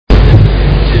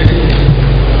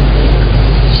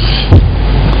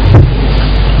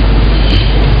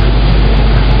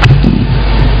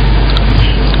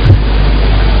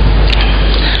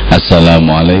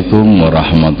Assalamualaikum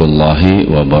warahmatullahi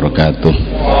wabarakatuh.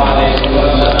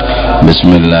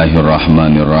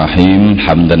 Bismillahirrahmanirrahim.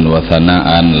 Hamdan wa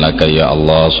thana'an laka ya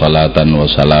Allah, salatan wa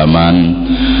salaman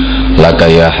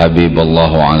laka ya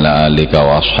Habiballah wa ala alika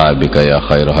wa ashabika ya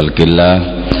khair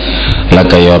halkillah,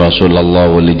 laka ya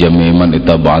Rasulullah wa li jami'i man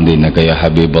ittaba'a dinaka ya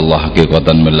Habiballah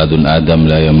haqiqatan min ladun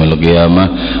Adam la yaumil qiyamah.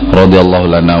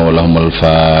 Radhiyallahu lana wa lahumul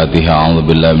Fatiha.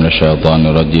 A'udzu billahi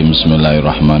minasyaitonir rajim.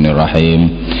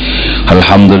 Bismillahirrahmanirrahim.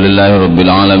 Alhamdulillahi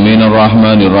rabbil alamin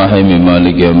arrahmanir rahim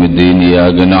maliki yaumiddin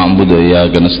iyyaka na'budu wa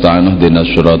iyyaka nasta'in ihdinas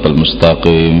siratal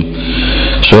mustaqim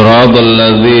siratal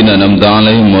ladzina an'amta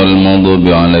 'alaihim ghairil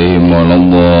maghdubi 'alaihim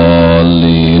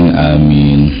waladdallin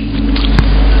amin.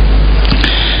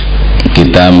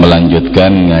 Kita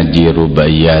melanjutkan ngaji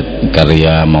Rubaiyat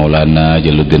karya Maulana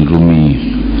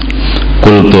Rumi.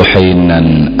 Qultu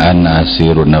hinan ana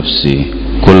asiru nafsi.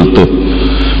 Qultu,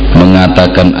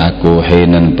 mengatakan aku,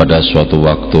 hinan pada suatu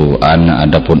waktu, ana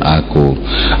adapun aku,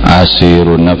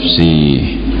 asiru nafsi,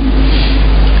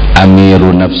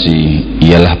 amiru nafsi,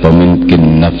 ialah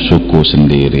pemimpin nafsuku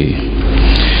sendiri.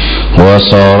 Wa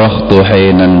sarahtu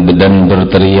hinan, dan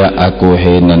berteriak aku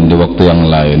hinan di waktu yang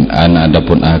lain, ana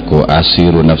adapun aku,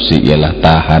 asiru nafsi, ialah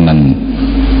tahanan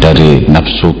dari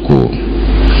nafsuku.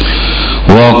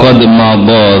 Wa qad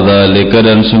madha dzalika,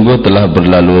 dan sungguh telah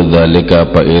berlalu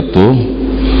dzalika, apa itu,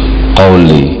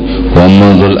 qauli wa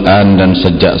mudhul an, dan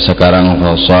sejak sekarang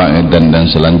fasaidan, dan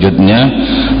selanjutnya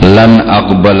lan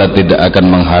aqbala, tidak akan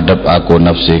menghadap aku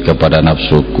nafsi kepada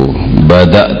nafsuku.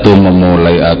 Bada'tu,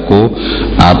 memulai aku,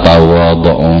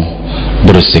 atawadhu,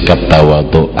 bersikap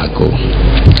tawadhu aku.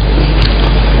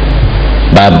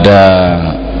 Pada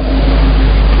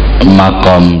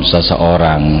makom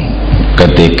seseorang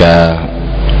ketika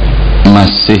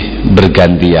masih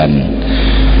bergantian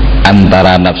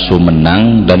antara nafsu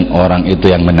menang dan orang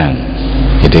itu yang menang.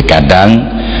 Jadi kadang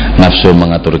nafsu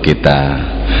mengatur kita,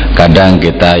 kadang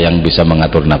kita yang bisa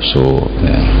mengatur nafsu.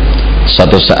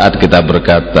 Suatu saat kita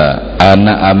berkata,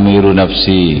 ana amiru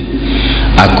nafsi,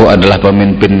 aku adalah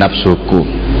pemimpin nafsuku.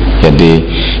 Jadi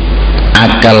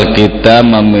akal kita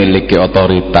memiliki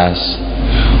otoritas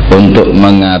untuk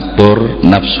mengatur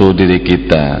nafsu diri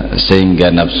kita,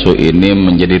 sehingga nafsu ini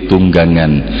menjadi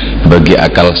tunggangan bagi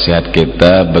akal sehat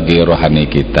kita, bagi rohani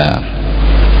kita.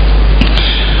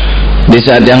 Di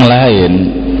saat yang lain,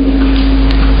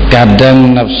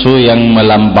 kadang nafsu yang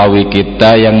melampaui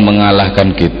kita, yang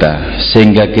mengalahkan kita,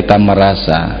 sehingga kita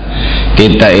merasa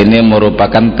kita ini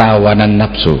merupakan tawanan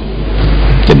nafsu.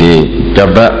 Jadi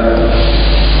coba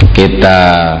kita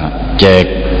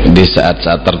cek di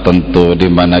saat-saat tertentu di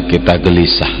mana kita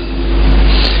gelisah,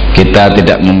 kita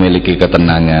tidak memiliki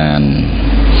ketenangan,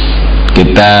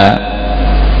 kita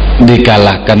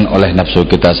dikalahkan oleh nafsu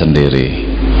kita sendiri.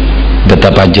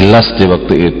 Betapa jelas di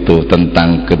waktu itu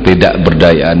tentang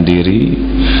ketidakberdayaan diri,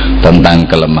 tentang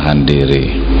kelemahan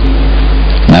diri.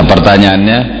 Nah,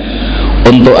 pertanyaannya,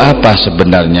 untuk apa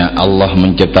sebenarnya Allah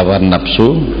menciptakan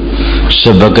nafsu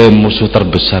sebagai musuh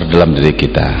terbesar dalam diri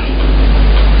kita?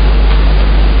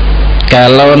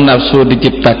 Kalau nafsu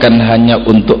diciptakan hanya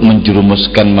untuk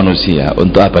menjerumuskan manusia,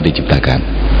 untuk apa diciptakan?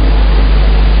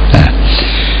 Nah,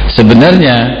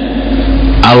 sebenarnya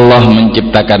Allah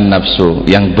menciptakan nafsu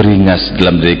yang beringas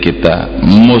dalam diri kita,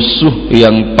 musuh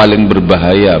yang paling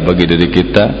berbahaya bagi diri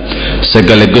kita,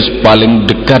 sekaligus paling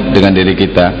dekat dengan diri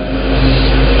kita.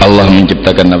 Allah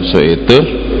menciptakan nafsu itu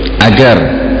agar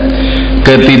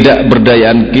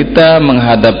ketidakberdayaan kita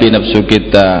menghadapi nafsu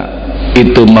kita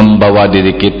itu membawa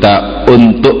diri kita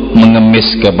untuk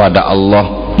mengemis kepada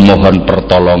Allah, mohon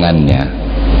pertolongannya.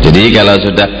 Jadi kalau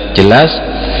sudah jelas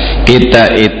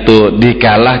kita itu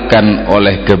dikalahkan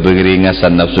oleh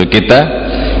keberingasan nafsu kita,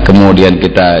 kemudian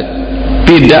kita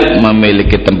tidak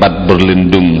memiliki tempat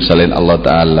berlindung selain Allah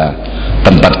Ta'ala,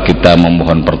 tempat kita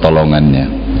memohon pertolongannya.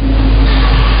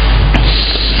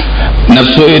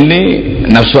 Nafsu ini,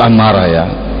 nafsu amarah ya,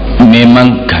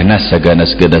 memang ganas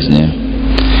seganas-ganasnya.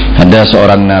 Ada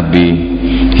seorang nabi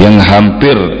yang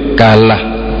hampir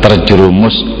kalah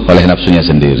terjerumus oleh nafsunya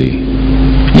sendiri,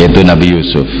 yaitu Nabi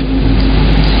Yusuf.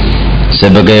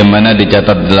 Sebagaimana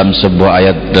dicatat dalam sebuah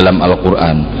ayat dalam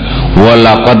Al-Quran,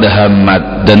 walaqad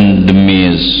hammat, dan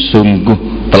demi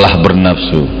sungguh telah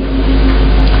bernafsu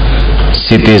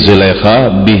Siti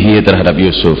Zulaikha bihi, terhadap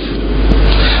Yusuf.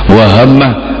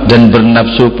 Wahammah, dan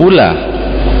bernafsu pula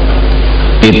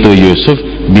itu Yusuf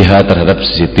biha, terhadap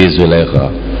Siti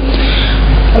Zulaikha.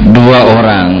 Dua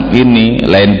orang ini,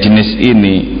 lain jenis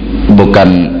ini,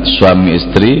 bukan suami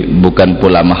istri, bukan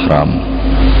pula mahram.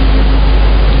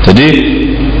 Jadi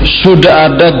sudah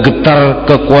ada getar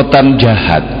kekuatan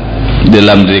jahat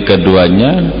dalam diri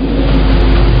keduanya,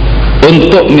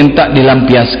 untuk minta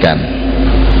dilampiaskan.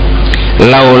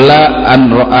 Laula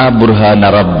an ra'a burhana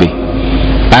rabbi,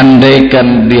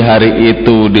 andaikan di hari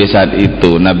itu, di saat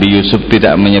itu Nabi Yusuf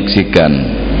tidak menyaksikan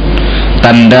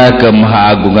tanda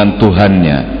kemahagungan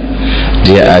Tuhannya,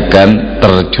 dia akan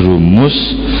terjerumus,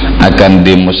 akan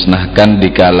dimusnahkan,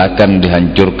 dikalahkan,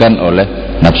 dihancurkan oleh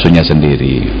nafsunya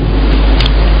sendiri.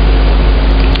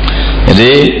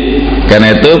 Jadi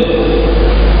karena itu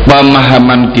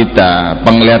pemahaman kita,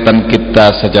 penglihatan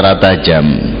kita secara tajam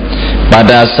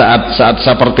pada saat-saat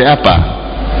seperti apa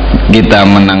kita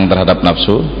menang terhadap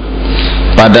nafsu,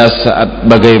 pada saat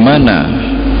bagaimana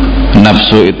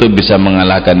nafsu itu bisa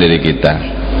mengalahkan diri kita.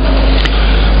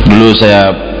 Dulu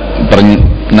saya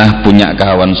pernah punya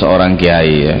kawan seorang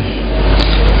kiai ya.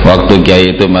 Waktu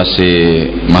kiai itu masih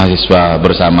mahasiswa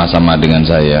bersama-sama dengan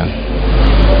saya.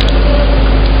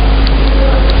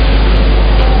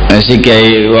 Si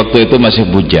kiai waktu itu masih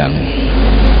bujang.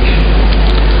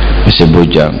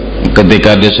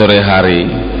 Ketika di sore hari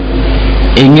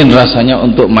ingin rasanya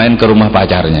untuk main ke rumah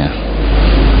pacarnya,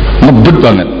 ngebut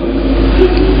banget,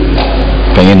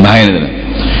 pengen main.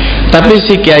 Tapi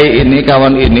si kiai ini,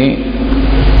 kawan ini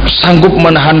sanggup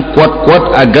menahan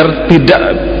kuat-kuat agar tidak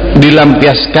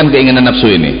dilampiaskan keinginan nafsu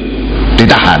ini,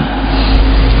 ditahan.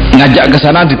 Ngajak ke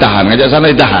sana ditahan, ngajak sana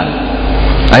ditahan.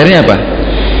 Akhirnya apa?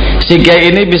 Si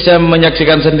kiai ini bisa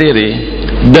menyaksikan sendiri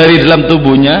dari dalam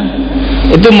tubuhnya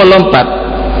itu melompat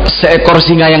seekor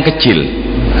singa yang kecil,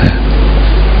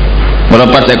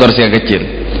 melompat seekor singa kecil.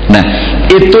 Nah,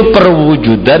 itu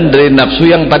perwujudan dari nafsu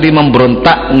yang tadi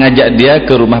memberontak ngajak dia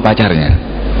ke rumah pacarnya.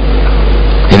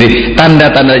 Jadi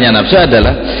tanda-tandanya nafsu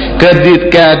adalah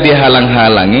ketika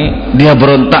dihalang-halangi dia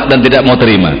berontak dan tidak mau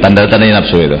terima. Tanda-tandanya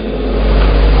nafsu itu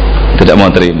tidak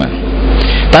mau terima.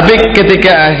 Tapi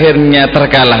ketika akhirnya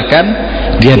terkalahkan,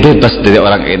 dia bebas dari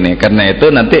orang ini. Karena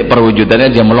itu nanti perwujudannya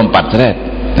dia melompat,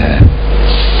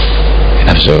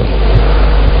 nafsu.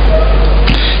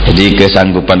 Jadi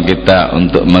kesanggupan kita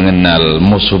untuk mengenal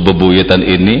musuh bebuyutan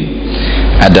ini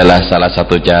adalah salah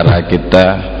satu cara kita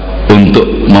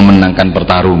untuk memenangkan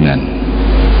pertarungan.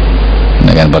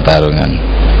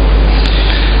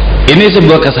 Ini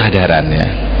sebuah kesadaran ya.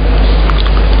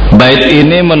 Bait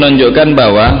ini menunjukkan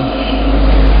bahwa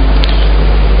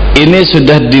ini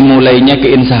sudah dimulainya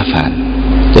keinsafan.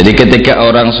 Jadi ketika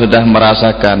orang sudah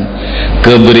merasakan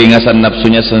keberingasan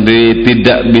nafsunya sendiri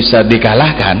tidak bisa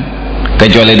dikalahkan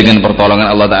kecuali dengan pertolongan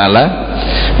Allah Ta'ala,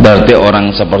 berarti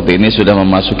orang seperti ini sudah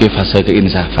memasuki fase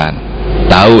keinsafan.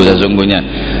 Tahu sesungguhnya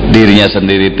dirinya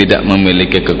sendiri tidak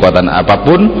memiliki kekuatan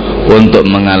apapun untuk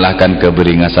mengalahkan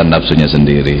keberingasan nafsunya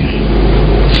sendiri.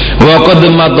 Wa qad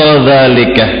madha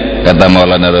dzalika, kata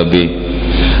Maulana Rumi.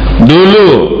 Dulu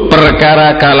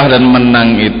perkara kalah dan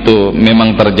menang itu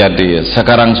memang terjadi,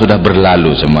 sekarang sudah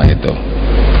berlalu semua itu.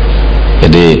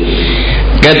 Jadi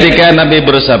ketika Nabi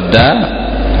bersabda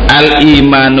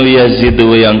al-imanu yazidu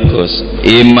wa yanqus,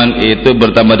 iman itu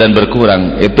bertambah dan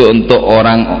berkurang, itu untuk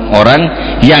orang-orang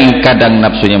yang kadang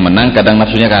nafsunya menang, kadang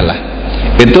nafsunya kalah.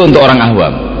 Itu untuk orang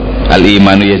awam.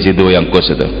 Al-imanu yazidu wa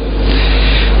yanqus itu.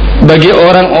 Bagi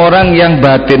orang-orang yang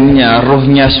batinnya,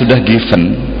 ruhnya sudah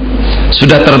given,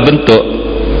 sudah terbentuk,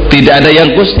 tidak ada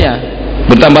yang kusnya,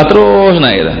 bertambah terus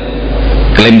naik,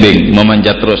 climbing,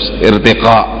 memanjat terus,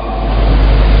 irtiqa.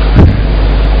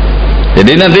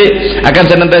 Jadi nanti akan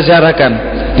senantiasa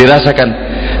dirasakan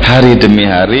hari demi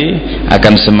hari,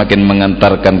 akan semakin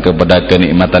mengantarkan kepada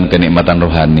kenikmatan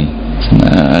rohani.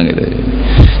 Senang gitu.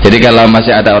 Jadi kalau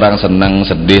masih ada orang senang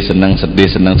sedih,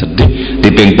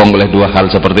 dipingpong oleh dua hal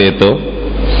seperti itu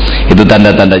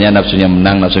tanda-tandanya nafsunya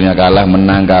menang, nafsunya kalah,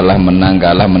 menang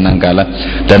kalah,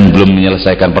 dan belum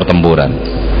menyelesaikan pertempuran.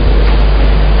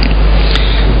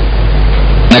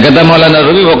 Nah, kata Maulana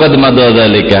Rumi, waqad madha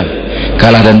dzalika,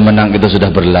 kalah dan menang itu sudah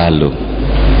berlalu,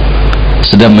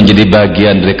 sudah menjadi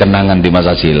bagian dari kenangan di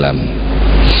masa silam.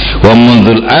 Wa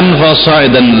mundzul anfasa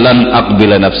dan lan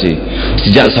aqbila nafsi,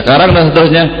 sejak sekarang dan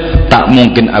seterusnya tak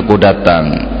mungkin aku datang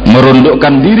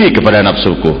merundukkan diri kepada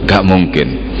nafsuku, gak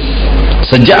mungkin.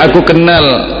 Sejak aku kenal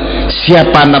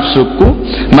siapa nafsuku,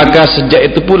 maka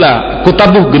sejak itu pula ku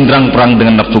tabuh genderang perang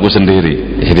dengan nafsuku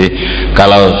sendiri. Jadi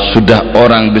kalau sudah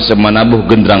orang bisa menabuh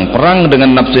genderang perang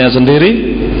dengan nafsunya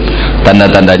sendiri,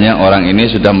 tanda-tandanya orang ini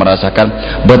sudah merasakan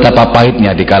betapa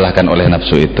pahitnya dikalahkan oleh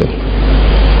nafsu itu,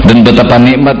 dan betapa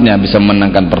nikmatnya bisa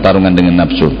menangkan pertarungan dengan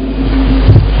nafsu.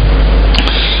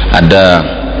 Ada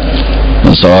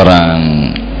seorang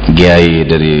kiai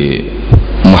dari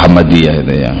Muhammadiyah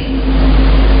itu ya.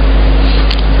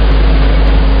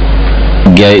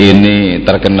 Kiai ini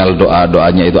terkenal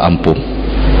doa-doanya itu ampuh.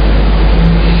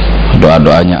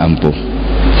 Doa-doanya ampuh.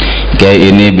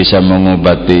 Kyai ini bisa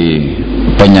mengobati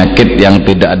penyakit yang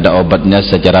tidak ada obatnya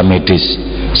secara medis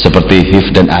seperti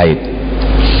HIV dan AIDS,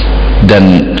 dan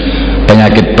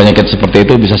penyakit-penyakit seperti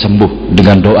itu bisa sembuh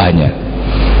dengan doanya,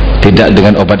 tidak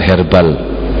dengan obat herbal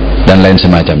dan lain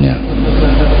semacamnya.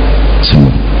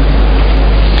 Sembuh.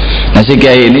 Nah, si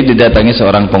Kyai ini didatangi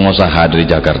seorang pengusaha dari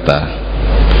Jakarta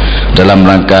dalam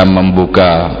rangka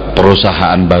membuka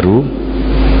perusahaan baru.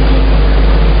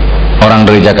 Orang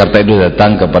dari Jakarta itu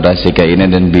datang kepada si Kyai ini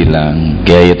dan bilang,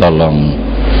 "Kyai, tolong,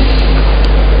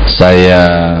 saya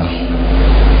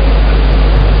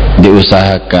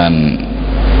diusahakan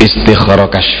istikharah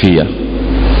kasyfiyah.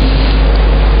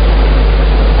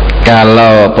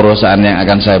 Kalau perusahaan yang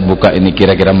akan saya buka ini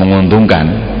kira-kira menguntungkan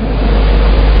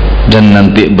dan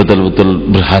nanti betul-betul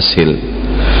berhasil,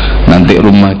 nanti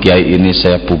rumah Kyai ini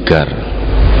saya pugar,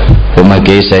 rumah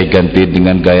Kyai saya ganti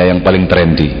dengan gaya yang paling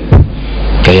trendy,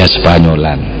 gaya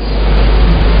Spanyolan."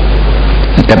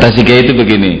 Kata si Kyai itu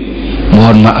begini,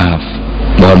 mohon maaf,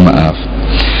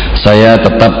 saya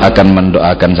tetap akan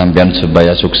mendoakan sampean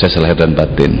supaya sukses lahir dan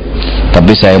batin,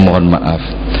 tapi saya mohon maaf,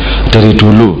 dari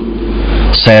dulu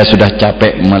saya sudah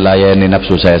capek melayani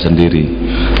nafsu saya sendiri,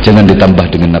 jangan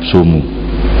ditambah dengan nafsumu.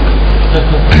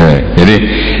 Jadi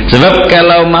sebab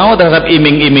kalau mau terhadap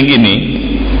iming-iming ini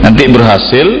nanti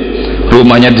berhasil,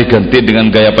 rumahnya diganti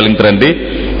dengan gaya paling trendy,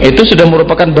 itu sudah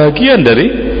merupakan bagian dari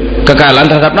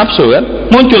kekalahan terhadap nafsu kan,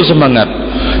 muncul semangat.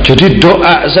 Jadi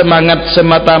doa semangat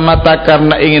semata-mata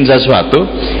karena ingin sesuatu,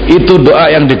 itu doa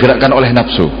yang digerakkan oleh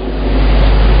nafsu.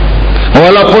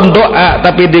 Walaupun doa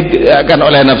tapi digerakkan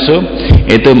oleh nafsu,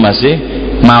 itu masih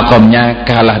makomnya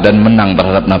kalah dan menang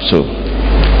terhadap nafsu.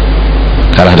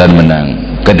 Kalah dan menang.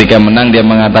 Ketika menang dia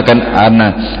mengatakan ana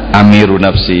amiru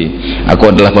nafsi,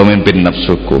 aku adalah pemimpin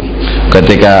nafsuku.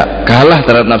 Ketika kalah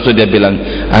terhadap nafsu dia bilang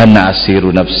ana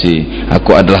asiru nafsi,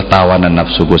 aku adalah tawanan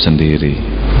nafsuku sendiri.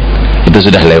 Itu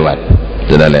sudah lewat.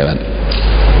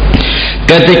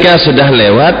 Ketika sudah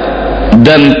lewat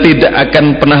dan tidak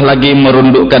akan pernah lagi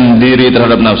merundukkan diri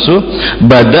terhadap nafsu,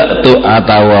 bada'tu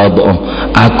atawadhu,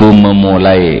 aku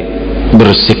memulai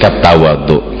bersikap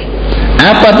tawadhu.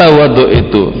 Apa tawadhu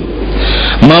itu?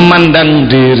 Memandang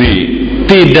diri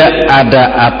tidak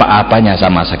ada apa-apanya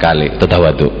sama sekali, itu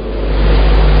tawadhu.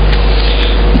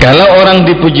 Kalau orang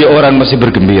dipuji orang masih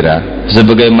bergembira,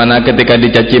 sebagaimana ketika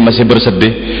dicaci masih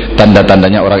bersedih,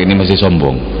 tanda-tandanya orang ini masih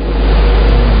sombong.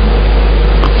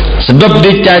 Sebab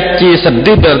dicaci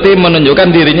sedih berarti menunjukkan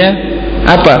dirinya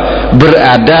apa?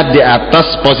 Berada di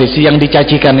atas posisi yang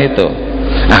dicacikan itu.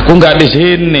 Aku nggak di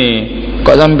sini,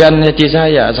 kok sampean nyaci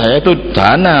saya? Saya itu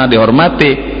sana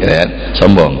dihormati, ya,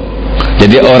 sombong.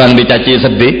 Jadi orang dicaci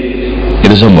sedih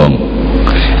itu sombong,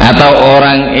 atau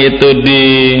orang itu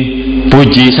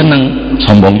dipuji senang,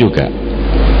 sombong juga.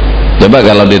 Coba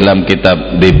kalau di dalam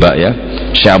kitab Diba ya,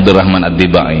 Syekh Abdurrahman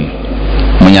Ad-Dibai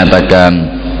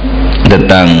menyatakan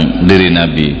tentang diri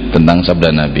Nabi, tentang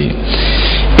sabda Nabi,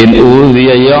 in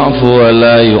udhiya ya'fu wa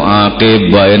la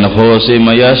yu'aqib, wa in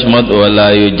khusima yasmut wa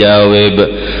la yujawib,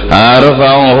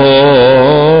 arfa'uhu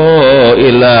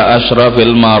ila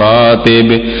ashrafil maratib,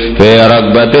 fi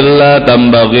ragbatil la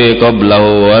tambaghi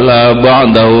qablahu wa la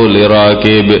ba'dahu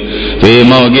lirakib, fi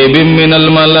mawqibin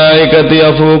minal malaikati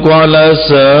yafuku ala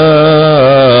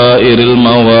sairil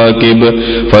mawakib,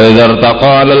 fa idha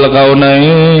irtaqa lil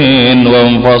qawnain wa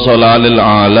infasala lil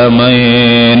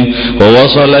alamain wa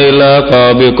wasala ila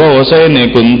qabi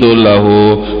qawsaini kuntu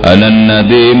lahu anan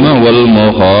nadima wal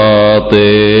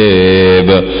mukhatib.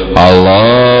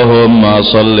 Allahumma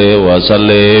salli wa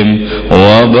sallim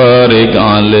wa barik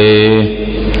alaih.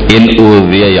 In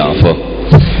udhiya ya'fu,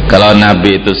 kalau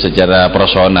Nabi itu secara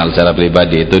personal, secara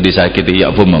pribadi itu disakiti,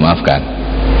 ya'fu memaafkan.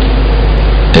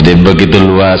 Jadi begitu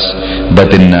luas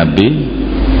batin Nabi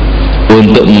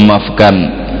untuk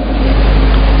memaafkan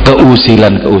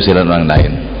keusilan orang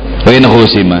lain. Wa in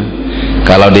khusima,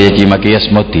 kalau dia cimaki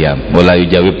yasmut, diam, wala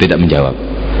yujawib, tidak menjawab.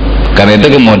 Karena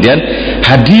itu kemudian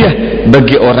hadiah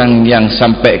bagi orang yang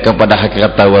sampai kepada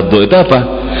hakikat tawadhu itu apa?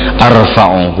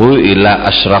 Arfa'uhu ila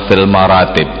ashrafil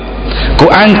maratib, ku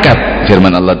angkat,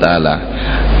 firman Allah Ta'ala,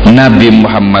 Nabi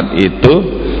Muhammad itu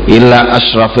ila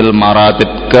ashrafil maratib,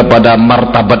 kepada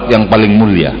martabat yang paling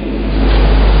mulia.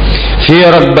 Fi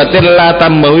ragbatil la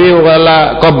tambawi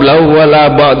wala qablahu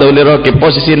wala ba'dahu lirakib,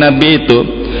 posisi Nabi itu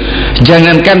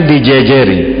jangankan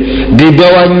dijejeri, di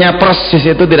bawahnya persis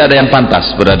itu tidak ada yang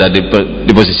pantas berada di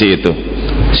posisi itu.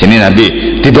 Sini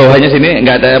Nabi, di bawahnya sini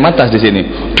nggak ada yang pantas, di sini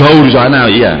jauh di sana,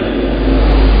 iya.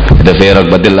 Ada fi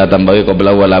ragbatil la tambawi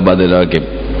qablahu wala ba'dahu lirakib.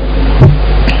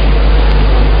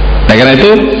 Nah, karena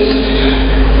itu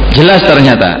jelas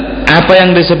ternyata apa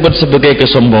yang disebut sebagai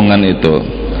kesombongan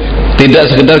itu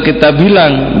Tidak sekedar kita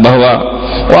bilang bahwa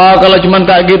wah kalau cuma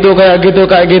kayak gitu.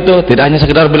 Tidak hanya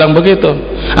sekedar bilang begitu.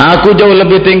 Aku jauh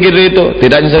lebih tinggi dari itu.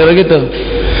 Tidak hanya sekedar gitu.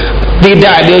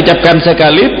 Tidak diucapkan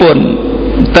sekalipun,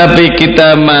 tapi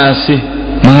kita masih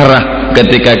marah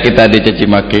ketika kita dicaci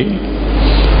maki,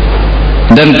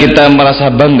 dan kita merasa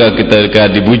bangga ketika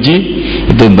dipuji.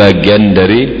 Itu bagian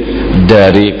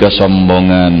dari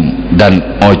kesombongan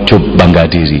dan ujub bangga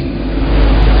diri.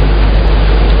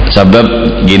 Sebab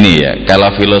gini ya,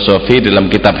 kalau filosofi dalam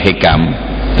kitab hikam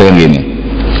itu kan gini,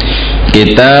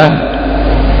 kita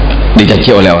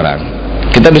dicaci oleh orang,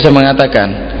 kita bisa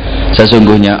mengatakan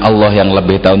sesungguhnya Allah yang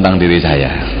lebih tahu tentang diri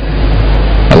saya.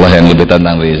 Allah yang lebih tahu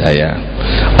tentang diri saya.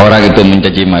 Orang itu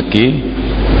mencaci maki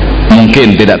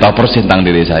mungkin tidak tahu persis tentang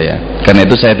diri saya, karena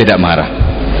itu saya tidak marah.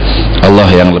 Allah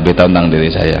yang lebih tahu tentang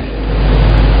diri saya.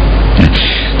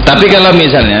 Tapi kalau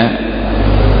misalnya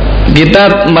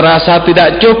kita merasa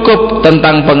tidak cukup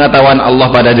tentang pengetahuan Allah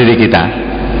pada diri kita,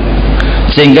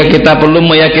 sehingga kita perlu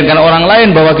meyakinkan orang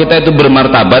lain bahwa kita itu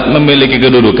bermartabat, memiliki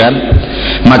kedudukan,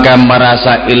 maka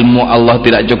merasa ilmu Allah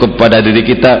tidak cukup pada diri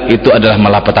kita, itu adalah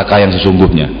malapetaka yang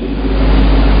sesungguhnya.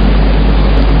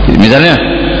 Misalnya,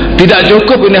 tidak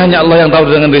cukup ini hanya Allah yang tahu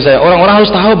dengan diri saya. Orang-orang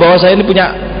harus tahu bahwa saya ini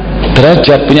punya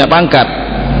derajat, punya pangkat,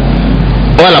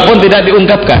 walaupun tidak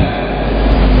diungkapkan.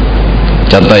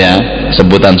 Contoh ya,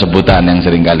 sebutan-sebutan yang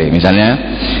sering kali, misalnya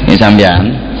ini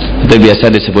sampean itu biasa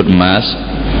disebut mas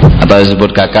atau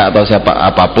disebut kakak atau siapa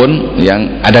apapun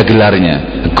yang ada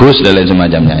gelarnya, Gus dan lain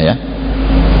semacamnya ya.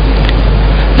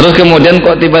 Terus kemudian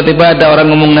kok tiba-tiba ada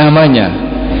orang ngomong namanya,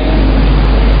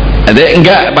 ada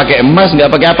enggak pakai emas,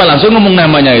 enggak pakai apa, langsung ngomong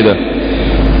namanya itu.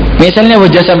 Misalnya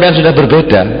wajah sampean sudah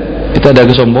berbeda, itu ada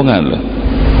kesombongan loh.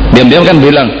 Diam-diam kan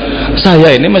bilang,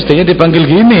 saya ini mestinya dipanggil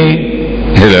gini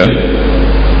gitu.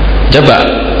 Coba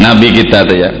Nabi kita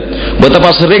tuh ya,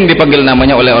 betapa sering dipanggil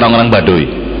namanya oleh orang-orang Baduy.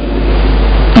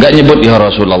 Enggak nyebut ya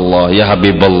Rasulullah, ya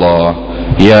Habibullah,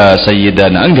 ya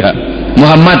Sayyidana, enggak.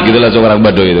 Muhammad gitu lah seorang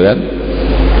Baduy itu kan.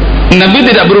 Nabi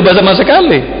tidak berubah sama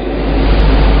sekali.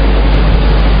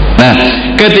 Nah,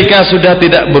 ketika sudah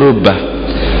tidak berubah,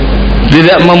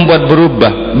 tidak membuat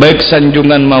berubah baik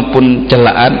sanjungan maupun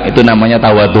celaan, itu namanya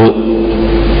tawadhu.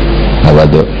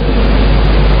 Tawadhu.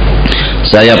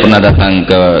 Saya pernah datang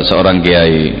ke seorang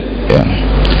kiai ya,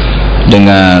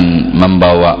 dengan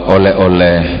membawa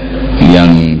oleh-oleh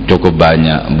yang cukup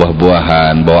banyak,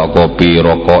 buah-buahan, bawa kopi,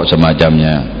 rokok,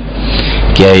 semacamnya.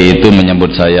 Kiai itu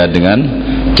menyambut saya dengan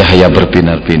cahaya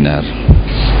berbinar-binar,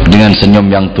 dengan senyum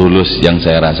yang tulus yang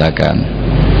saya rasakan.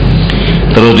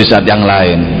 Terus di saat yang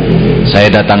lain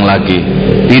saya datang lagi,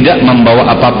 tidak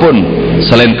membawa apapun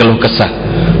selain keluh kesah.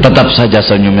 Tetap saja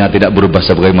senyumnya tidak berubah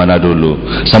sebagaimana dulu,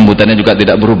 sambutannya juga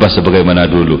tidak berubah sebagaimana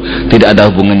dulu. Tidak ada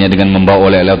hubungannya dengan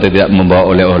membawa oleh-oleh atau tidak membawa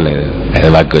oleh-oleh.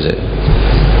 Bagus ya.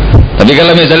 Tapi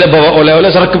kalau misalnya bawa oleh-oleh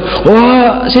seragam,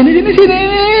 wah sini.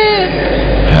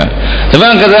 Ya.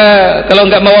 Coba kalau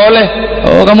nggak bawa oleh,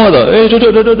 oh kamu tuh,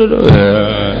 duduk.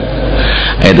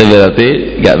 Itu berarti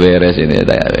nggak beres ini,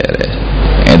 tak beres.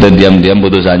 Itu diam-diam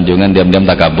putus sanjungan, diam-diam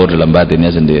takabur dalam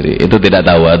batinnya sendiri. Itu tidak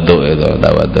tawadhu, itu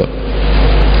tawadhu.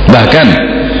 Bahkan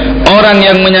orang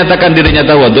yang menyatakan dirinya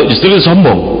tawadhu justru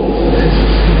sombong.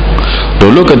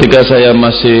 Dulu ketika saya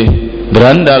masih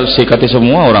berandal sikati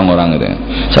semua orang-orang itu.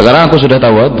 Sekarang aku sudah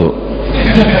tawadhu.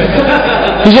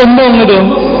 Sombong itu,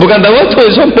 bukan tawadhu,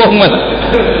 sombong mas.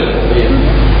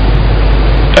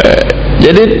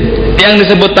 Jadi yang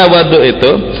disebut tawadhu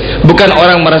itu bukan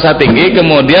orang merasa tinggi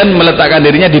kemudian meletakkan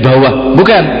dirinya di bawah,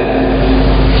 bukan.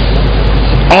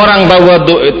 Orang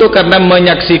tawadhu itu karena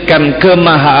menyaksikan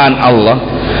kemahaan Allah,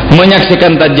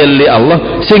 menyaksikan tajalli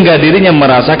Allah, sehingga dirinya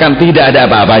merasakan tidak ada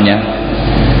apa-apanya.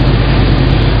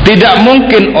 Tidak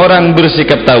mungkin orang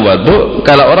bersikap tawadhu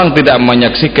kalau orang tidak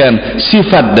menyaksikan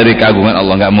sifat dari keagungan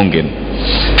Allah, nggak mungkin.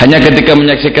 Hanya ketika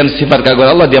menyaksikan sifat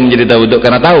keagungan Allah dia menjadi tawadhu,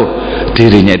 karena tahu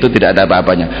dirinya itu tidak ada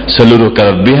apa-apanya. Seluruh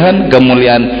kelebihan,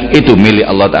 kemuliaan itu milik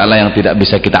Allah Ta'ala yang tidak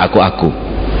bisa kita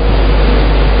aku-aku.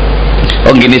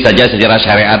 Oh gini saja secara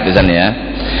syariat misalnya ya,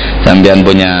 sampean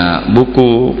punya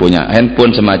buku, punya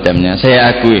handphone semacamnya, saya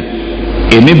akui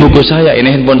ini buku saya, ini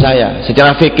handphone saya.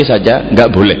 Secara fikih saja nggak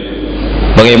boleh.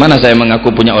 Bagaimana saya mengaku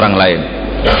punya orang lain?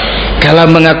 Kalau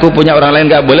mengaku punya orang lain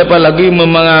nggak boleh, apalagi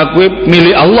mengakui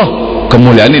milik Allah,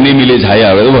 kemuliaan ini milik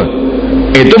saya,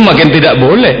 itu makin tidak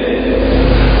boleh.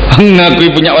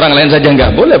 Mengakui punya orang lain saja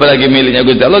nggak boleh, apalagi miliknya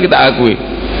Gusti Allah kita akui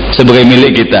sebagai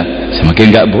milik kita, semakin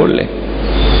nggak boleh.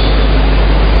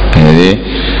 Jadi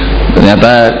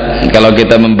ternyata kalau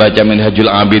kita membaca Minhajul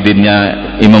Abidinnya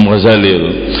Imam Ghazali,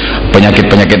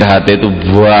 penyakit-penyakit hati itu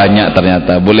banyak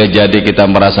ternyata. Boleh jadi kita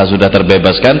merasa sudah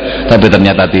terbebaskan, tapi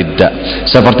ternyata tidak.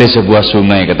 Seperti sebuah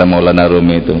sungai, kata Maulana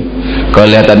Rumi itu,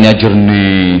 kelihatannya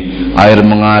jernih, air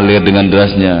mengalir dengan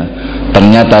derasnya,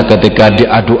 ternyata ketika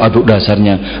diaduk-aduk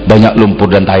dasarnya banyak lumpur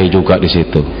dan tai juga di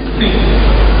situ.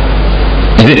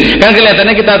 Jadi kan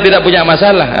kelihatannya kita tidak punya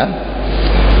masalah kan?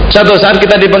 Satu saat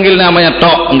kita dipanggil namanya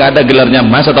tok, nggak ada gelarnya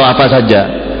mas atau apa saja,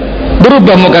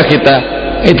 berubah muka kita,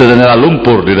 itu ternyata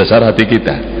lumpur di dasar hati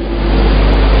kita.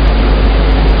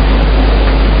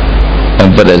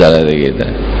 Lumpur di dasar hati kita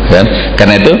kan?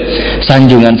 Karena itu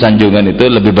sanjungan-sanjungan itu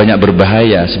lebih banyak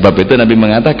berbahaya. Sebab itu Nabi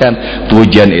mengatakan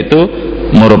pujian itu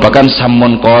merupakan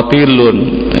samun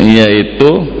qatilun,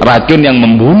 yaitu racun yang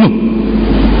membunuh.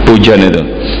 Pujian itu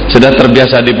sudah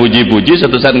terbiasa dipuji-puji,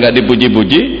 satu saat nggak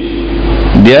dipuji-puji,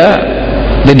 dia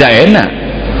tidak enak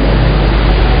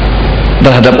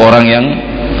terhadap orang yang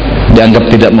dianggap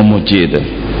tidak memuji itu.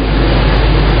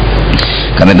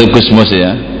 Karena itu Gusmus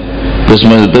ya,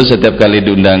 Gusmus itu setiap kali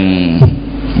diundang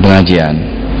pengajian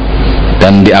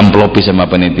dan diamplopi sama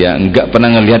panitia, enggak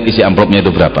pernah ngelihat isi amplopnya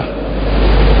itu berapa.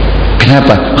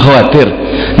 Kenapa? Khawatir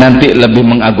nanti lebih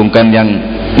mengagungkan yang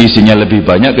isinya lebih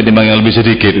banyak ketimbang yang lebih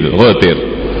sedikit itu. Khawatir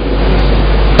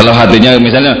kalau hatinya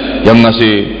misalnya yang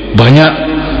ngasih banyak,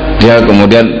 dia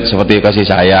kemudian seperti kasih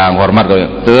sayang, hormat,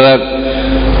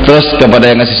 terus kepada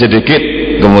yang ngasih sedikit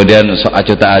kemudian sok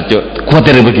acuh tak acuh,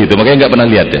 khawatir begitu. Makanya nggak pernah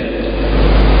lihat ya,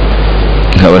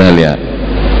 nggak pernah lihat.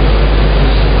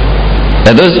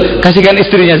 Dan terus kasihkan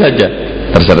istrinya saja,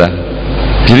 terserah.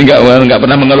 Jadi nggak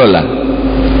pernah mengelola,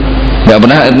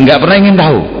 nggak pernah ingin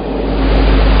tahu.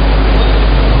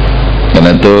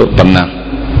 Karena itu pernah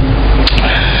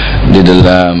di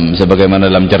dalam, sebagaimana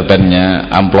dalam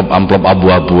cerpennya, amplop-amplop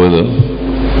abu-abu itu,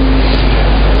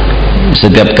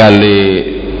 setiap kali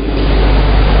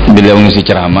beliau mengisi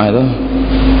ceramah itu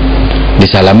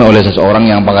disalami oleh seseorang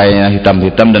yang pakaiannya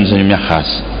hitam-hitam dan senyumnya khas.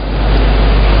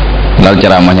 Lalu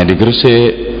ceramahnya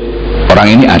digersik, orang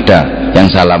ini ada yang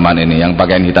salaman ini, yang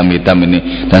pakaian hitam-hitam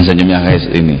ini dan senyumnya khas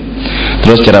ini.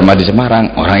 Terus ceramah di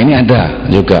Semarang, orang ini ada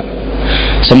juga.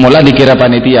 Semula dikira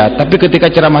panitia, tapi ketika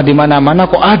ceramah di mana-mana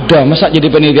kok ada, masa jadi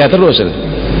panitia terus?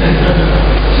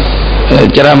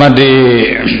 Ceramah di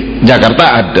Jakarta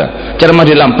ada, ceramah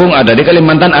di Lampung ada, di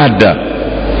Kalimantan ada.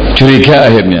 Curiga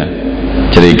akhirnya,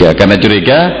 curiga. Karena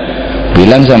curiga,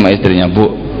 bilang sama istrinya,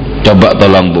 Bu, coba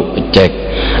tolong Bu cek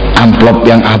amplop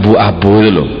yang abu-abu itu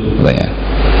loh, katanya.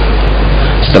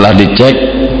 Setelah dicek,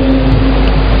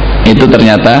 itu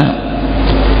ternyata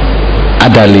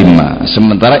ada 5,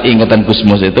 sementara ingatan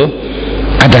Gusmus itu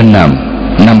ada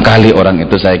 6 kali orang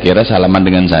itu saya kira salaman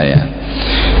dengan saya.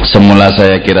 Semula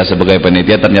saya kira sebagai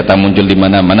panitia, ternyata muncul di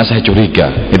mana-mana, saya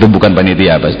curiga itu bukan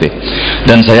panitia pasti.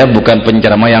 Dan saya bukan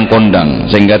penceramah yang kondang,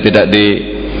 sehingga tidak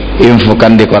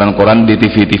diinfokan di koran-koran, di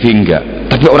TV-TV, enggak.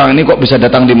 Tapi orang ini kok bisa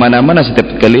datang di mana-mana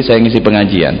setiap kali saya ngisi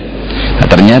pengajian. Nah,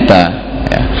 ternyata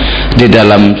ya, di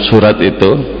dalam surat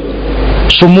itu,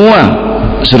 semua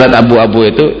surat abu-abu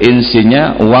itu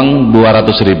isinya uang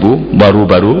 200.000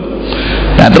 baru-baru.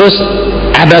 Nah terus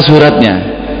ada suratnya,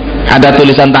 ada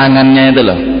tulisan tangannya itu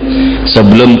loh,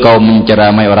 sebelum kau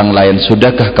menceramai orang lain,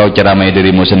 sudahkah kau ceramai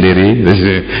dirimu sendiri?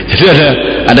 Jadi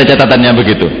ada catatannya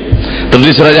begitu. Terus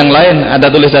di surat yang lain ada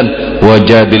tulisan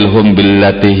wajadilhum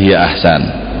billati hiya ahsan.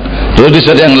 Terus di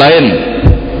surat yang lain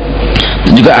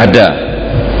juga ada,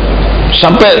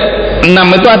 sampai 6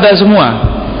 itu ada semua.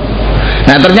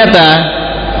 Nah ternyata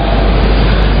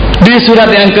di surat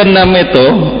yang ke-6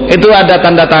 itu ada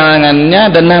tanda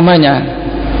tangannya dan namanya,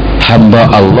 hamba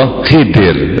Allah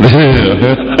Khidir.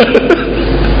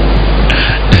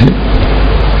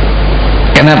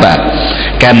 Kenapa?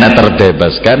 Karena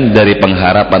terbebaskan dari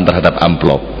pengharapan terhadap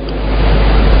amplop.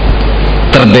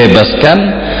 Terbebaskan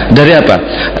dari apa?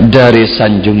 Dari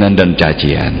sanjungan dan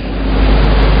cacian.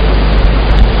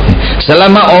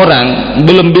 Selama orang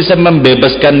belum bisa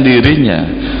membebaskan dirinya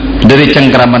dari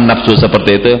cengkraman nafsu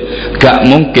seperti itu, gak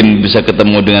mungkin bisa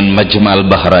ketemu dengan Majma'al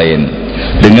Bahrain,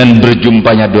 dengan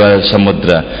berjumpanya dua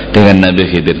samudra dengan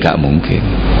Nabi Khidir, gak mungkin.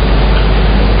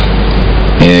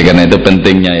 Ya, karena itu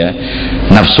pentingnya ya,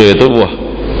 nafsu itu,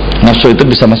 nafsu itu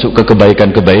bisa masuk ke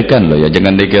kebaikan-kebaikan loh ya,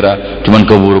 jangan dikira cuman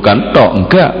keburukan tok,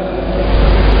 enggak.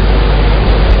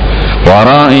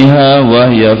 Waraiha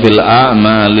wahya fil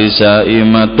a'mali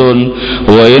sa'imatun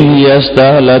wa in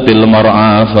yastahlatil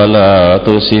mar'a fala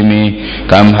tusimi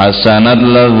kam hasanat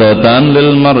ladzatan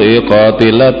lil mar'i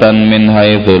qatilatan min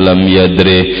haitsu lam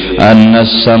yadri anna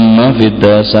samma fid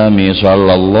dasami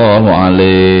sallallahu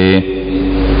alaihi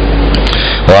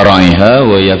wa Fara'iha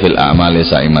wa ya fil a'mali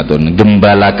sa'imatun.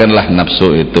 Gembalakanlah nafsu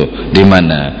itu di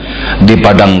mana? Di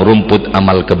padang rumput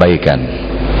amal kebaikan.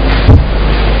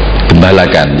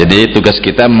 Gembalakan. Jadi tugas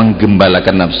kita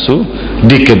menggembalakan nafsu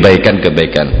di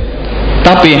kebaikan-kebaikan.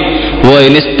 Tapi wa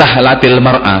inistahlatil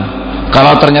mar'ah,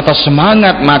 kalau ternyata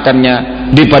semangat makannya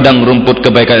di padang rumput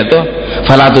kebaikan itu,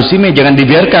 falatusimi, jangan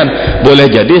dibiarkan. Boleh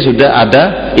jadi sudah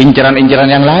ada inceran-inceran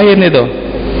yang lain itu.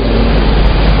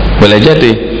 Boleh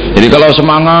jadi. Jadi kalau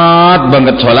semangat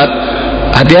banget sholat,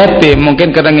 hati-hati,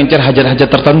 mungkin kadang ngincer hajat-hajat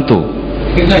tertentu.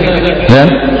 Ya?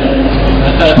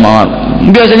 Semangat.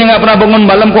 Biasanya nggak pernah bangun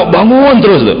malam, kok bangun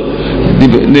terus tuh.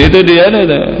 Itu dia,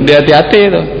 hati-hati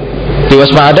itu.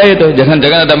 Diwaspada itu,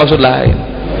 jangan-jangan ada maksud lain.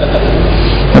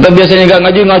 Atau biasanya nggak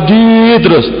ngaji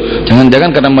terus,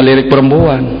 jangan-jangan karena melirik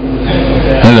perempuan.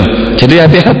 Halo. Jadi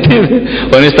hati-hati.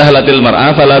 Wanistahlatil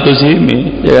mar'ah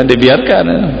falatusimi, jangan dibiarkan.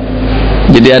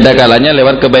 Jadi ada kalanya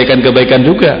lewat kebaikan-kebaikan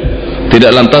juga.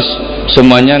 Tidak lantas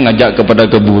semuanya ngajak kepada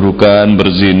keburukan,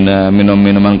 berzina,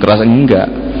 minum-minuman keras,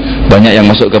 enggak. Banyak yang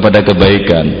masuk kepada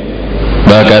kebaikan.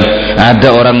 Bahkan ada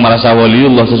orang merasa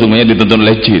waliullah sesungguhnya dituntun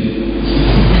oleh jin.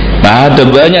 Ada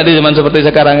banyak di zaman seperti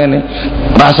sekarang ini.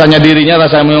 Rasanya dirinya,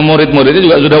 rasanya murid-muridnya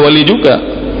juga sudah wali juga.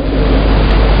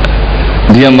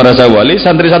 Dia merasa wali,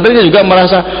 santri-santrinya juga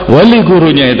merasa wali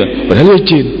gurunya itu. Padahal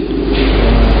jin.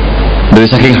 Dari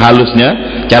saking halusnya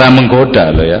cara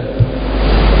menggoda loh ya.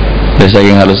 Dari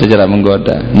saking halusnya cara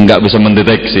menggoda, enggak bisa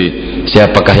mendeteksi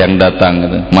siapakah yang datang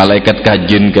gitu. Malaikat kah,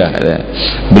 jin kah ya.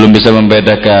 Belum bisa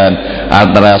membedakan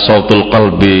antara sautul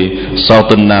qalbi,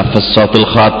 sautul nafas, sautul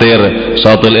khatir,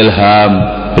 sautul ilham,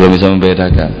 belum bisa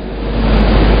membedakan.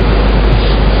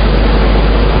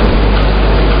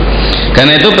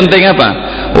 Karena itu penting apa?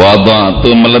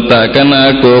 Wada'tu, meletakkan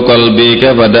aku qalbi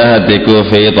kepada hatiku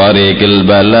fi tariqil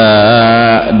bala,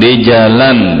 di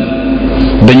jalan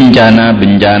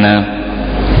bencana-bencana.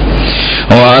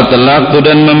 Wa atlaqtu,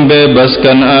 dan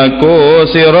membebaskan aku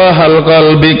sirahal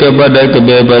qalbi, kepada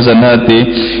kebebasan hati,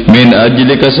 min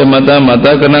ajlika,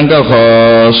 semata-mata karena engkau,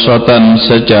 khossatan,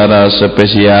 secara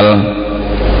spesial.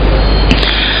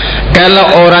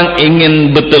 Kalau orang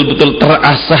ingin betul-betul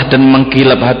terasah dan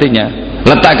mengkilap hatinya,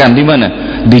 letakkan di mana?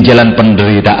 Di jalan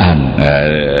penderitaan.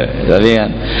 Tapi kan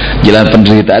jalan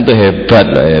penderitaan itu hebat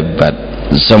loh, hebat.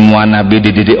 Semua nabi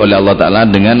dididik oleh Allah Ta'ala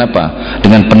dengan apa?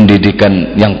 Dengan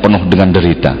pendidikan yang penuh dengan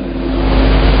derita.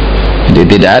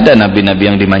 Jadi tidak ada nabi-nabi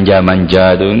yang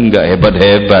dimanja-manja itu, enggak.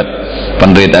 Hebat-hebat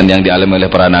penderitaan yang dialami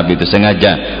oleh para nabi itu.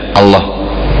 Sengaja Allah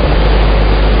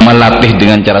melatih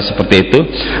dengan cara seperti itu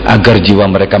agar jiwa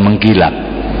mereka mengkilat.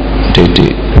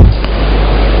 Didik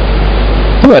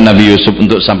Nabi Yusuf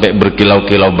untuk sampai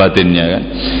berkilau-kilau batinnya kan,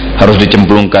 harus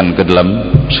dicemplungkan ke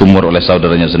dalam sumur oleh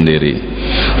saudaranya sendiri,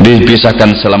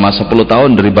 dipisahkan selama 10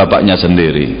 tahun dari bapaknya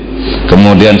sendiri,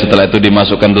 kemudian setelah itu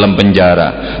dimasukkan dalam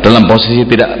penjara dalam posisi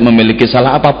tidak memiliki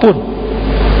salah apapun,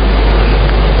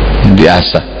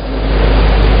 diasah.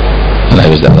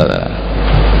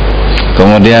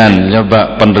 Kemudian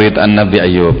coba penderitaan Nabi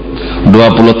Ayub, 20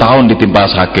 tahun ditimpa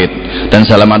sakit, dan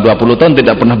selama 20 tahun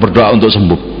tidak pernah berdoa untuk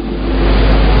sembuh.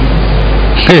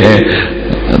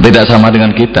 Tidak sama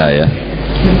dengan kita ya.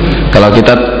 Kalau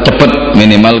kita cepat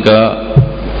minimal ke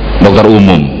dokter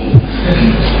umum,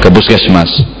 ke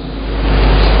puskesmas.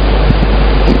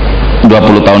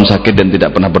 20 tahun sakit dan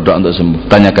tidak pernah berdoa untuk sembuh.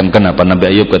 Tanyakan kenapa.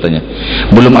 Nabi Ayub katanya,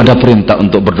 belum ada perintah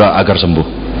untuk berdoa agar sembuh.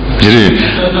 Jadi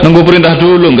nunggu perintah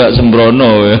dulu, nggak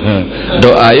sembrono ya.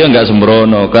 Doa ya nggak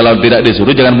sembrono. Kalau tidak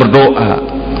disuruh jangan berdoa.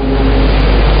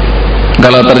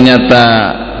 Kalau ternyata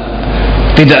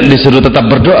tidak disuruh tetap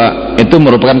berdoa, itu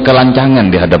merupakan kelancangan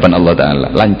di hadapan Allah Ta'ala.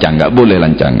 Lancang, nggak boleh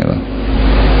lancang itu.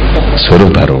 Suruh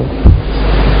baru.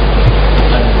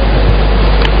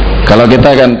 Kalau kita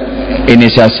kan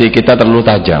inisiasi kita terlalu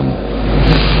tajam,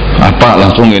 apa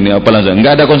langsung ini, apa langsung,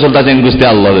 nggak ada konsultasi dengan Gusti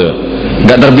Allah tuh.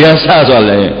 Nggak terbiasa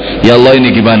soalnya. Ya Allah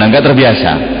ini gimana, nggak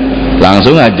terbiasa,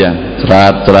 langsung aja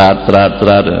serat.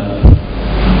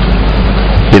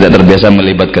 Tidak terbiasa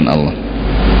melibatkan Allah.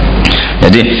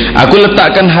 Jadi aku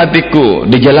letakkan hatiku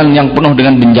di jalan yang penuh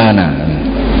dengan bencana.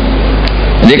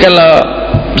 Jadi kalau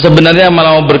sebenarnya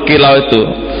malah mau berkilau itu,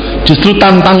 justru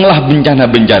tantanglah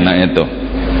bencana-bencana itu.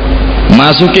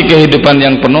 Masuki kehidupan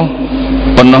yang penuh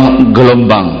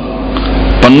gelombang,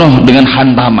 penuh dengan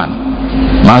hantaman.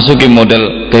 Masuki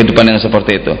model kehidupan yang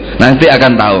seperti itu. Nanti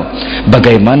akan tahu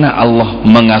bagaimana Allah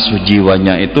mengasuh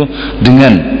jiwanya itu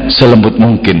dengan selembut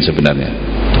mungkin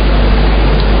sebenarnya.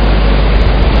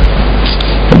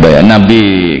 Ya,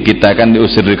 Nabi kita kan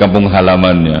diusir di kampung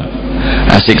halamannya.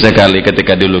 Asik sekali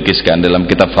ketika dilukiskan dalam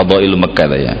kitab Fadhail Makkah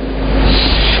ya.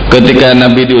 Ketika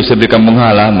Nabi diusir di kampung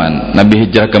halaman, Nabi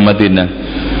hijrah ke Madinah,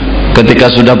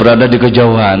 ketika sudah berada di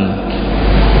kejauhan,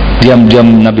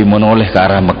 diam-diam Nabi menoleh ke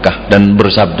arah Mekah dan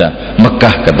bersabda,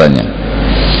 Mekah katanya,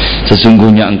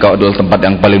 sesungguhnya engkau adalah tempat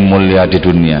yang paling mulia di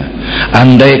dunia.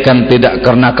 Andaikan tidak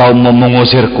karena kaum mau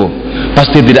mengusirku,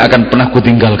 pasti tidak akan pernah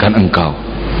kutinggalkan engkau.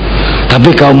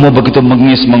 Tapi kaum mau begitu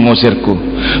mengusirku,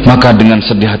 maka dengan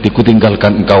sedih hati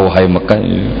kutinggalkan engkau, hai Mekah.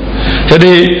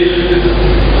 Jadi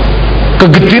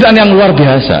kegetiran yang luar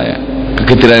biasa ya,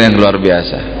 kegetiran yang luar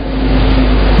biasa.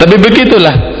 Tapi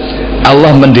begitulah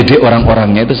Allah mendidik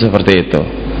orang-orangnya itu seperti itu.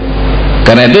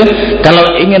 Karena itu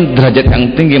kalau ingin derajat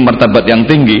yang tinggi, martabat yang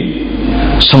tinggi,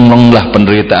 senanglah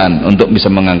penderitaan untuk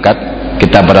bisa mengangkat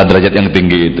kita pada derajat yang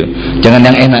tinggi itu. Jangan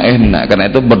yang enak-enak. Karena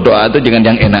itu berdoa itu jangan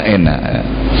yang enak-enak.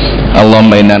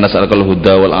 Allahumma inna nas'alukal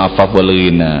huda wal afaf wal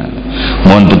ghina.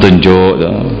 Mohon petunjuk.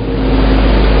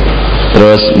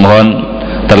 Terus mohon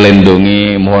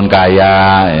terlindungi, mohon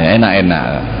kaya,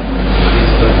 enak-enak.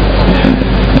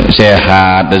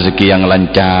 Sehat, rezeki yang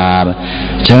lancar.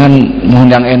 Jangan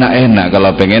mohon yang enak-enak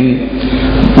kalau pengen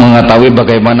mengetahui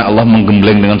bagaimana Allah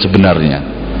menggembleng dengan sebenarnya.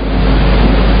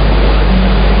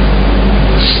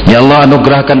 Ya Allah,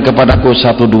 anugerahkan kepadaku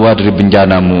 1-2 dari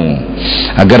bencanamu,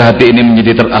 agar hati ini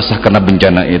menjadi terasah karena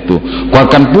bencana itu.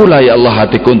 Kuatkan pula ya Allah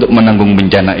hatiku untuk menanggung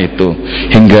bencana itu,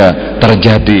 hingga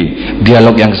terjadi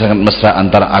dialog yang sangat mesra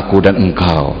antara aku dan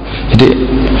engkau. Jadi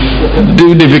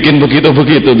dibikin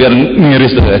begitu-begitu biar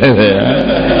miris.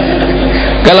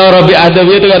 Kalau Rabi Adam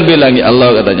itu kan bilang, ya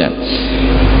Allah katanya,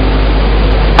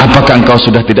 apakah engkau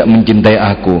sudah tidak mencintai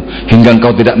aku hingga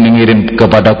engkau tidak mengirim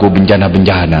kepadaku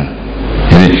bencana-bencana?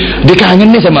 Dikangen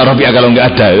nih sama Rabi kalau nggak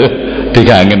ada,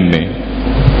 dikangen nih.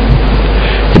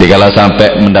 Jadi kalau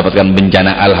sampai mendapatkan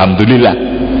bencana, alhamdulillah,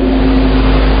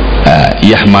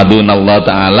 yahmadunallah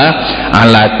ta'ala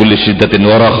ala kulli syiddatin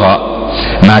wa raha,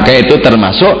 maka itu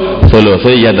termasuk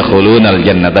thulutsu yadkhulunal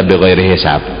jannata bighairi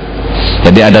hisab.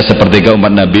 Jadi ada sepertiga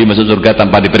umat Nabi masuk surga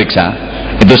tanpa diperiksa.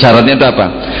 Itu syaratnya itu apa?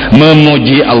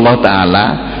 Memuji Allah Ta'ala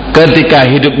ketika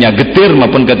hidupnya getir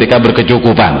maupun ketika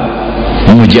berkecukupan.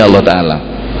 Memuji Allah Ta'ala.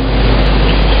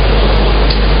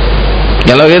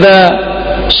 Kalau kita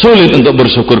sulit untuk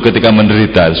bersyukur ketika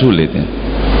menderita, sulit ya.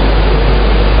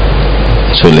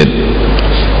 Sulit.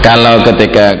 Kalau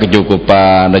ketika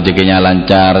kecukupan, rezekinya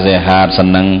lancar, sehat,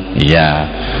 senang, ya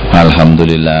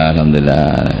alhamdulillah, alhamdulillah.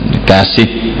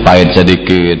 Dikasih pahit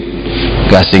sedikit,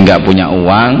 kasih nggak punya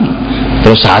uang,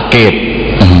 terus sakit.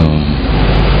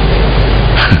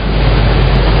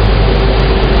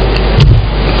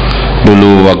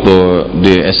 Dulu waktu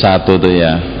di S1 tuh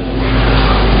ya,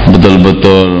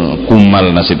 betul-betul kumal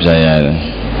nasib saya.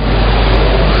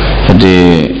 Jadi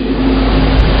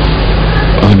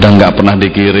udah nggak pernah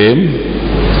dikirim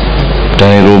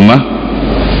dari rumah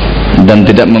dan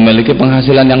tidak memiliki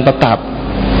penghasilan yang tetap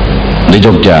di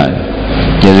Jogja.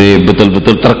 Jadi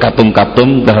betul-betul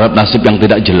terkatung-katung terhadap nasib yang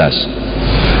tidak jelas.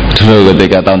 Dulu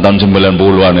ketika tahun-tahun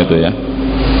 90-an itu ya.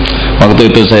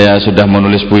 Waktu itu saya sudah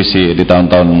menulis puisi di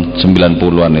tahun-tahun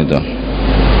 90-an itu.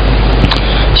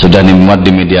 Sudah dimuat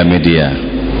di media-media.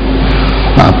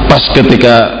 Nah, pas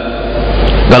ketika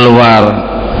keluar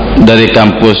dari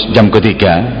kampus jam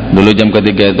ketiga, dulu jam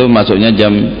ketiga itu masuknya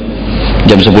jam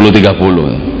 10.30.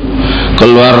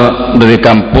 Keluar dari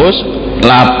kampus,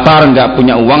 lapar, nggak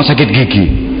punya uang, sakit gigi.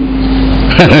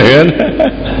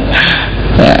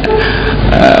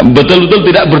 Betul-betul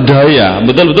tidak berdaya,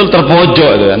 betul-betul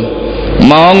terpojok itu kan.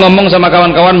 Mau ngomong sama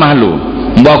kawan-kawan malu,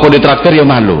 mau aku ditraktir ya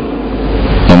malu,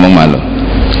 ngomong malu.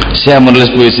 Saya menulis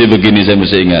puisi begini, saya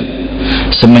masih ingat.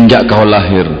 Semenjak kau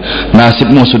lahir,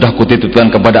 nasibmu sudah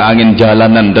kutitipkan kepada angin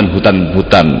jalanan dan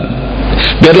hutan-hutan.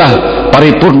 Biarlah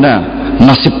paripurna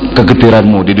nasib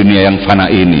kegetiranmu di dunia yang fana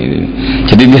ini.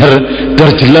 Jadi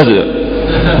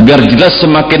biar jelas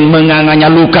semakin menganganya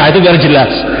luka itu biar jelas.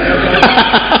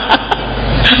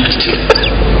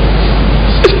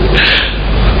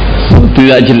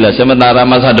 Tidak jelas, sementara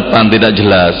masa depan tidak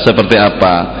jelas seperti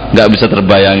apa, nggak bisa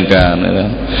terbayangkan ya.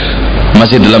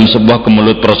 Masih dalam sebuah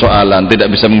kemelut persoalan, tidak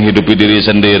bisa menghidupi diri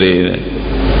sendiri.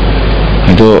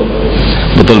 Itu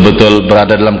betul-betul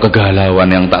berada dalam kegalauan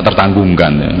yang tak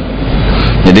tertanggungkan ya.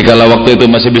 Jadi kalau waktu itu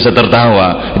masih bisa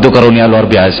tertawa, itu karunia luar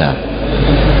biasa.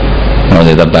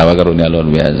 Masih tertawa, karunia luar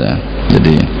biasa.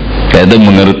 Jadi kayak itu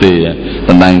mengerti ya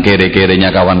tentang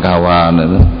kere-kerenya kawan-kawan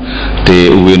itu di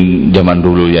UIN zaman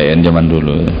dulu ya, zaman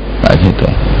dulu kayak gitu.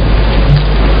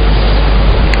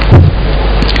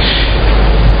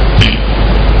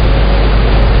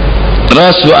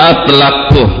 Terus waat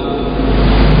laku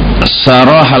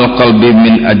sarahal qalbi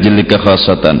min ajlika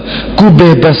khasatan, ku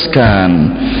bebaskan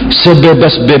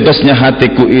sebebas-bebasnya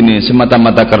hatiku ini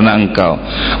semata-mata karena engkau.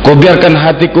 Ku biarkan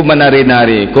hatiku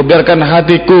menari-nari, ku biarkan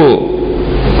hatiku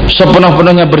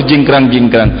sepenuh-penuhnya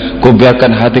berjingkrang-jingkrang, ku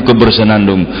biarkan hatiku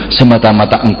bersenandung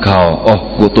semata-mata engkau,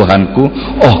 oh Tuhanku,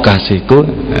 oh kasihku.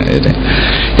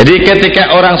 Jadi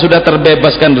ketika orang sudah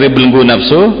terbebaskan dari belenggu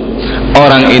nafsu,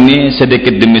 orang ini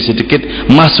sedikit demi sedikit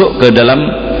masuk ke dalam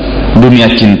dunia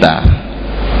cinta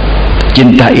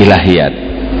ilahiyat,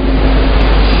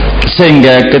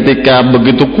 sehingga ketika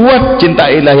begitu kuat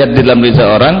cinta ilahiyat di dalam diri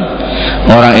seorang,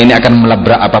 orang ini akan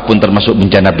melabrak apapun termasuk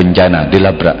bencana-bencana,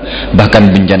 dilabrak. Bahkan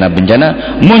bencana-bencana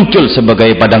muncul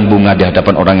sebagai padang bunga di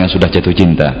hadapan orang yang sudah jatuh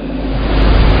cinta.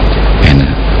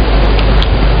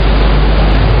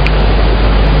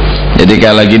 Jadi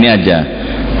kalau gini aja,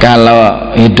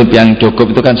 kalau hidup yang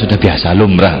cukup itu kan sudah biasa,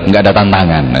 lumrah, nggak ada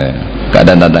tantangan, nggak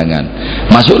ada tantangan.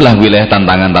 Masuklah wilayah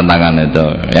tantangan-tantangan itu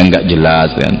yang nggak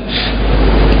jelas kan.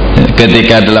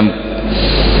 Ketika dalam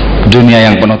dunia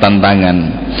yang penuh tantangan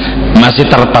masih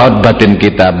terpaut batin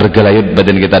kita, bergelayut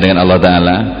batin kita dengan Allah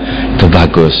Ta'ala, itu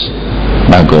bagus.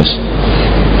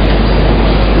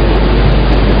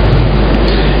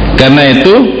 Karena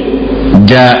itu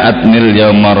ja'atnil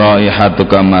yawma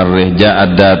raihatuka marrih,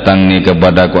 ja'at datang nih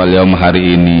kepadaku al-yawma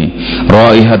hari ini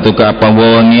raihatuka apa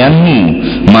wangianmu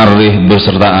marrih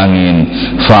beserta angin,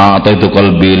 fa'ataitu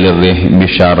qalbi lirrih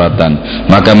bisyaratan,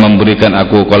 maka memberikan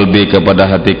aku qalbi kepada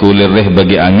hatiku lirrih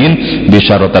bagi angin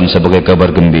bisyaratan sebagai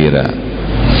kabar gembira.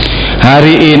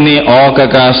 Hari ini oh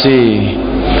kekasih,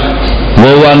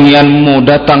 wewangianmu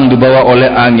datang dibawa oleh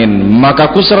angin,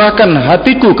 maka ku serahkan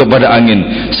hatiku kepada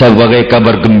angin sebagai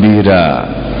kabar gembira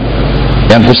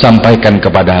yang ku sampaikan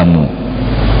kepadamu.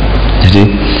 Jadi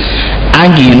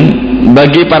angin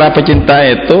bagi para pecinta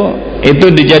itu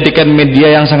dijadikan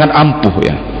media yang sangat ampuh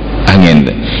ya, angin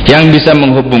yang bisa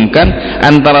menghubungkan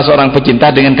antara seorang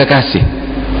pecinta dengan kekasih.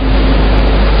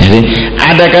 Jadi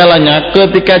ada kalanya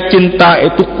ketika cinta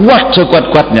itu kuat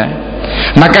sekuat-kuatnya,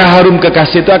 maka harum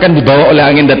kekasih itu akan dibawa oleh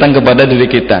angin datang kepada diri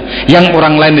kita, yang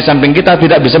orang lain di samping kita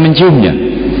tidak bisa menciumnya.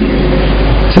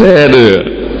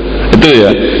 Itu ya.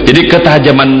 Jadi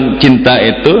ketajaman cinta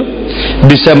itu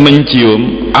bisa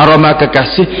mencium aroma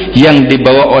kekasih yang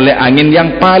dibawa oleh angin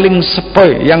yang paling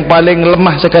sepoi, yang paling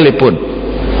lemah sekalipun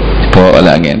dibawa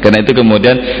oleh angin. Karena itu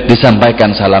kemudian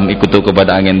disampaikan salam itu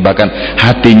kepada angin, bahkan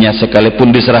hatinya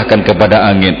sekalipun diserahkan kepada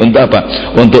angin. Untuk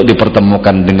apa? Untuk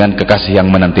dipertemukan dengan kekasih yang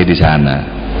menanti di sana.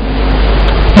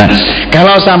 Nah,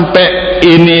 kalau sampai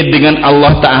ini dengan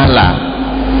Allah Ta'ala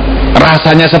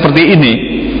rasanya seperti ini,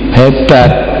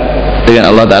 hebat.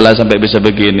 Dengan Allah Ta'ala sampai bisa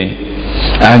begini.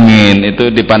 Angin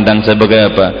itu dipandang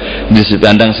sebagai apa?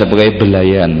 Dipandang sebagai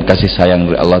belayan kasih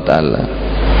sayang dari Allah Ta'ala.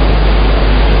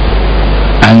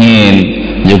 Angin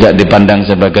juga dipandang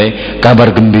sebagai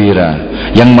kabar gembira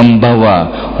yang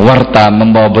membawa warta,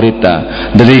 membawa berita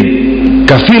dari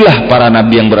kafilah para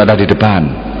nabi yang berada di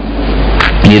depan.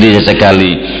 Jadi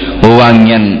sekali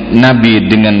wangian nabi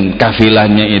dengan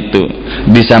kafilahnya itu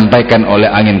disampaikan oleh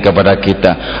angin kepada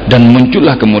kita, dan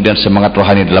muncullah kemudian semangat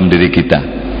rohani dalam diri kita,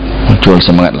 muncul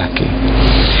semangat lagi.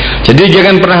 Jadi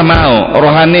jangan pernah mau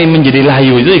rohani menjadi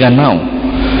layu, itu jangan mau.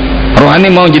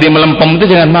 Rohani mau jadi melempem itu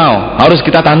jangan mau, harus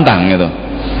kita tantang gitu.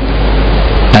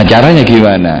 Nah, caranya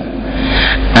gimana?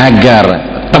 Agar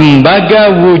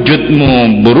tembaga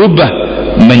wujudmu berubah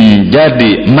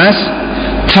menjadi emas,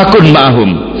 fakun ma'hum,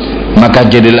 maka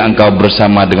jadilah engkau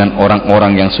bersama dengan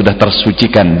orang-orang yang sudah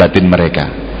tersucikan batin mereka.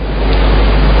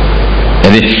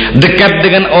 Jadi dekat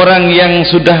dengan orang yang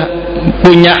sudah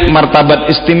punya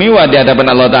martabat istimewa di hadapan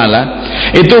Allah Ta'ala,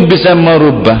 itu bisa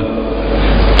merubah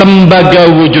tembaga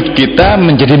wujud kita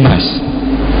menjadi emas.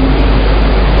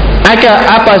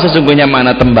 Apa sesungguhnya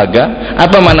makna tembaga?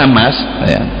 Apa makna emas?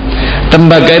 Ya.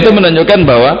 Tembaga itu menunjukkan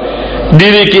bahwa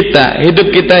diri kita, hidup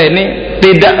kita ini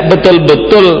tidak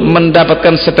betul-betul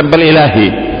mendapatkan setempel ilahi.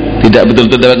 Tidak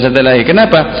betul-betul mendapatkan setempel ilahi.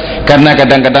 Kenapa? Karena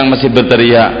kadang-kadang masih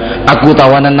berteriak, aku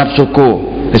tawanan nafsuku.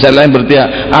 Di saat lain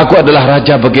berteriak, aku adalah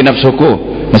raja bagi nafsuku.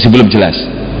 Masih belum jelas.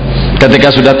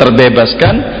 Ketika sudah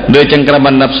terbebaskan dari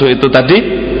cengkeraman nafsu itu tadi,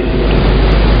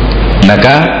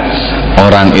 maka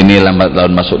orang ini lambat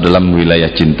laun masuk dalam wilayah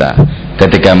cinta.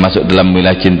 Ketika masuk dalam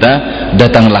wilayah cinta,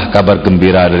 datanglah kabar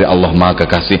gembira dari Allah Maha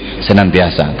Kekasih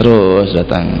senantiasa terus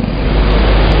datang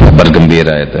kabar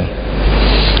gembira itu.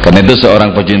 Karena itu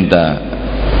seorang pecinta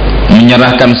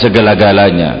menyerahkan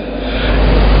segala-galanya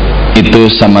itu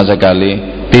sama sekali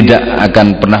tidak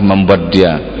akan pernah membuat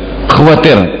dia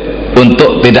khawatir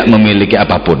untuk tidak memiliki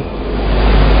apapun.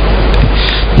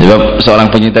 Sebab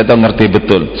seorang penyinta itu ngerti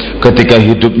betul, ketika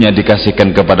hidupnya dikasihkan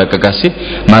kepada kekasih,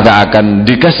 maka akan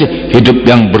dikasih hidup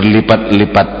yang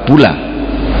berlipat-lipat pula.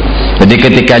 Jadi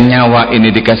ketika nyawa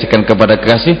ini dikasihkan kepada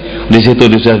kekasih, di situ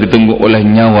sudah ditunggu oleh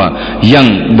nyawa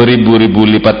yang beribu-ribu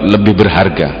lipat lebih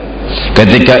berharga.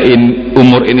 Ketika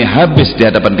umur ini habis di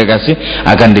hadapan kekasih,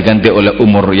 akan diganti oleh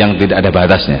umur yang tidak ada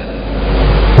batasnya.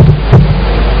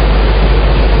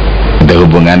 Ada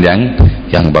hubungan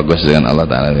yang bagus dengan Allah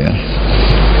Ta'ala ya.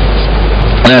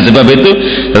 Nah, sebab itu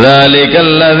zalikal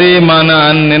ladzi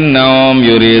mana'an naum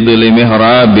yuridu li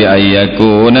mihrabi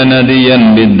ayyakuna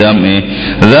nadiyan bid-dam'i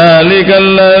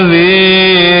zalikal ladzi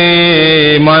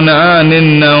mana'an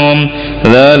naum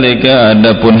zalika,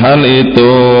 adapun hal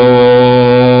itu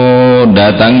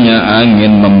datangnya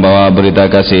angin membawa berita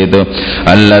kasih itu,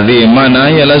 alladzi mana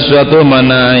ialah suatu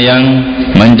mana yang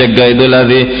mencegah itu,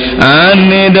 ladzi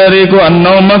ani dariku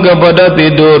an-nauma kepada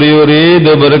tidur,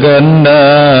 yuridu berganda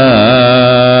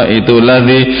itu,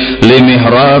 ladzi li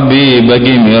mihrabi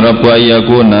bagi mihrab, wa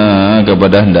yakuna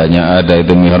kepada hendaknya ada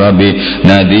itu mihrabi,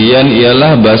 nadiyan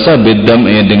ialah basah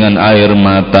bidam'i dengan air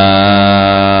mata,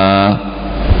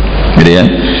 gitu ya.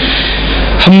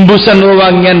 Hembusan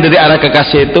wewangian dari arah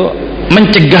kekasih itu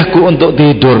mencegahku untuk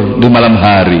tidur di malam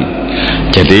hari.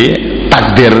 Jadi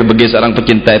takdir bagi seorang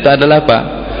pecinta itu adalah apa?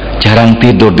 Jarang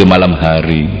tidur di malam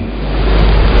hari.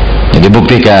 Jadi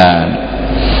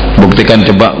buktikan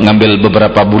coba ngambil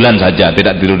beberapa bulan saja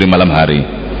tidak tidur di malam hari.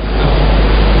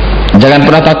 Jangan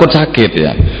pernah takut sakit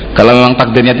ya. Kalau memang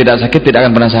takdirnya tidak sakit, tidak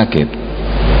akan pernah sakit.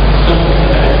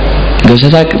 Gak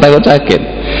usah takut sakit.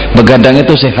 Begadang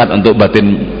itu sehat untuk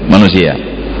batin manusia,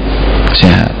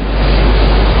 sehat.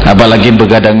 Apalagi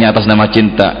begadangnya atas nama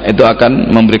cinta, itu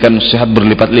akan memberikan sehat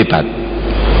berlipat-lipat.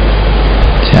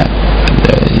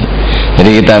 Jadi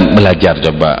kita belajar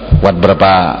coba buat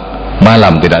berapa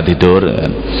malam tidak tidur.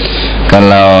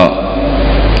 Kalau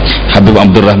Habib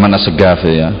Abdurrahman As-Segaf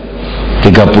ya,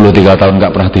 33 tahun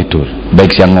nggak pernah tidur,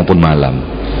 baik siang maupun malam.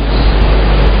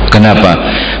 Kenapa?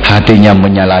 Hatinya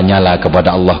menyala-nyala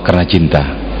kepada Allah karena cinta.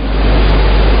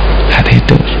 Hati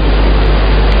tidur.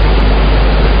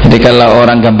 Jadi kalau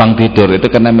orang gampang tidur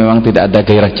itu karena memang tidak ada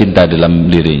gairah cinta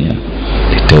dalam dirinya.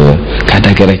 Tidur, gak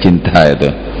ada gairah cinta itu.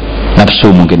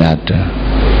 Nafsu mungkin ada,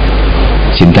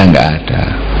 cinta nggak ada.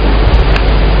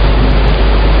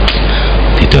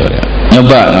 Tidur ya.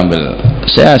 Nyoba ngambil,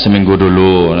 saya seminggu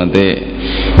dulu, nanti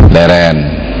leren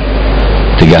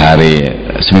 3 hari,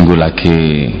 seminggu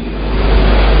lagi.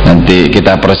 Nanti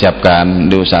kita persiapkan,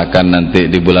 diusahakan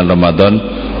nanti di bulan Ramadan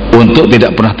untuk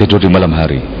tidak pernah tidur di malam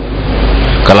hari.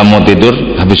 Kalau mau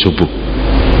tidur habis subuh,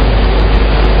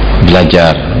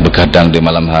 belajar begadang di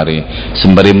malam hari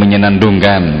sembari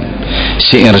menyenandungkan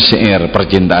syair-syair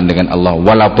percintaan dengan Allah,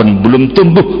 walaupun belum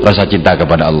tumbuh rasa cinta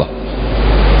kepada Allah.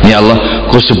 Ya Allah,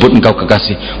 ku sebut engkau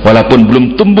kekasih walaupun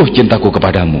belum tumbuh cintaku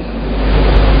kepadamu.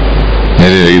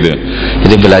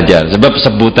 Jadi belajar, sebab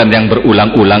sebutan yang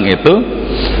berulang-ulang itu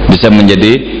bisa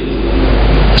menjadi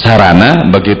sarana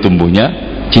bagi tumbuhnya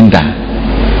cinta.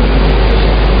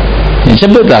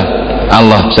 Sebutlah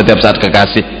Allah setiap saat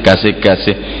kasih,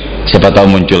 siapa tahu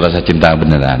muncul rasa cinta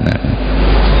beneran.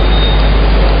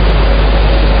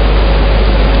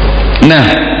 Nah,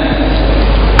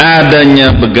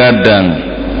 adanya begadang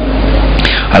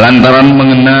lantaran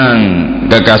mengenang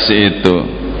kekasih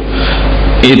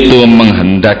itu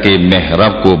menghendaki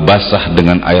mihrabku basah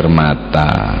dengan air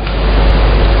mata.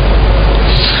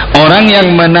 Orang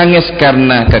yang menangis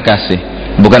karena kekasih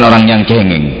bukan orang yang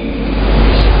cengeng.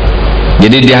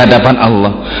 Jadi di hadapan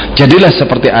Allah jadilah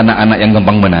seperti anak-anak yang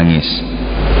gampang menangis.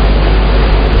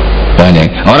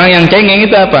 Banyak orang yang cengeng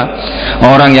itu apa?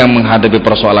 Orang yang menghadapi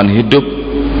persoalan hidup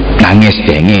nangis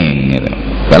cengeng gitu.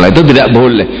 Kalau itu tidak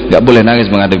boleh, nggak boleh nangis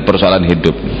menghadapi persoalan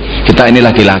hidup. Kita ini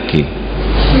laki-laki,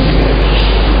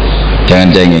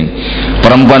 jangan cengeng.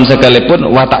 Perempuan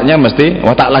sekalipun wataknya mesti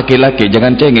watak laki-laki,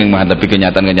 jangan cengeng menghadapi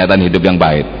kenyataan-kenyataan hidup yang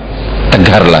pahit.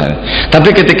 Tegarlah.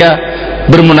 Tapi ketika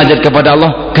bermunajat kepada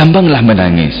Allah, gampanglah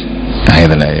menangis. Nah,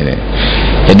 itulah ini.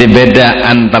 Jadi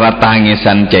beda antara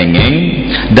tangisan cengeng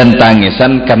dan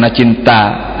tangisan karena cinta,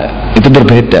 itu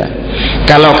berbeda.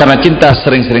 Kalau karena cinta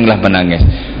sering-seringlah menangis.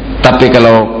 Tapi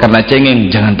kalau karena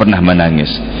cengeng jangan pernah menangis.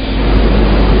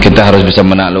 Kita harus bisa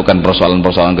menaklukkan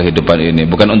persoalan-persoalan kehidupan ini.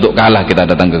 Bukan untuk kalah kita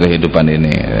datang ke kehidupan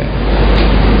ini.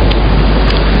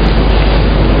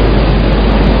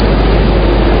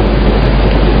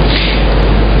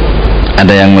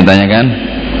 Ada yang mau tanyakan?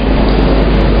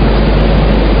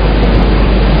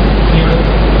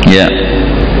 Ya.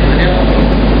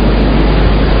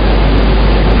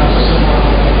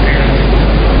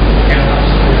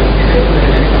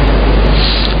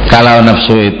 Kalau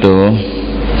nafsu itu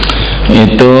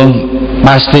itu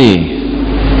pasti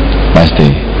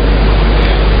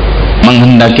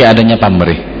menghendaki adanya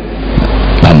pamrih.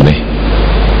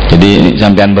 Jadi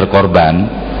sampean berkorban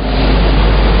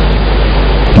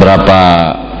berapa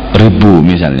ribu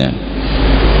misalnya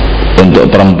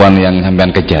untuk perempuan yang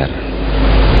sampean kejar,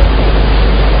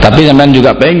 tapi sampean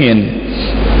juga pengen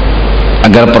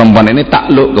agar perempuan ini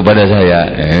takluk kepada saya,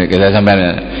 sampean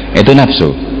itu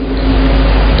nafsu.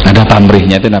 Ada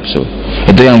pamrihnya, itu nafsu.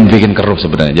 Itu yang bikin keruh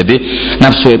sebenarnya. Jadi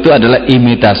nafsu itu adalah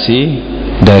imitasi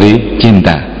dari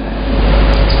cinta,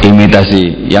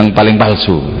 imitasi yang paling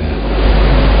palsu.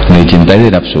 Ini cinta itu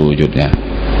nafsu wujudnya.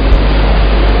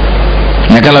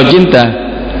 Nah kalau cinta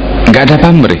nggak ada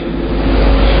pamrih.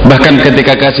 Bahkan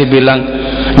ketika kasih bilang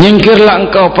nyingkirlah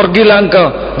engkau, pergilah engkau,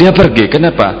 dia pergi.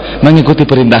 Kenapa? Mengikuti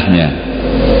perintahnya.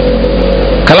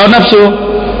 Kalau nafsu,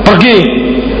 pergi.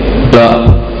 Loh,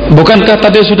 bukankah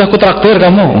tadi sudah kutraktir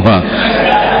kamu? Wah,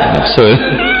 nafsu.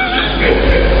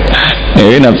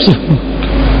 Nafsu.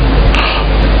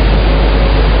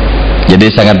 Jadi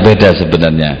sangat beda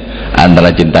sebenarnya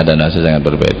antara cinta dan nafsu, sangat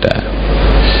berbeda.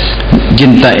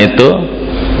 Cinta itu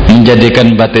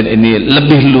menjadikan batin ini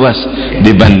lebih luas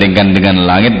dibandingkan dengan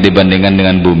langit, dibandingkan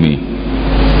dengan bumi.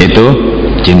 Itu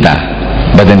cinta,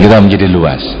 batin kita menjadi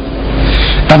luas.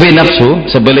 Tapi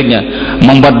nafsu sebaliknya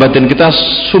membuat batin kita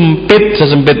sumpit,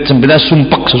 sesempit-sempitnya,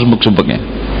 sumpek sesumpek-sumpeknya.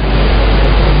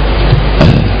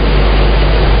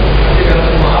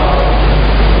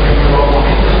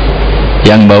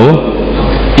 Yang bau,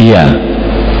 iya,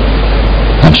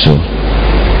 nafsu.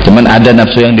 Cuman ada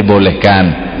nafsu yang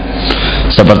dibolehkan,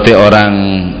 seperti orang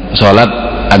sholat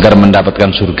agar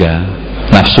mendapatkan surga,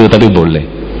 nafsu tapi boleh,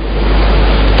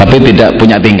 tapi tidak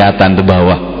punya tingkatan, ke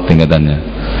bawah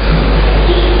tingkatannya.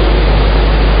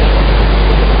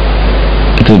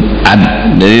 Itu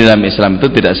jadi dalam Islam itu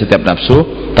tidak setiap nafsu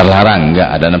terlarang, enggak,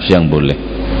 ada nafsu yang boleh.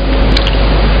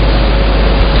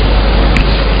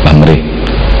 Pamrih.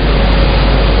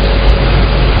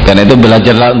 Karena itu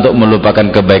belajarlah untuk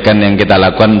melupakan kebaikan yang kita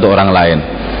lakukan untuk orang lain.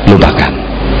 Lupakan.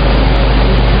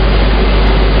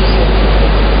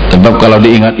 Sebab kalau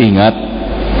diingat-ingat,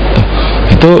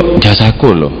 itu jasaku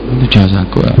loh, itu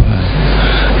jasaku.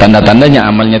 Tanda-tandanya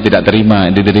amalnya tidak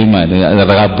diterima, tidak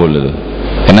terkabul itu.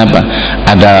 Kenapa?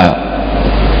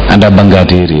 Ada bangga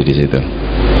diri di situ.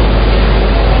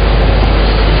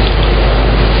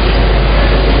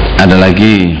 Ada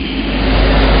lagi.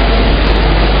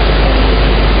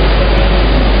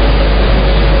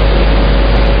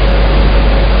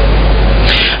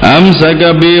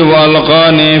 Amsaka bi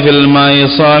walqani fil mai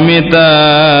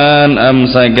samitan,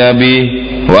 amsaka bi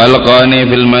walqani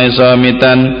fil mai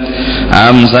samitan,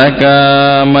 amsaka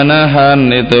menahan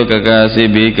itu kekasih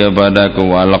bi kepadaku,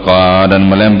 walqa dan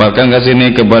melemparkan kasih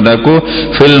ini kepadaku,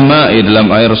 fil mai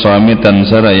dalam air, samitan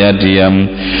seraya diam.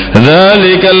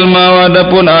 Dzalikal ma,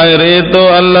 adapun air itu,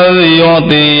 alladzi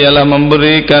yu'ti, ialah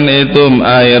memberikan itu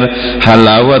air,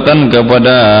 halawatan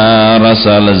kepada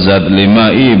rasa lezat,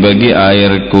 limai bagi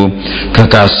airku,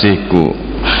 kekasihku,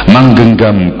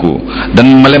 menggenggamku dan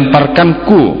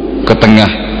melemparkanku ke tengah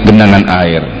genangan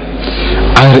air.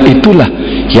 Air itulah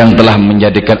yang telah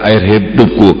menjadikan air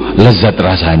hidupku lezat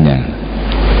rasanya.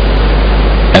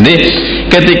 Jadi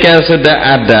ketika sudah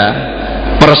ada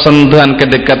persentuhan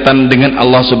kedekatan dengan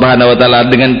Allah Subhanahu wa taala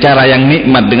dengan cara yang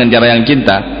nikmat, dengan cara yang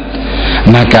cinta,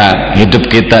 maka hidup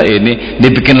kita ini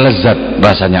dibikin lezat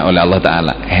rasanya oleh Allah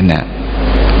taala, enak.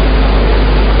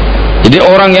 Jadi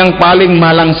orang yang paling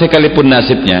malang sekalipun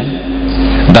nasibnya,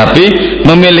 tapi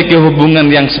memiliki hubungan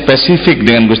yang spesifik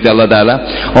dengan Gusti Allah Ta'ala,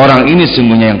 orang ini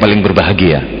sesungguhnya yang paling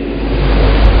berbahagia.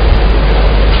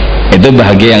 Itu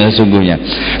bahagia yang sesungguhnya.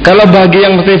 Kalau bahagia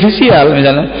yang artifisial,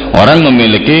 misalnya orang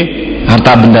memiliki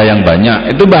harta benda yang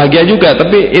banyak, itu bahagia juga,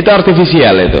 tapi itu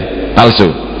artifisial, itu palsu.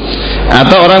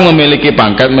 Atau orang memiliki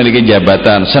pangkat, memiliki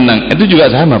jabatan, senang, itu juga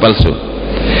sama, palsu.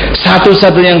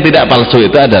 Satu-satunya yang tidak palsu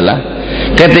itu adalah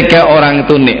ketika orang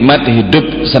itu nikmat, hidup,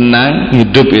 senang,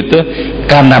 hidup itu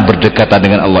karena berdekatan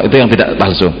dengan Allah. Itu yang tidak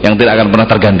palsu, yang tidak akan pernah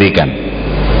tergantikan.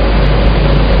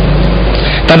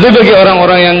 Tapi bagi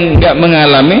orang-orang yang nggak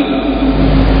mengalami,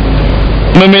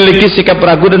 memiliki sikap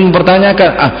ragu dan mempertanyakan,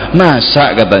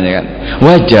 masa, katanya kan,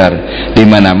 wajar. Di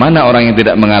mana-mana orang yang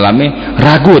tidak mengalami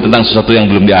ragu tentang sesuatu yang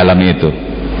belum dialami itu.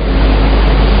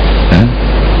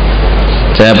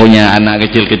 Saya punya anak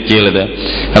kecil-kecil itu,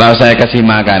 kalau saya kasih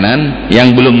makanan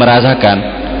yang belum merasakan,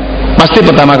 pasti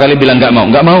pertama kali bilang nggak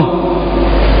mau,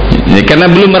 karena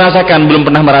belum merasakan, belum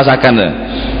pernah merasakan.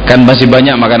 Kan masih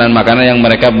banyak makanan-makanan yang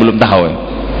mereka belum tahu,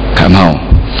 nggak mau.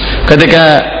 Ketika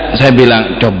saya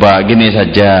bilang coba gini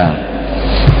saja,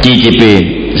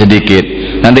 cicipi sedikit,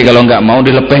 nanti kalau nggak mau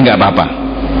dilepeh nggak apa-apa,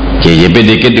 JJP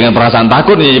dikit dengan perasaan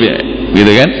takut JJP,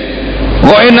 gitu kan?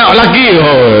 Oh enak lagi,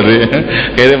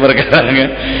 itu perkara kan?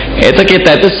 Itu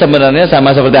kita itu sebenarnya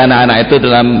sama seperti anak-anak itu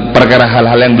dalam perkara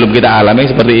hal-hal yang belum kita alami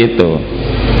seperti itu.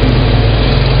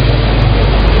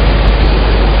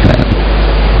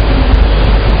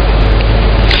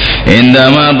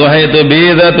 Indama tuhaitu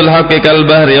bidhatul haqqi kal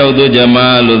bahri yaudu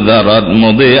jamalud dharat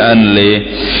mudhi'an li.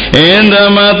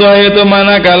 Indama tuhaitu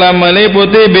manakala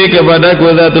meliputi bi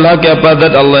kepadaku dhatul haqqi apa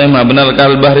zat Allah yang benar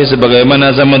kal bahri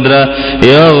sebagaimana samudra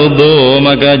yaudu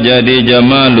maka jadi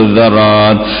jamalud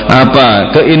dharat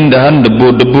apa keindahan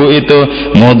debu-debu itu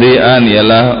mudhi'an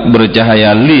ialah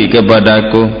bercahaya li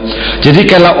kepadaku. Jadi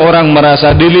kalau orang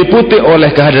merasa diliputi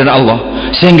oleh kehadiran Allah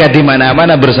sehingga di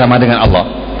mana-mana bersama dengan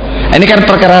Allah. Ini kan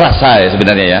perkara rasa ya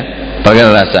sebenarnya ya,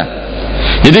 perkara rasa.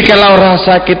 Jadi kalau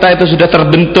rasa kita itu sudah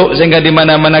terbentuk sehingga di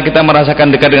mana-mana kita merasakan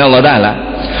dekat dengan Allah Taala,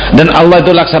 dan Allah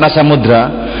itu laksana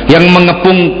samudra yang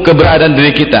mengepung keberadaan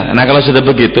diri kita. Nah kalau sudah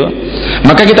begitu,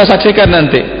 maka kita saksikan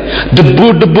nanti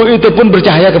debu-debu itu pun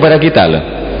bercahaya kepada kita loh.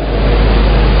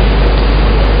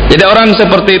 Jadi orang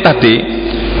seperti tadi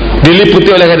diliputi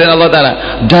oleh kehadiran Allah Taala,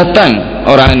 datang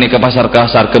orang ini ke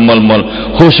pasar-pasar, ke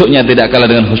mal-mal, khusyuknya tidak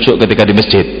kalah dengan khusyuk ketika di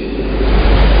masjid.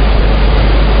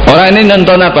 Orang ini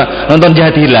nonton apa? Nonton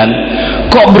jahdilan.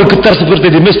 Kok bergetar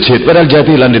seperti di masjid padahal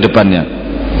jahdilan di depannya.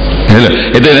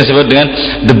 Itu yang disebut dengan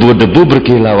debu-debu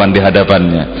berkilauan di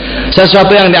hadapannya.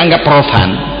 Sesuatu yang dianggap profan,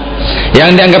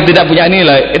 yang dianggap tidak punya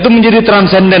nilai, itu menjadi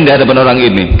transenden di hadapan orang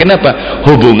ini. Kenapa?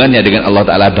 Hubungannya dengan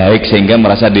Allah Ta'ala baik sehingga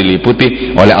merasa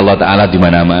diliputi oleh Allah Ta'ala di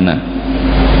mana-mana.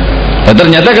 Dan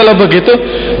ternyata kalau begitu,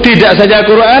 tidak saja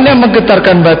Quran yang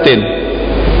menggetarkan batin,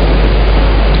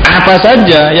 apa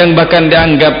saja yang bahkan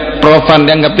dianggap profan,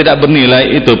 dianggap tidak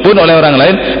bernilai, itu pun oleh orang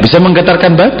lain bisa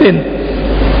menggetarkan batin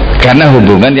karena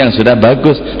hubungan yang sudah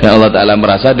bagus dan Allah Ta'ala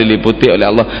merasa diliputi oleh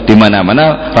Allah di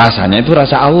mana-mana, rasanya itu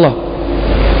rasa Allah.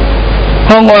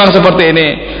 Orang seperti ini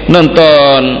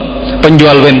nonton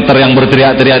penjual winter yang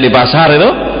berteriak-teriak di pasar itu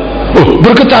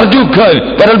bergetar juga,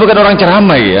 padahal bukan orang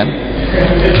ceramah kan,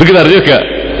 bergetar juga.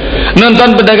 Nonton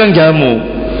pedagang jamu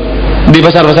di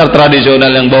pasar-pasar tradisional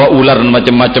yang bawa ular dan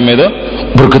macam-macam itu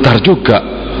bergetar juga.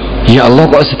 Ya Allah,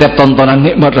 kok setiap tontonan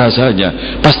nikmat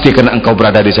rasanya, pasti karena engkau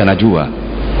berada di sana juga.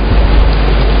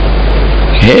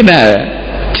 Enak.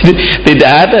 Jadi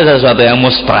tidak ada sesuatu yang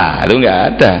muspra, itu enggak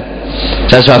ada.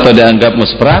 Sesuatu dianggap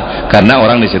muspra karena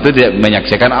orang di situ tidak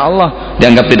menyaksikan Allah,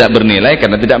 dianggap tidak bernilai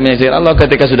karena tidak menyaksikan Allah.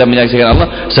 Ketika sudah menyaksikan Allah,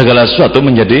 segala sesuatu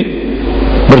menjadi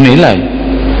bernilai.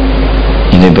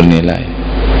 Ini bernilai.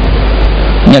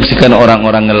 Menyaksikan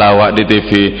orang-orang ngelawak di TV,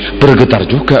 bergetar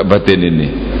juga batin ini.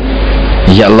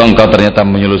 Ya Allah, engkau ternyata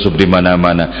menyelusup di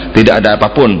mana-mana. Tidak ada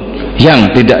apapun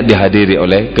yang tidak dihadiri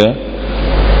oleh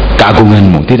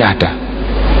keagunganmu, tidak ada.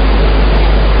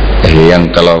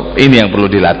 Yang kalau ini yang perlu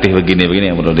dilatih,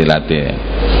 begini yang perlu dilatih.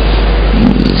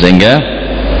 Sehingga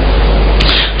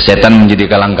setan menjadi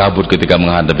kalang kabut ketika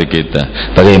menghadapi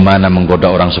kita. Bagaimana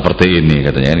menggoda orang seperti ini,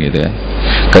 katanya kan gitu ya.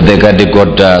 Ketika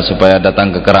digoda supaya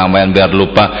datang ke keramaian biar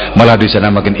lupa, malah di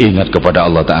sana makin ingat kepada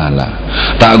Allah Ta'ala.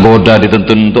 Tak goda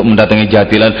dituntun untuk mendatangi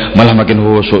jatilan, malah makin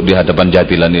khusyuk di hadapan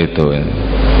jatilan itu.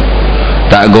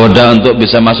 Tak goda untuk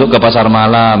bisa masuk ke pasar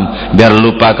malam biar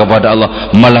lupa kepada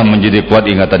Allah, malah menjadi kuat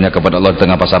ingatannya kepada Allah di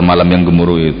tengah pasar malam yang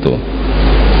gemuruh itu.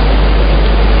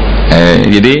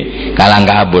 Jadi kalang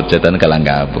kabut, setan kalang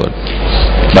kabut.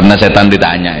 Pernah setan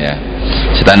ditanya ya,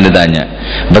 setan ditanya,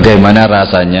 bagaimana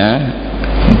rasanya,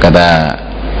 kata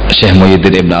Syekh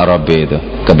Muhyiddin Ibn Arabi itu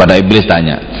kepada iblis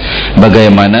tanya,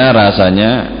 bagaimana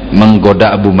rasanya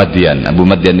menggoda Abu Madyan. Abu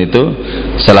Madyan itu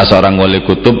salah seorang wali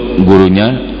kutub,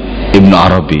 gurunya Ibn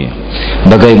Arabi.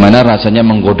 Bagaimana rasanya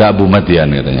menggoda Abu Madyan,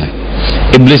 katanya.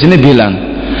 Iblis ini bilang,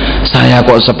 saya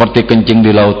kok seperti kencing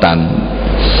di lautan,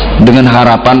 dengan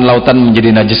harapan lautan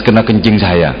menjadi najis kena kencing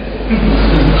saya.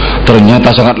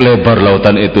 Ternyata sangat lebar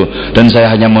lautan itu, dan saya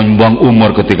hanya membuang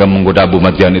umur ketika menggoda Abu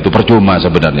Madyan itu, percuma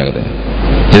sebenarnya, katanya.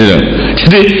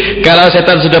 Jadi kalau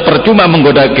setan sudah percuma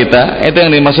menggoda kita, itu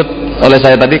yang dimaksud oleh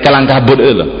saya tadi kalang kabut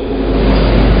itu.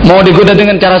 Mau digoda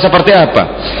dengan cara seperti apa?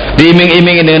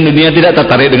 Diiming-imingi dengan dunia, tidak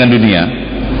tertarik dengan dunia.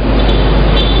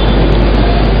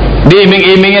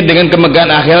 Diiming-imingi dengan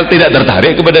kemegahan akhirat, tidak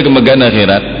tertarik kepada kemegahan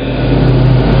akhirat.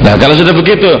 Nah kalau sudah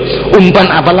begitu, umpan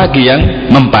apa lagi yang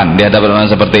mempan di hadapan orang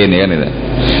seperti ini kan itu.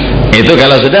 Itu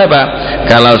kalau sudah apa?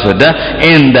 Kalau sudah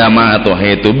indama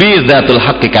tuhitu bizatul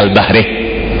haqqi kal bahri.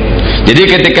 Jadi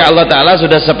ketika Allah Ta'ala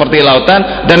sudah seperti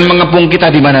lautan dan mengepung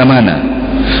kita di mana-mana,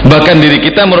 bahkan diri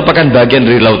kita merupakan bagian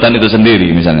dari lautan itu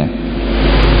sendiri misalnya.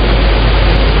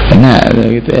 Enak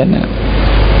gitu, enak.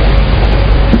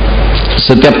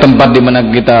 Setiap tempat di mana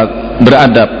kita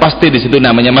beradab, pasti di situ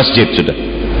namanya masjid sudah.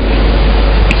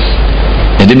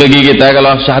 Jadi bagi kita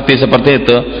kalau hati seperti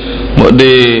itu, mau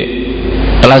di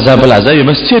plaza-plaza ya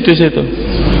masjid di situ.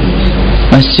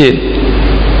 Masjid.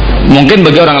 Mungkin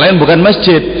bagi orang lain bukan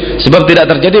masjid, sebab tidak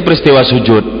terjadi peristiwa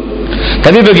sujud.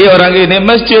 Tapi bagi orang ini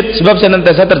masjid, sebab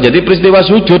senantiasa terjadi peristiwa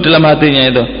sujud dalam hatinya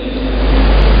itu.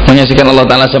 Menyaksikan Allah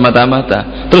Ta'ala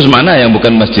semata-mata. Terus mana yang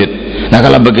bukan masjid? Nah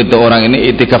kalau begitu orang ini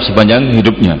itikaf sepanjang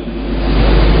hidupnya.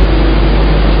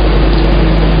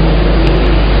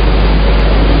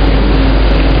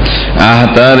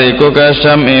 Ahtariku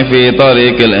kasyam'i fi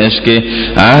tariqil ishqi,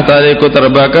 ahtariku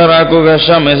terbakar aku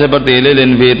kasyam'i seperti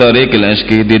lilin fi tariqil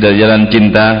ishqi, di jalan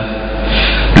cinta.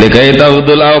 Likai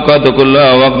ta'udul awqatu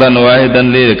kullaha waqtan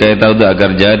wahidan, likai ta'udu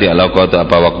agar jadi al-awqatu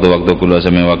apa waktu-waktu kullaha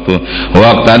sami waktu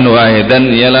waqtan wahidan,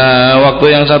 ialah waktu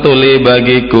yang satu li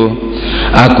bagiku.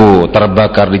 Aku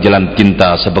terbakar di jalan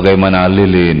cinta sebagaimana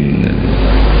lilin.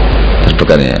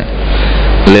 Terbakarnya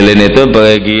lilin itu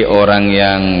bagi orang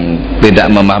yang tidak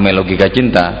memahami logika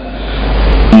cinta,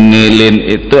 lilin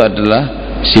itu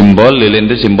adalah simbol, lilin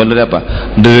itu simbol dari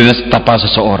apa? Dari nestapa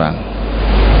seseorang.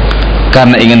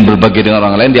 Karena ingin berbagi dengan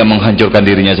orang lain, dia menghancurkan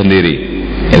dirinya sendiri.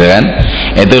 Itu kan?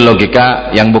 Itu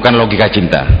logika yang bukan logika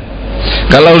cinta.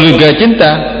 Kalau logika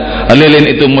cinta,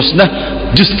 lilin itu musnah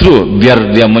justru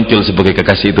biar dia muncul sebagai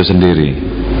kekasih itu sendiri.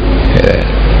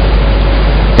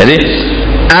 Jadi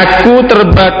aku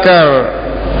terbakar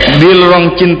di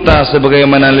lorong cinta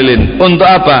sebagaimana lilin. Untuk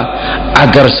apa?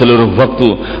 Agar seluruh waktu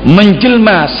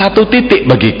menjelma satu titik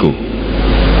bagiku.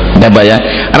 Coba ya,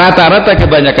 rata-rata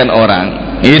kebanyakan orang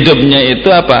hidupnya itu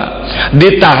apa?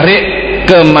 Ditarik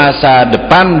ke masa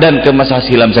depan dan ke masa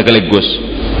silam sekaligus,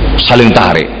 saling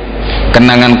tarik.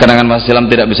 Kenangan-kenangan masa silam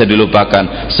tidak bisa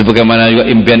dilupakan, sebagaimana juga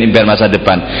impian-impian masa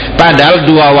depan. Padahal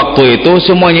dua waktu itu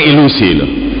semuanya ilusi loh,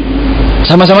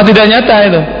 sama-sama tidak nyata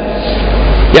itu.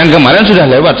 Yang kemarin sudah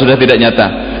lewat, sudah tidak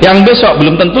nyata. Yang besok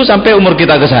belum tentu sampai umur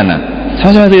kita ke sana.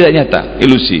 Sama-sama tidak nyata,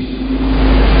 ilusi.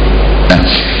 Nah,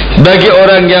 bagi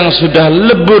orang yang sudah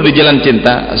lebur di jalan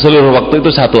cinta, seluruh waktu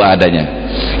itu satu adanya.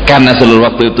 Karena seluruh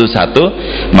waktu itu satu,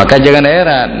 maka jangan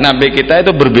heran Nabi kita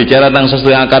itu berbicara tentang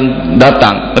sesuatu yang akan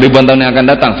datang, ribuan tahun yang akan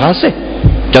datang, fasih.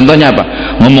 Contohnya apa?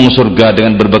 Ngomong surga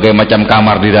dengan berbagai macam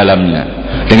kamar di dalamnya,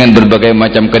 dengan berbagai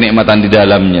macam kenikmatan di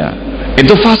dalamnya.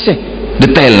 Itu fasih,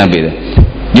 detail Nabi itu.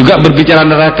 Juga berbicara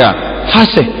neraka,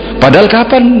 fasih. Padahal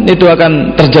kapan itu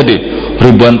akan terjadi?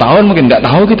 Ribuan tahun mungkin, nggak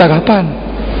tahu kita kapan.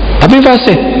 Tapi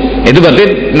fasih. Itu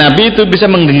berarti Nabi itu bisa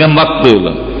menggenggam waktu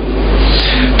loh.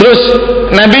 Terus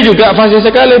Nabi juga fasih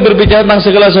sekali berbicara tentang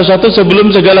segala sesuatu sebelum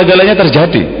segala-galanya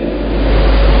terjadi.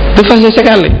 Itu fasih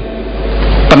sekali.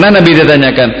 Pernah Nabi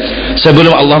ditanyakan,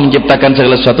 sebelum Allah menciptakan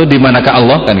segala sesuatu, di manakah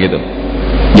Allah, kan gitu.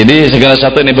 Jadi segala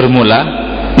sesuatu ini bermula.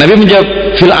 Nabi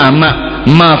menjawab, fil ama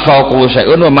ma fauqu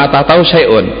syai'un wa ma tahtahu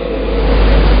syai'un.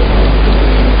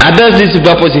 Ada di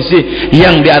sebuah posisi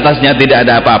yang di atasnya tidak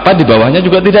ada apa-apa, di bawahnya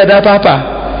juga tidak ada apa-apa.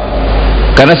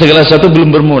 Karena segala sesuatu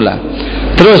belum bermula.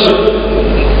 Terus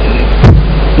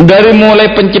dari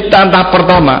mulai penciptaan tahap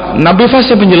pertama, Nabi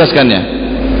fasih menjelaskannya.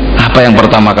 Apa yang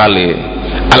pertama kali?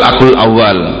 Al-aqlul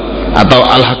awal atau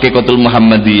al-haqiqatul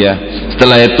Muhammadiyah.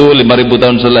 Setelah itu 5000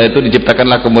 tahun setelah itu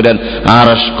diciptakanlah kemudian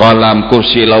arsy, qalam,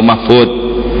 kursi, lauh mahfuz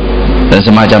dan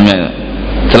semacamnya.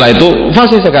 Setelah itu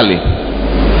fasih sekali.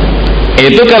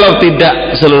 Itu kalau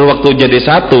tidak seluruh waktu jadi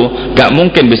satu, gak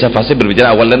mungkin bisa fasih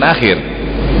berbicara awal dan akhir.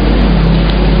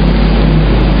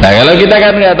 Nah kalau kita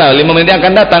kan nggak tahu 5 menit yang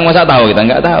akan datang, masa tahu kita?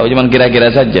 Nggak tahu, cuman kira-kira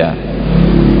saja.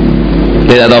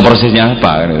 Tidak tahu persisnya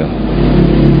apa kan itu.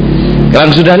 Kalau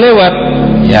sudah lewat,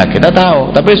 ya kita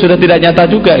tahu, tapi sudah tidak nyata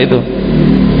juga itu.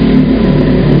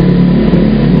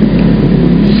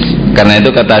 Karena itu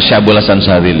kata Syabul Hasan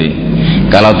Syadzili,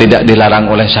 kalau tidak dilarang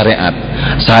oleh syariat,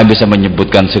 saya bisa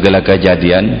menyebutkan segala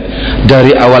kejadian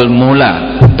dari awal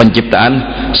mula penciptaan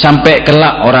sampai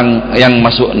kelak orang yang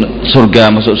masuk surga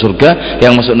masuk surga,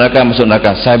 yang masuk neraka masuk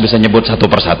neraka. Saya bisa nyebut satu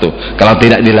persatu kalau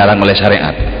tidak dilarang oleh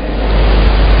syariat.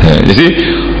 Jadi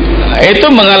itu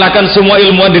mengalahkan semua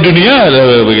ilmuwan di dunia,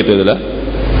 begitu lah.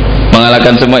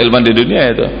 Mengalahkan semua ilmuwan di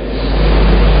dunia itu.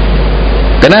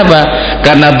 Kenapa?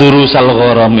 Karena durusal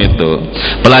gharam itu,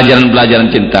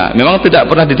 pelajaran-pelajaran cinta memang tidak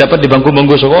pernah didapat di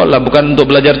bangku-bangku sekolah, bukan untuk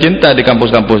belajar cinta di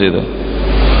kampus-kampus itu.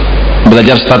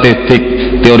 Belajar statistik,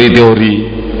 teori-teori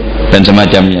dan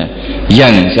semacamnya,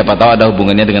 yang siapa tahu ada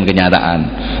hubungannya dengan kenyataan,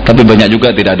 tapi banyak juga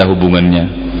tidak ada hubungannya.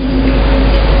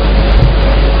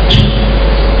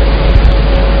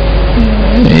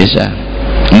 Bisa.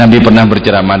 Nabi pernah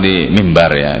berceramah di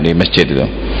mimbar ya, di masjid itu.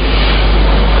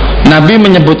 Nabi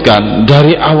menyebutkan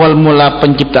dari awal mula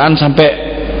penciptaan sampai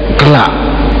kelak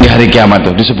di hari kiamat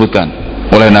itu disebutkan.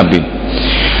 oleh Nabi.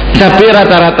 Tapi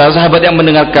rata-rata sahabat yang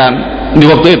mendengarkan di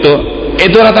waktu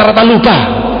itu rata-rata lupa.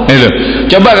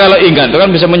 Coba kalau ingat, itu kan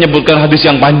bisa menyebutkan hadis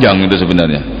yang panjang itu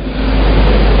sebenarnya.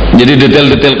 Jadi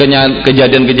detail-detail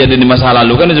kejadian-kejadian di masa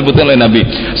lalu kan disebutkan oleh Nabi.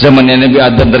 Zamannya Nabi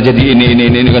Adam terjadi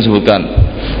ini kan sebutkan.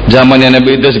 Zamannya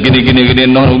Nabi itu segini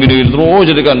terus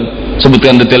jadi kan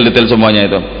sebutkan detail-detail semuanya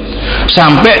itu.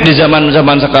 Sampai di zaman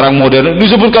sekarang modern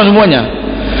disebutkan semuanya.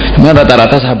 Cuma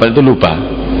rata-rata sahabat itu lupa.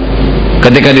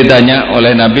 Ketika ditanya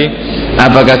oleh Nabi,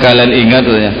 apakah kalian ingat?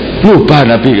 Lupa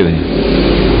Nabi katanya.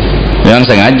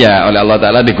 Yang sengaja oleh Allah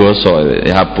Ta'ala digosok,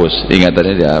 dihapus,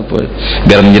 ingatannya dihapus,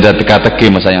 biar menjadi teka-teki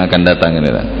masa yang akan datang.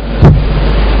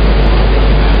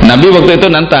 Nabi waktu itu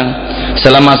nantang,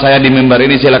 selama saya di mimbar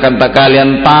ini silakan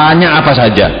kalian tanya apa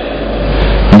saja,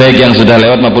 baik yang sudah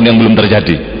lewat maupun yang belum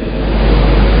terjadi.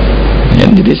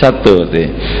 Jadi satu,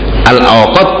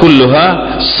 al-awqat kulluha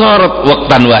sarat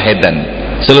waqtan wahidan,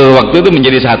 seluruh waktu itu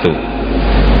menjadi satu.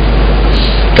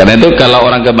 Karena itu kalau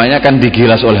orang kebanyakan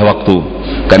digilas oleh waktu,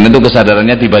 karena itu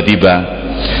kesadarannya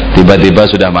tiba-tiba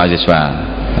sudah mahasiswa.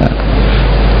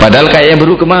 Padahal kayaknya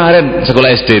baru kemarin sekolah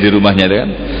SD di rumahnya itu kan,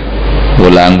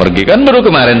 pulang pergi kan baru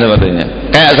kemarin sebetulnya.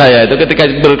 Kayak saya itu ketika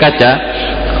berkaca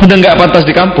udah nggak pantas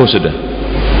di kampus sudah.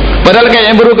 Padahal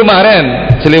kayaknya baru kemarin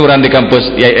seliburan di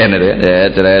kampus IAIN itu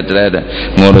ya,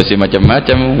 ngurusi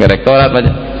macam-macam, rektorat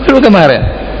macam, baru kemarin.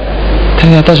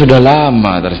 Ternyata sudah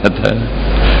lama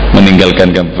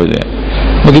meninggalkan kampusnya.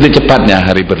 Begitu cepatnya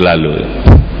hari berlalu.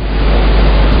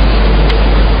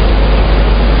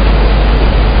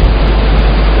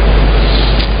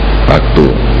 Waktu.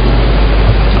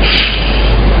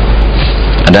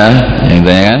 Ada yang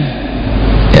tanyakan?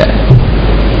 Ya.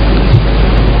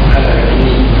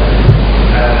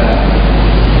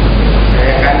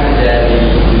 Saya kan dari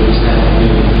jurusan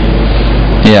biologi.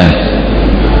 Ya.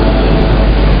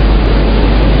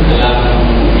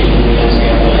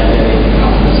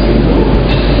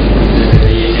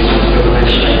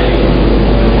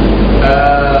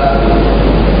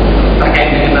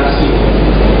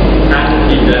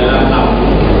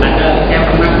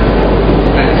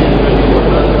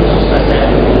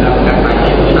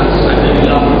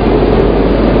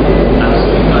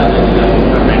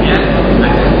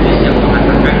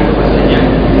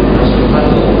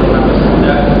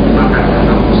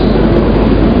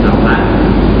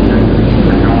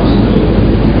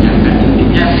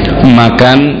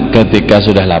 Makan ketika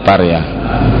sudah lapar ya.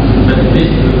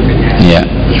 Ya.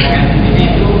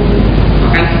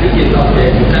 Makan sedikit,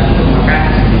 kita untuk makan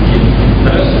sedikit.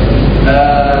 Terus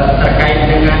terkait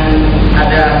dengan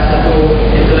ada satu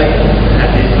itu lagi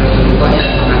hadis Rasulullah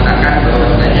yang mengatakan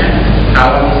bahwasanya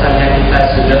kalau misalnya kita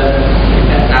sudah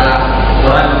kalau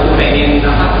orang itu pengen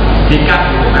nikah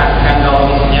gitu kan kalau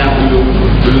misalnya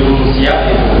belum siap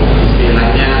gitu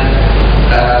istilahnya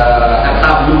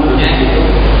atau belum punya gitu.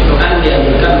 Kan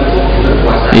dianjurkan untuk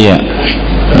berpuasa. Iya.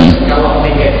 Terus kalau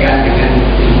dikaitkan dengan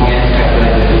ilmu yang saya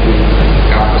pelajari di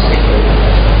kampus itu,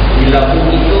 di lambung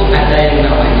itu ada yang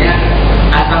namanya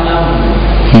asam lambung.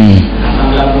 Asam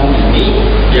lambung ini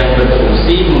yang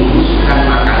berfungsi membusukkan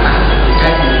makanan ketika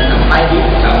sampai di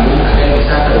lambung agar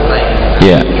bisa terurai.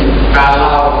 Iya.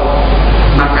 Kalau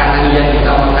makanan yang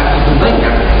kita makan itu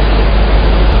banyak,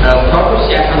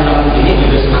 produksi asam lambung ini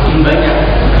juga semakin banyak.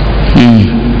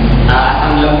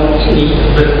 Asam lambung ini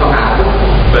berpengaruh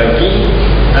bagi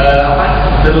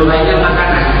terurainya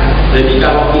makanan. Jadi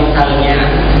kalau misalnya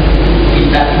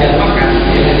kita tidak makan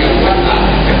dengan yang puasa,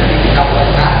 ketika kita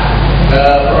puasa,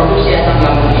 produksi asam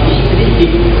lambung ini sedikit,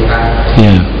 gitu kan?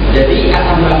 Yeah. Jadi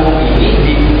asam lambung ini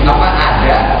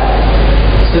ada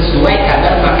sesuai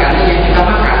kadar makanan yang kita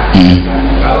makan.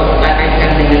 Kalau kita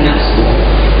kaitkan dengan nafsu,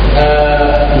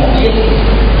 mungkin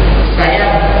saya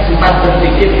sempat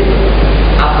berpikir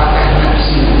apakah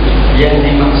nafsu yang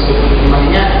dimaksud,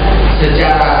 maksudnya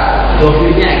secara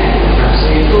dohirnya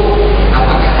nafsu itu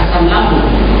apakah asam lambung?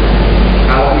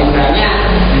 Kalau misalnya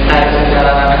ditarik secara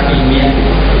ranah ilmiah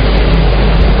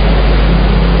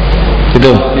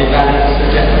itu, ditarik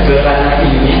ke ranah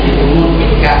ilmiah itu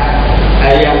mungkinkah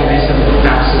yang disebut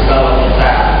nafsu kalau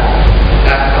kita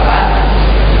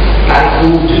tarik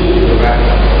wujud gitu kan,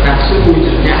 nafsu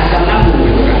wujudnya asam lambung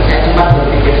gitu kan? Saya sempat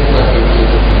berpikir seperti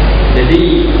itu. Jadi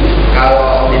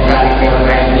kalau ditarik ke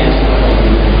lainnya seperti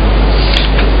ini.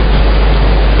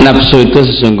 Nafsu itu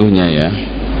sesungguhnya ya,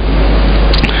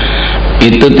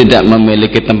 itu tidak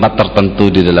memiliki tempat tertentu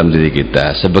di dalam diri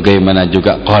kita. Sebagaimana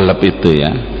juga qalb itu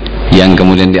ya, yang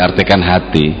kemudian diartikan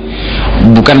hati,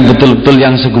 bukan betul-betul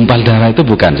yang segumpal darah itu,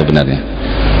 bukan sebenarnya.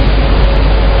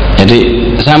 Jadi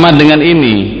sama dengan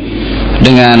ini,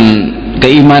 dengan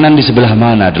keimanan di sebelah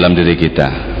mana dalam diri kita,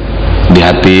 di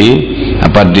hati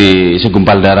Apa di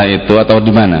segumpal darah itu atau di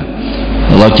mana?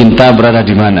 Allah cinta berada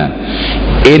di mana?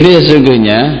 Ini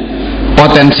sesungguhnya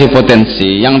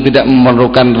potensi-potensi yang tidak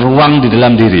memerlukan ruang di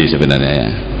dalam diri sebenarnya ya.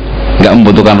 Nggak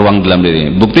membutuhkan ruang di dalam diri.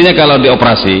 Buktinya kalau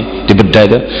dioperasi, dibedah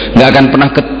itu nggak akan pernah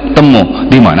ketemu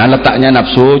di mana letaknya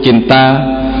nafsu, cinta,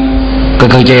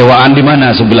 kekecewaan di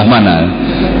mana, sebelah mana.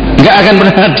 Nggak akan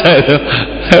pernah ada itu.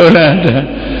 Pernah ada.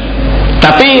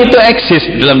 Tapi itu eksis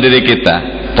dalam diri kita.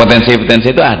 Potensi-potensi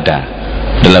itu ada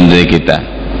dalam diri kita.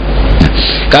 Nah,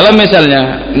 kalau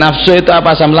misalnya nafsu itu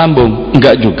apa, asam lambung?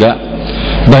 Enggak juga.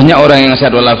 Banyak orang yang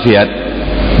sehat walafiat,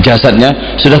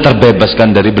 jasadnya sudah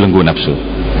terbebaskan dari belenggu nafsu.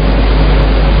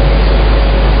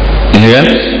 Ya kan?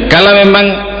 Kalau memang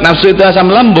nafsu itu asam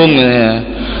lambung, ya,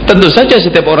 tentu saja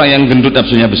setiap orang yang gendut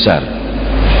nafsunya besar.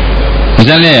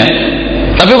 Misalnya ya.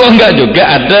 Tapi kok enggak juga,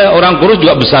 ada orang kurus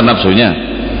juga besar nafsunya.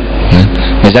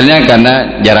 Misalnya karena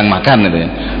jarang makan gitu ya.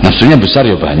 Nafsunya besar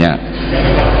ya banyak.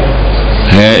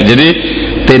 Jadi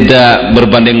tidak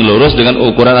berbanding lurus dengan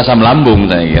ukuran asam lambung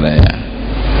saya kira ya.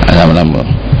 Asam lambung.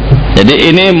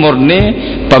 Jadi ini murni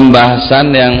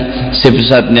pembahasan yang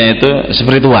sifatnya itu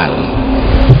spiritual.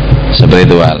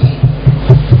 Spiritual.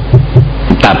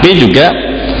 Tapi juga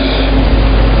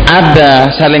ada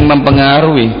saling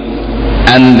mempengaruhi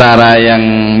antara yang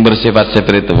bersifat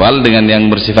spiritual dengan yang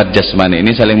bersifat jasmani,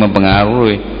 ini saling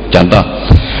mempengaruhi. Contoh,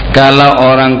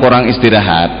 kalau orang kurang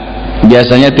istirahat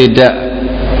biasanya tidak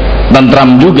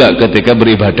tentram juga ketika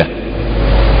beribadah.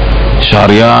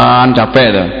 Seharian capek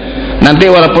tuh. Nanti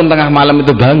walaupun tengah malam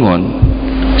itu bangun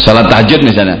salat tahajud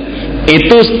misalnya,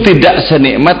 itu tidak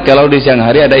senikmat kalau di siang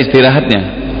hari ada istirahatnya.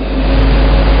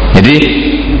 Jadi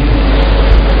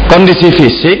kondisi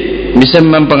fisik bisa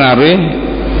mempengaruhi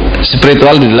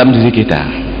spiritual di dalam diri kita,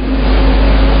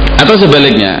 atau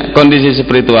sebaliknya kondisi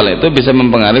spiritual itu bisa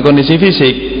mempengaruhi kondisi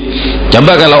fisik.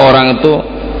 Coba kalau orang itu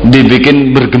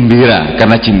dibikin bergembira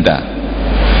karena cinta,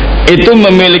 itu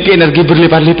memiliki energi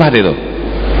berlipat-lipat itu.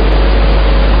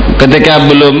 Ketika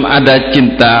belum ada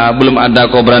cinta, belum ada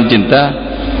kobaran cinta,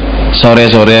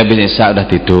 sore-sore bisa udah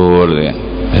tidur ya.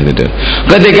 Tidur.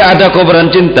 Ketika ada kobaran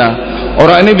cinta,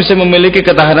 orang ini bisa memiliki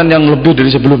ketahanan yang lebih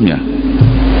dari sebelumnya.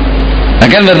 Nah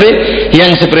kan berarti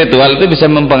yang spiritual itu bisa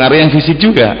mempengaruhi yang fisik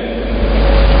juga.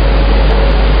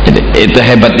 Jadi, itu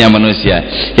hebatnya manusia.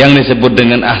 Yang disebut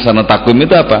dengan ahsanu taqwim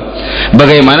itu apa?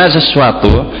 Bagaimana sesuatu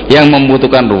yang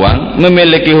membutuhkan ruang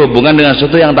memiliki hubungan dengan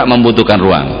sesuatu yang tak membutuhkan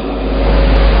ruang.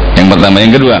 Yang pertama.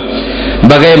 Yang kedua,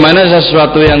 bagaimana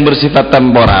sesuatu yang bersifat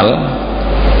temporal,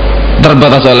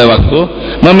 terbatas oleh waktu,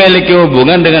 memiliki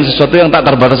hubungan dengan sesuatu yang tak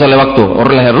terbatas oleh waktu,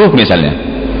 oleh ruh misalnya.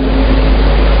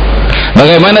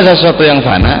 Bagaimana sesuatu yang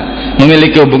fana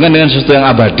memiliki hubungan dengan sesuatu yang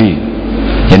abadi.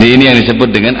 Jadi ini yang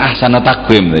disebut dengan ahsana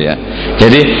taqwim ya.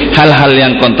 Jadi hal-hal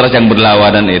yang kontras, yang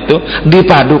berlawanan itu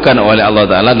dipadukan oleh Allah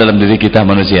Ta'ala dalam diri kita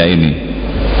manusia ini.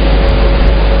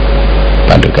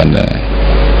 Padukan.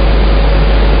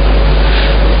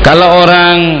 Kalau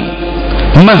orang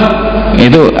mah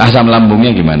itu asam lambungnya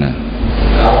gimana?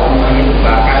 Kalau mah itu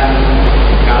bahkan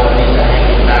kalau misalnya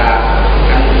kita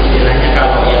kan istilahnya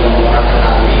kalau yang orang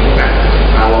ketahui itu kan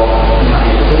kalau mah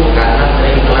itu karena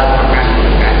sering telat makan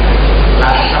gitu kan.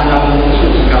 Asam lambung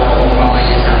ini kalau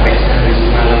umpamanya sampai sehari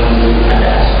semalam belum ada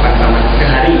asupan sama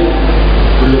sehari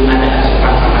belum ada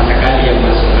asupan sama sekali yang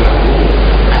masuk ke lambung,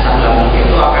 asam lambung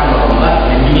itu akan merombat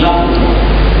di lambung.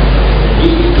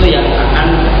 Jadi itu yang akan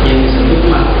yang disebut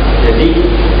mah. Jadi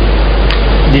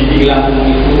di lambung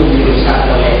itu dirusak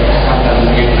oleh asam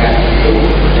lambung yang tadi itu,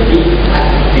 jadi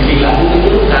di lambung itu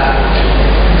rusak.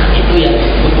 Nah itu yang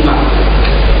disebut mah.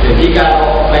 Jadi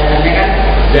kalau biasanya kan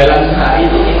dalam sehari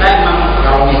itu kita emang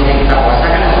kalau misalnya kita puasa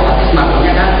kan otomatis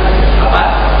makannya kan apa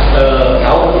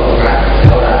sahur gitu kan,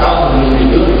 sahur atau sebelum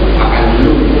tidur makan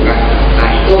dulu gitu kan. Nah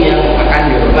itu yang akan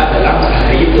dirubah dalam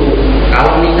sehari itu.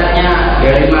 Kalau misalnya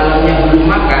dari malamnya belum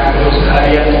makan terus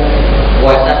yang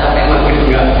puasa sampai maghrib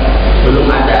juga belum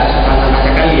ada asupan sama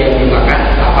sekali yang dimakan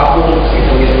apapun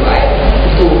itu air,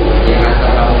 itu yang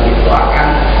asam lambung itu akan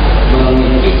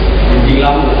mengikis di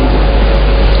lambung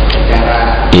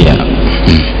secara iya.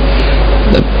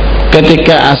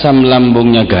 Ketika asam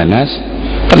lambungnya ganas,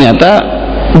 ternyata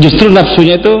justru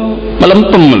nafsunya itu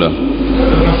melempem loh,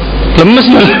 lemes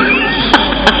malah.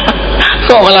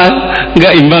 Kok malah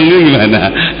nggak imbang itu gimana?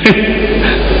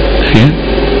 Ya.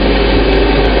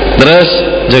 Terus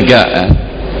juga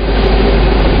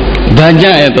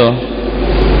banyak itu,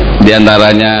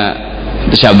 diantaranya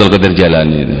Syekh Abdul Qadir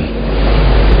Jalani itu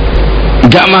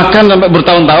nggak makan sampai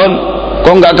bertahun-tahun,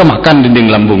 kok nggak kemakan dinding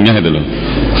lambungnya itu loh.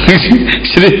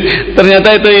 Jadi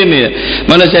ternyata itu ini ya,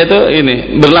 manusia itu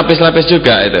ini berlapis-lapis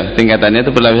juga itu, tingkatannya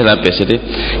itu berlapis-lapis. Jadi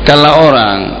kalau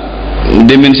orang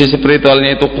dimensi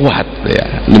spiritualnya itu kuat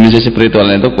ya, dimensi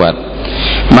spiritualnya itu kuat,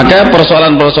 maka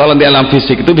persoalan-persoalan di alam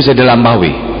fisik itu bisa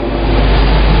dilampaui,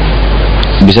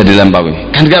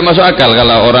 kan nggak masuk akal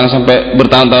kalau orang sampai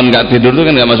bertahun-tahun nggak tidur itu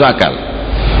kan nggak masuk akal,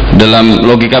 dalam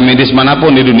logika medis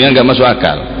manapun di dunia nggak masuk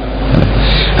akal.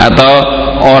 Atau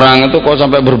orang itu kok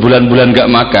sampai berbulan-bulan nggak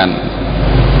makan,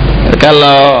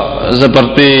 kalau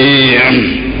seperti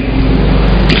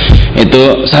itu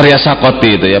Syariah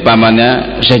Sakoti itu ya,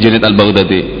 pamannya Syekh Junid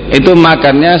Al-Baghdadi, itu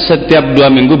makannya setiap 2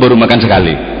 minggu baru makan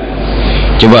sekali.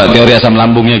 Coba teori asam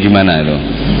lambungnya gimana itu.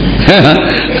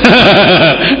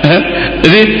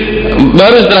 Jadi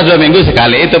baru setelah 2 minggu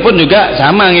sekali, itu pun juga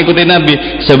sama ngikutin Nabi,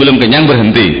 sebelum kenyang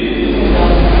berhenti.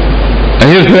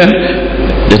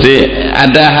 Jadi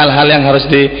ada hal-hal yang harus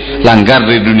dilanggar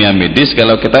di dunia medis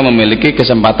kalau kita memiliki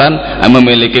kesempatan,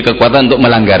 memiliki kekuatan untuk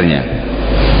melanggarnya.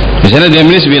 Misalnya dia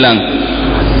medis bilang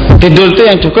tidur itu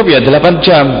yang cukup ya 8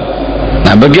 jam.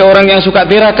 Nah bagi orang yang suka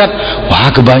tirakat, wah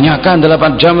kebanyakan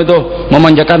 8 jam itu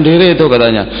memanjakan diri itu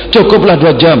katanya, cukuplah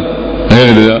 2 jam.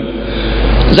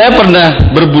 Saya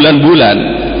pernah berbulan-bulan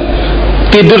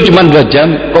tidur cuma 2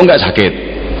 jam kok nggak sakit.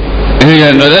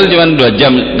 Padahal cuma 2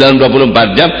 jam dalam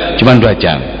 24 jam, cuma 2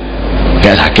 jam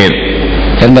nggak sakit.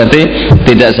 Kan berarti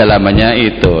tidak selamanya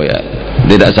itu ya,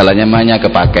 tidak salahnya hanya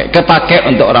kepake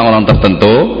untuk orang-orang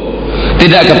tertentu,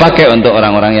 tidak kepake untuk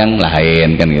orang-orang yang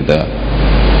lain, kan gitu.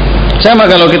 Sama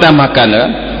kalau kita makan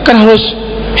kan harus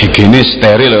higienis,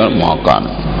 steril makan.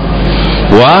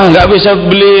 Wah nggak bisa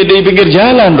beli di pinggir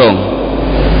jalan dong,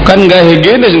 kan nggak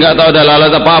higienis, nggak tahu ada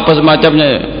lalat apa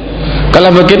semacamnya. Kalau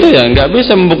begitu ya nggak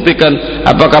bisa membuktikan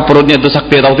apakah perutnya itu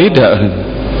sakti atau tidak.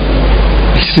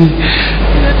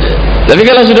 Tapi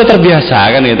kalau sudah terbiasa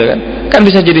kan gitu kan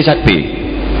bisa jadi sakti.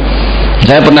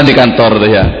 Saya pernah di kantor tuh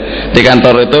ya, di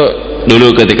kantor itu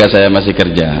dulu ketika saya masih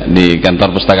kerja di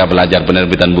kantor pustaka pelajar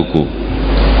penerbitan buku,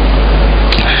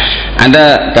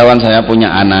 ada kawan saya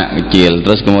punya anak kecil,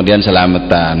 terus kemudian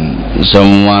selamatan,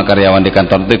 semua karyawan di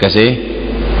kantor itu kasih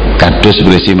kardus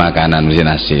berisi makanan, berisi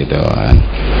nasi itu kan.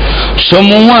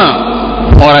 Semua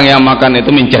orang yang makan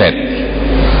itu mencret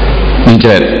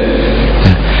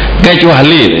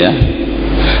kecuali ya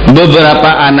beberapa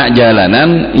anak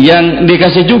jalanan yang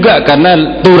dikasih juga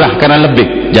karena turah, karena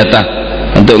lebih jatah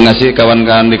untuk ngasih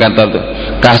kawan-kawan di kantor tuh,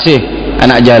 kasih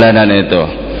anak jalanan itu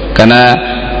karena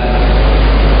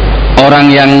orang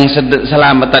yang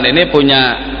selamatan ini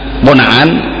punya ponaan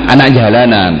anak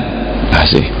jalanan,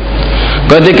 kasih.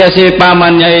 Ketika si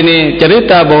pamannya ini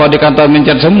cerita bahwa di kantor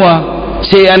mencret semua,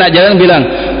 si anak jalan bilang,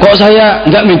 kok saya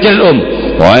nggak mencret om?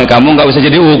 Wah kamu nggak bisa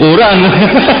jadi ukuran.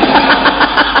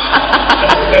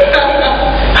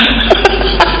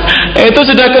 Itu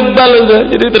sudah kebal udah.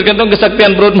 Jadi tergantung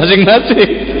kesaktian perut masing-masing.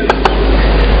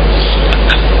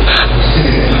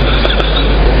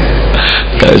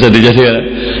 Gak bisa dijadikan.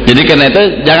 Jadi karena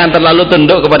itu jangan terlalu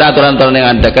tunduk kepada aturan-aturan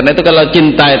yang ada. Karena itu kalau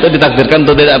cinta itu ditakdirkan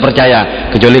untuk tidak percaya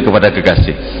kecuali kepada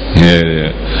kekasih.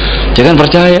 Jangan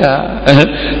percaya.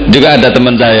 Juga ada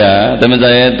teman saya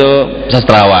itu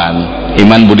sastrawan,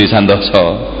 Iman Budi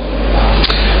Santoso.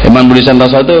 Iman Budi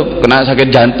Santoso itu kena sakit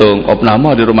jantung,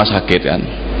 opname di rumah sakit kan.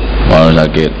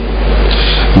 Sakit.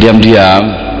 Diam-diam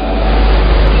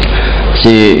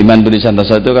si Iman Budi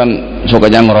Santoso itu kan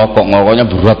sukanya ngerokoknya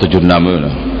berat 76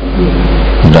 itu.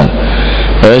 Udah.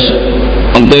 Terus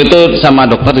untuk itu sama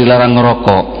dokter dilarang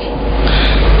ngerokok.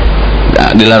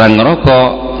 Nah, dilarang ngerokok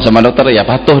sama dokter ya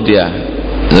patuh dia.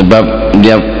 Sebab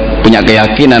dia punya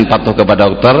keyakinan patuh kepada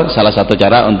dokter salah satu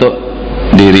cara untuk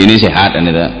diri ini sehat kan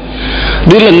itu.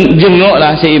 Dijenguk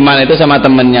lah si Iman itu sama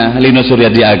temennya Linus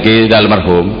Suryadi Agi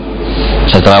almarhum,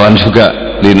 sastrawan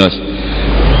juga Linus.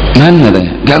 Man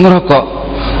katanya, gak ngerokok.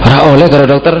 Ora oleh karo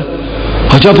dokter.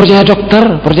 Aja percaya dokter,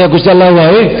 percaya Gusti Allah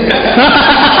wae.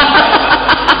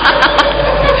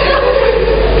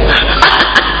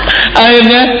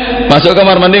 Akhirnya masuk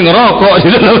kamar mandi ngerokok.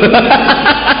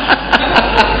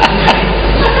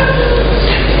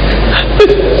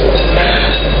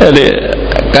 Jadi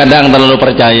kadang terlalu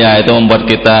percaya itu membuat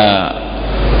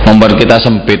kita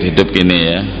sempit hidup ini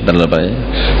ya, terlalu percaya.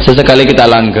 Sesekali kita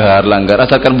langgar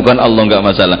asalkan bukan Allah nggak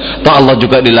masalah. Toh Allah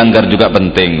juga dilanggar juga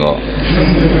penting kok.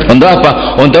 Untuk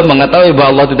apa? Untuk mengetahui bahwa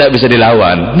Allah tidak bisa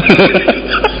dilawan.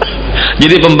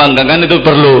 Jadi pembangkangan itu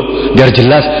perlu biar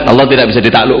jelas Allah tidak bisa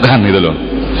ditaklukkan gitu loh.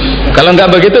 Kalau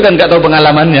nggak begitu kan nggak tahu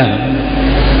pengalamannya.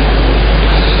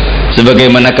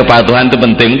 Sebagaimana kepatuhan itu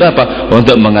penting untuk apa?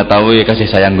 Untuk mengetahui kasih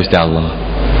sayang Gusti Allah.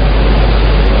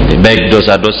 Jadi, baik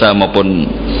dosa-dosa maupun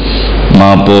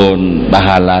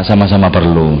pahala sama-sama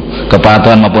perlu.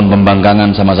 Kepatuhan maupun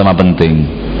pembangkangan sama-sama penting.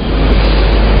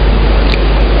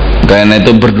 Karena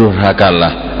itu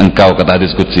berdurhakalah engkau, kata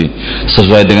hadis qudsi,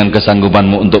 sesuai dengan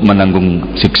kesanggupanmu untuk menanggung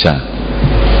siksa.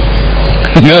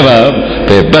 Enggak apa,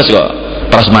 bebas kok.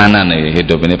 Prasmanan nih,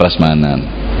 hidup ini prasmanan.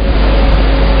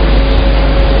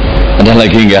 Ada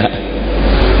lagi enggak?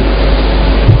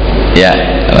 Ya,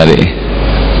 mari.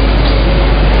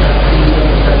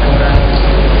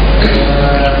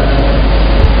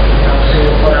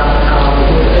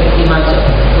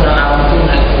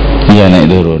 Iya, naik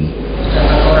turun.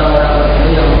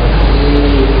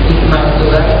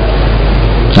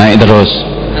 Naik terus.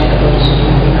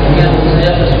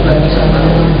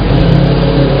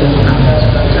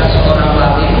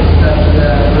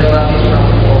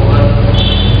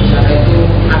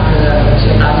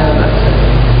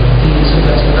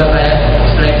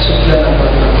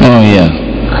 Oh iya.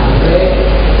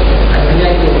 Akhirnya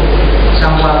itu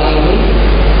sang wali ini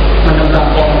menebang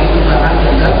pohon itu karena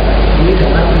dianggap ini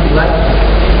dapat membuat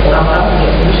orang-orang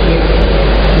menjadi musyrik,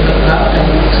 ditebang dan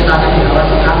setannya dilawan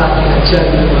kalah, dihajar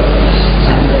gitu.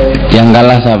 Yang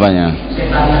kalah siapanya?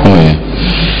 Setannya. Oh iya.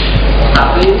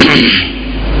 Tapi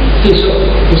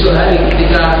besok hari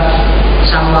ketika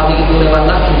sang wali itu lewat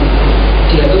lagi,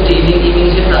 dia tuh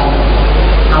diiming-iming setan.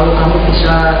 Kalau kamu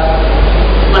bisa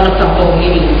menebang pohon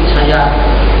ini, saya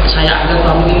anggap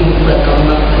kamu ini hebat,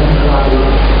 kamu wali.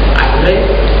 Akhirnya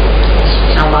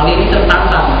sang wali ini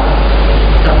tertantang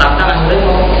akhirnya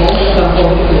mau menebang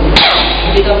pohon itu.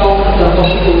 Ketika mau menebang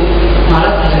pohon itu,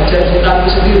 malah dihajar setan itu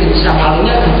sendiri. Sang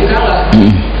walinya nanti kalah.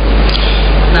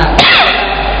 Nah,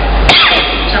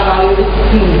 sang wali itu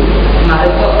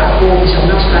kemarin kok aku bisa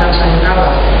menang, sekarang saya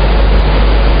kalah.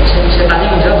 Setannya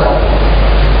menjawab,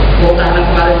 oh karena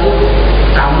kemarin itu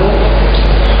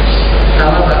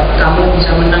kamu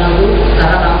bisa menang itu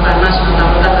karena kamu panas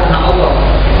mata-mata karena Allah.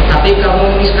 Tapi kamu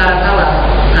ini sekarang kalah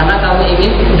karena kamu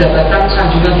ingin mendapatkan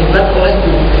sanjungan hebat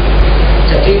olehku.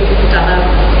 Jadi karena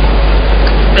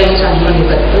pengen sanjungan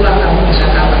hebat itulah kamu bisa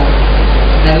kalah.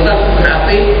 Nah itu kan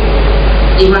berarti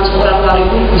iman seorang wali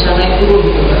pun bisa naik turun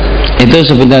gitu. Itu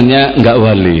sebenarnya enggak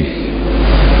wali.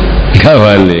 Enggak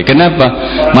wali. Kenapa?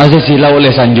 Masih silau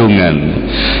oleh sanjungan.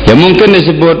 Ya mungkin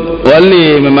disebut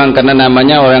wali memang karena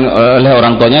namanya oleh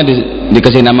orang tuanya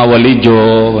dikasih nama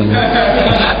walijo.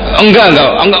 Enggak,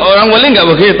 orang wali enggak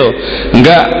begitu.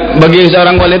 Enggak, bagi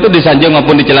seorang wali itu disanjung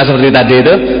maupun dicela seperti tadi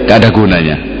itu enggak ada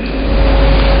gunanya.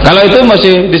 Kalau itu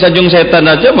masih disanjung setan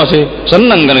aja masih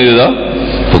seneng kan itu toh?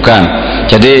 Bukan.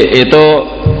 Jadi itu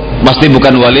pasti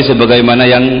bukan wali sebagaimana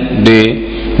yang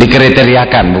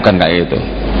dikriteriakan, bukan kayak itu.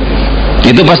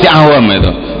 Itu pasti awam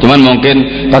itu. Cuman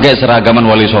mungkin pakai seragaman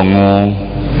wali songo.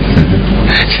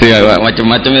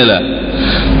 Macam-macam ya lah.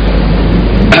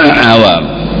 Awam.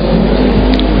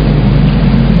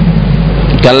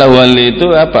 Kalau wali itu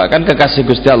apa? Kan kekasih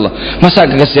Gusti Allah. Masa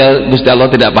kekasih Gusti Allah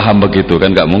tidak paham begitu?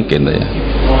 Kan nggak mungkin ya.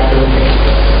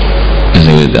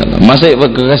 Masa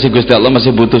kekasih Gusti Allah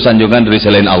masih butuh sanjungan dari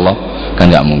selain Allah? Kan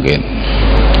nggak mungkin.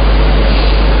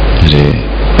 Jadi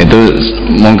itu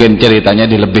mungkin ceritanya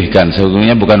dilebihkan.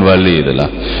 Sebetulnya bukan wali itulah.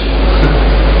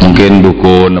 Mungkin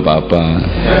dukun apa-apa.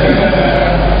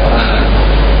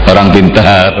 Orang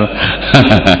pintar.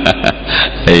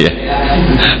 Iya.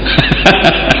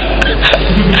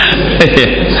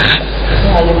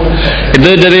 Itu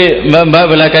dari mbak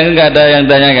belakang nggak ada yang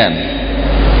tanyakan?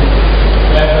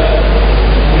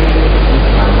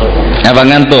 Apa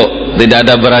ngantuk? Tidak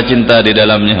ada bara cinta di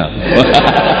dalamnya.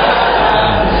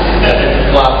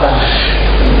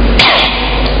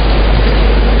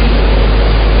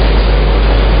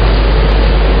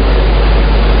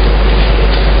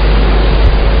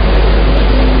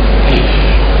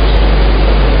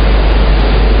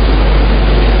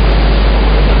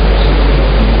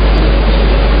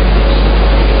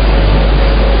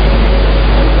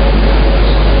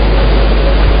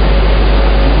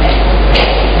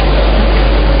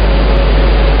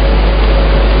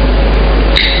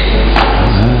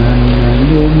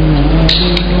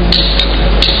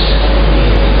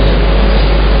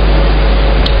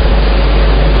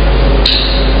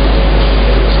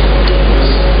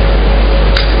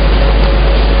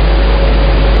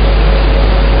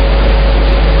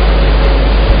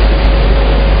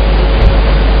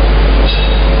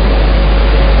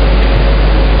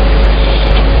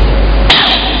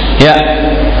 Ya.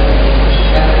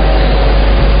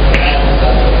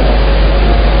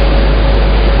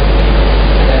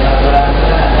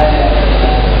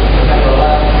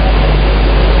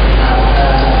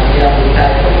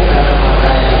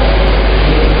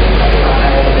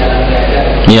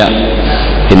 Ya.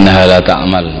 Innaha la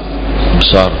ta'mal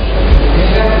besar.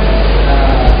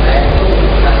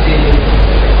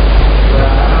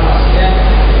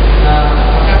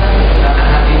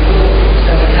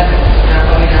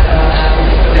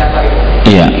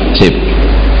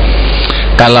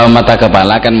 Kalau mata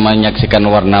kepala kan menyaksikan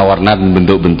warna-warna dan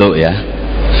bentuk-bentuk ya.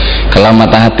 Kalau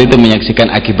mata hati itu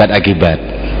menyaksikan akibat-akibat,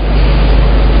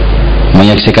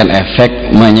 menyaksikan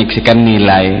efek, menyaksikan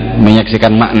nilai,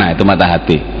 menyaksikan makna. Itu mata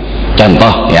hati.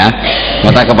 Contoh ya,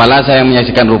 mata kepala saya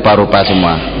menyaksikan rupa-rupa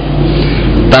semua.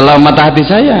 Kalau mata hati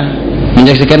saya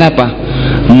menyaksikan apa?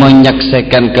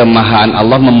 Menyaksikan kemahaan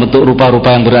Allah membentuk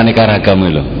rupa-rupa yang beraneka ragam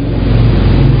itu.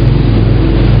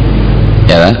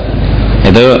 Ya,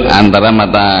 itu antara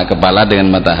mata kepala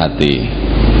dengan mata hati.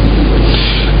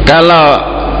 Kalau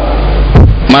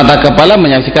mata kepala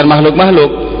menyaksikan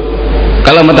makhluk-makhluk,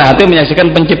 kalau mata hati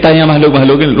menyaksikan penciptanya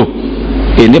makhluk-makhluk itu.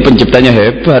 Ini penciptanya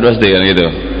hebat pasti kan gitu.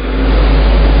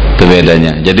 Itu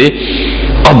bedanya. Jadi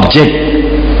objek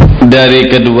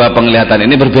dari kedua penglihatan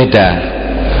ini berbeda.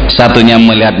 Satunya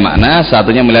melihat makna,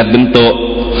 satunya melihat bentuk,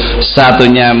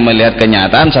 satunya melihat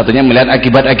kenyataan, satunya melihat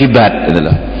akibat-akibat gitu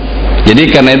loh.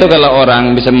 Jadi karena itu kalau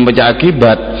orang bisa membaca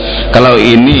akibat, kalau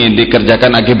ini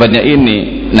dikerjakan akibatnya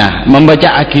ini. Nah,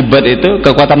 membaca akibat itu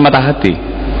kekuatan mata hati.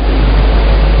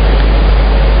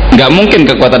 Nggak mungkin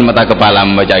kekuatan mata kepala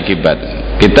membaca akibat.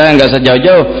 Kita nggak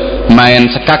sejauh-jauh main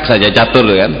sekak saja, catur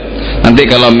kan. Nanti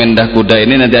kalau mendah kuda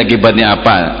ini nanti akibatnya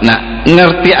apa. Nah,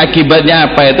 ngerti akibatnya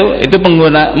apa itu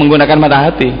menggunakan mata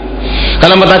hati.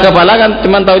 Kalau mata kepala kan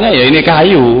cuma taunya ya ini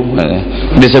kayu,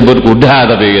 disebut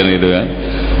kuda tapi kan gitu kan.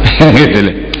 Gitu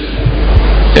loh.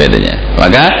 Bedanya.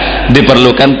 Maka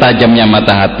diperlukan tajamnya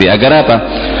mata hati agar apa?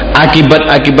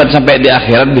 Akibat-akibat sampai di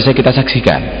akhirat bisa kita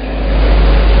saksikan.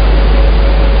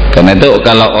 Karena itu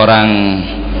kalau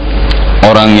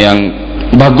orang yang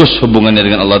bagus hubungannya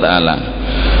dengan Allah Ta'ala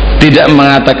tidak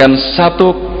mengatakan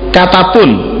satu kata pun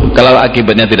kalau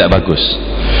akibatnya tidak bagus,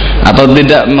 atau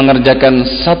tidak mengerjakan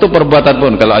satu perbuatan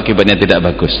pun kalau akibatnya tidak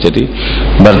bagus. Jadi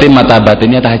berarti mata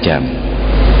batinnya tajam.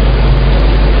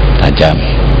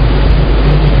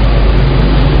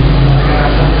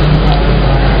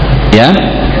 Ya,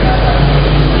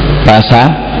 rasa,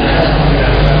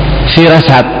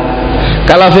 firasat.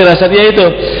 Kalau firasat ya itu,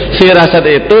 firasat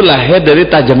itu lahir dari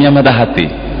tajamnya mata hati.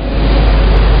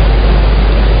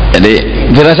 Jadi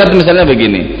firasat misalnya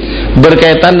begini,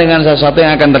 berkaitan dengan sesuatu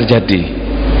yang akan terjadi.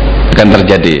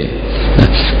 Nah,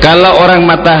 kalau orang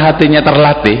mata hatinya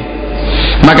terlatih,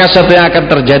 maka sesuatu yang akan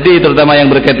terjadi terutama yang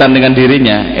berkaitan dengan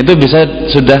dirinya itu bisa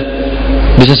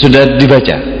sudah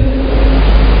dibaca.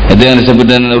 Itu yang disebut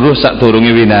dengan rusak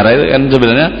turungi winara. Itu kan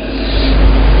sebenarnya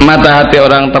mata hati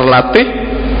orang terlatih,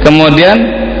 kemudian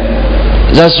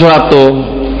sesuatu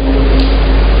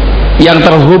yang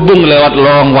terhubung lewat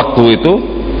lorong waktu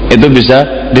itu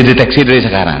bisa dideteksi dari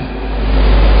sekarang.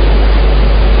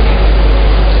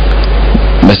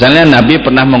 Misalnya Nabi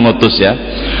pernah mengutus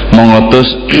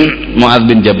Mu'adz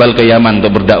bin Jabal ke Yaman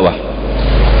untuk berdakwah.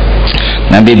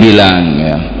 Nabi bilang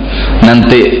ya,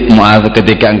 nanti Mu'adz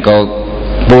ketika engkau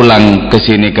pulang ke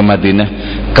sini ke Madinah,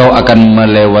 kau akan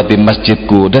melewati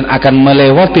masjidku dan akan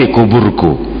melewati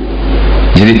kuburku.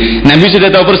 Jadi Nabi sudah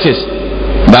tahu persis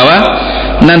bahwa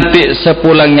nanti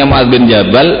sepulangnya Mu'adz bin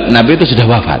Jabal, Nabi itu sudah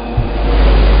wafat.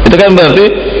 Itu kan berarti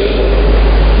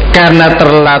karena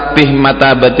terlatih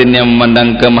mata batinnya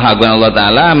memandang kemahaguan Allah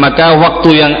Ta'ala, maka waktu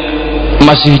yang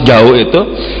masih jauh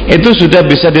itu sudah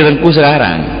bisa direngkuh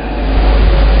sekarang.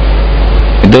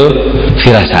 Itu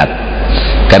firasat.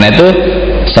 Karena itu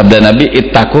sabda Nabi,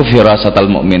 ittaqu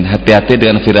firasatal mu'min, hati-hati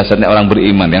dengan firasatnya orang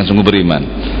beriman, yang sungguh beriman.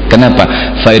 Kenapa?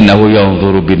 Fa innahu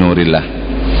yanzuru binurillah,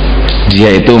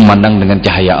 dia itu memandang dengan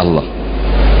cahaya Allah.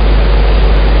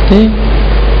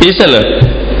 Bisa loh,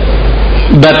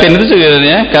 batin itu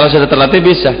sebenarnya kalau sudah terlatih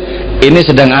bisa. Ini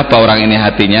sedang apa orang ini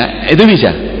hatinya, itu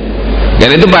bisa. Dan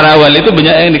itu para wali itu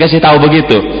banyak yang dikasih tahu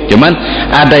begitu. Cuman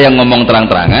ada yang ngomong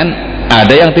terang-terangan,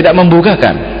 ada yang tidak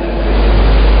membukakan.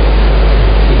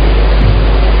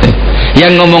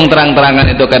 Yang ngomong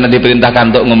terang-terangan itu karena diperintahkan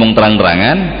untuk ngomong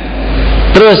terang-terangan.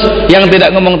 Terus yang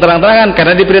tidak ngomong terang-terangan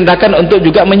karena diperintahkan untuk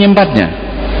juga menyimpannya.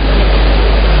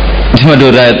 Di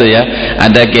Madura itu ya,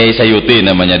 ada Kyai Sayuti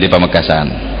namanya di Pamekasan.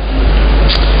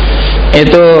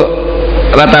 Itu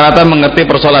rata-rata mengerti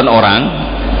persoalan orang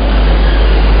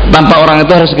tanpa orang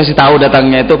itu harus kasih tahu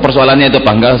datangnya itu persoalannya itu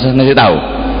apa, enggak usah ngasih tahu.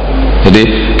 Jadi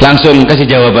langsung kasih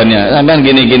jawabannya, sampean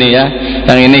gini-gini ya,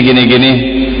 yang ini gini-gini.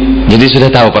 Jadi sudah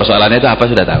tahu persoalannya itu apa,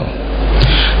 sudah tahu.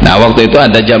 Nah, waktu itu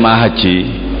ada jamaah haji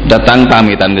datang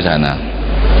pamitan ke sana.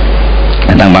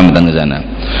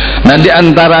 Nah, di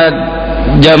antara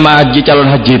jamaah haji, calon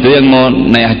haji itu yang mau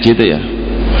naik haji itu ya,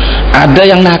 ada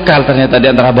yang nakal ternyata di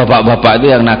antara bapak-bapak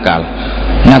itu yang nakal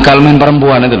main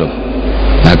perempuan itu loh,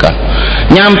 nakal.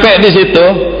 Nyampe di situ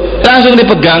langsung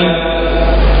dipegang.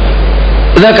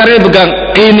 Zakarnya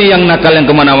dipegang, ini yang nakal yang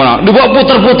kemana-mana, dibawa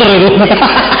puter-puter itu.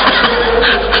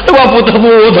 Wah,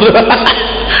 puter-puter.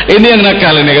 Ini yang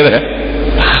nakal ini katanya.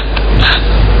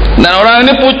 Nah, orang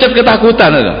ini pucat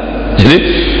ketakutan itu. Jadi,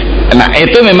 nah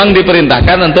itu memang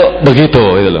diperintahkan untuk begitu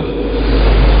gitu loh.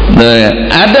 Nah,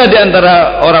 ada di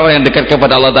antara orang-orang yang dekat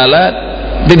kepada Allah Ta'ala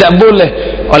tidak boleh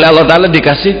oleh Allah Ta'ala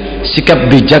dikasih sikap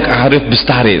bijak, arif,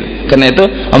 bestari. Karena itu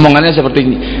omongannya seperti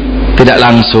ini, tidak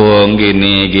langsung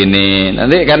gini.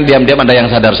 Nanti kan diam-diam ada yang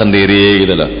sadar sendiri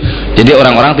gitu loh. Jadi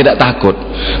orang-orang tidak takut.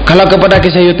 Kalau kepada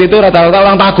Kyai Kuswaidi itu rata-rata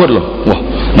orang takut loh. Wah,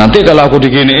 nanti kalau aku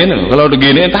diginiin, kalau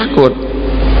diginiin takut.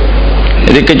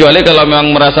 Jadi kecuali kalau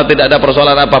memang merasa tidak ada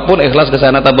persoalan apapun, ikhlas ke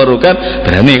sana tabarukan,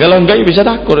 berani. Kalau enggak ya bisa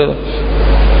takut itu.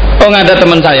 Oh, ada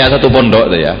teman saya satu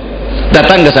pondok tuh ya,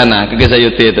 datang ke sana ke Kyai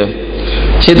Kuswaidi itu.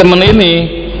 Si teman ini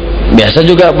biasa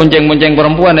juga bonceng-bonceng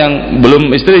perempuan yang belum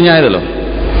istrinya itu loh.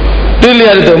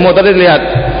 Dilihat itu, mau tadi lihat,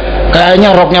 kayaknya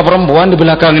roknya perempuan di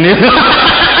belakang ini.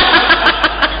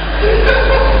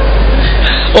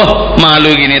 Oh, malu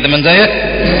gini teman saya.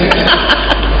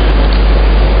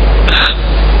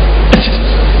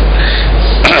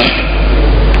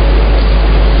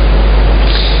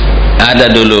 Ada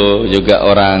dulu juga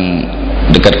orang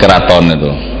dekat keraton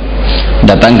itu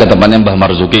datang ke tempatnya Mbah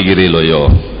Marzuki Giriloyo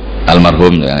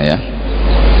almarhum ya.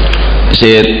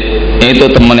 Itu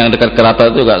teman yang dekat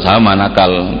keraton itu juga sama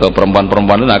nakal, ke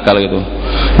perempuan-perempuan itu nakal gitu.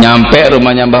 Nyampe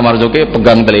rumahnya Mbah Marzuki,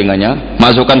 pegang telinganya,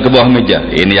 masukkan ke bawah meja.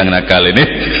 Ini yang nakal ini.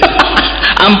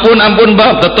 ampun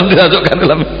Mbah, tetap dimasukkan ke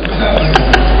dalam.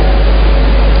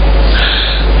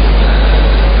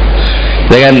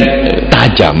 Dengan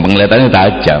tajam, penglihatannya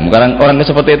tajam. Orang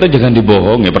seperti itu jangan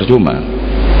dibohongi, percuma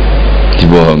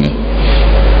dibohongi.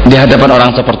 Di hadapan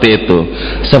orang seperti itu,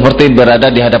 seperti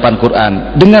berada di hadapan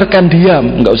Quran. Dengarkan,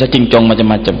 diam, nggak usah cincong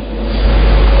macam-macam.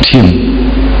 Diam.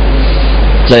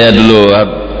 Saya dulu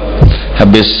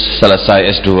habis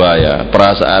selesai S2 ya,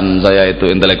 perasaan saya itu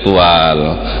intelektual.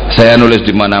 Saya nulis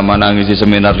di mana-mana, ngisi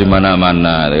seminar di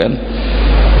mana-mana, kan.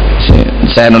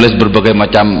 Saya nulis berbagai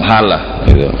macam hal lah,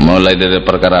 gitu. Mulai dari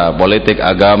perkara politik,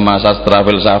 agama, sastra,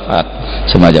 filsafat,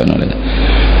 semacam nulis.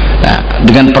 Nah,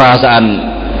 dengan perasaan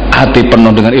hati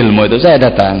penuh dengan ilmu itu saya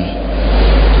datang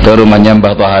ke rumahnya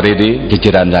Mbah Tohari di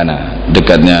Jijiran sana,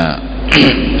 dekatnya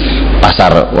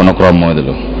pasar Wonokromo itu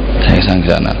loh. Saya ke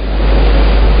sana.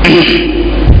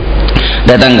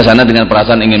 Datang ke sana dengan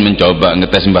perasaan ingin mencoba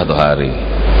ngetes Mbah Tohari.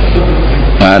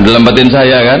 Nah, dalam batin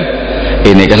saya kan,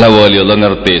 ini kalau wali Allah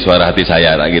ngerti suara hati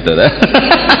saya lah gitu.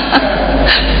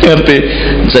 Ngerti.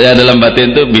 Saya dalam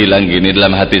batin tuh bilang gini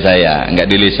dalam hati saya, enggak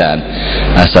di lisan.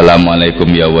 Assalamualaikum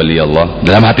ya wali Allah,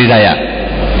 dalam hati saya.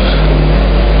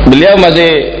 Beliau masih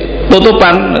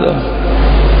tutupan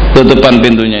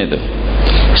pintunya itu.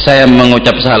 Saya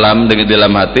mengucap salam dengan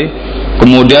dalam hati,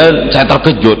 kemudian saya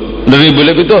terkejut dari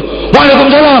beliau itu,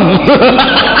 Waalaikumsalam.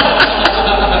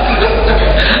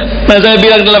 Nah, saya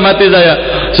bilang dalam hati saya,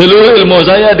 seluruh ilmu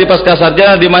saya di pasca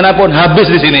sarjana dimanapun habis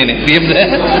di sini ini. Diam saya.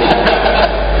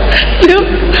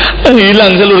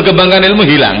 Hilang seluruh kebanggaan ilmu,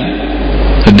 hilang.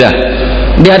 Sudah.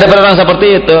 Di hadapan orang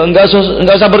seperti itu enggak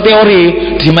usah berteori,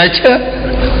 diam aja.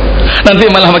 Nanti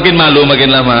malah makin malu makin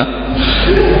lama.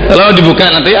 Kalau dibuka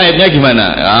nanti aibnya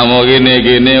gimana? Mau gini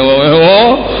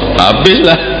habis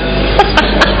lah.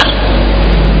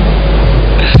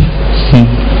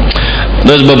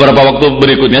 Terus beberapa waktu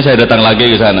berikutnya saya datang lagi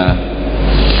ke sana.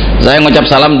 Saya ngucap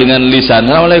salam dengan lisan,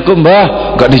 Assalamualaikum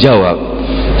Mbah, enggak dijawab.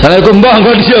 Assalamualaikum Mbah,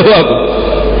 enggak dijawab.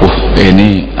 Ini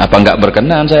apa enggak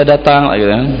berkenan saya datang lagi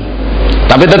kan?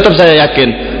 Tapi tetap saya yakin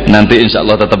nanti insya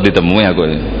Allah tetap ditemui aku.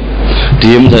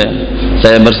 Diam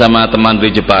saya bersama teman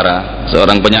di Jepara,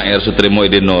 seorang penyair Sudirman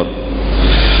Nur.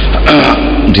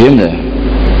 Diam saya.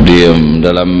 Diam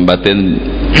dalam batin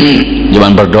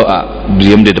cuman berdoa,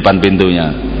 diam di depan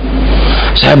pintunya.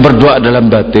 Saya berdoa dalam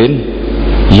batin,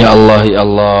 ya Allah,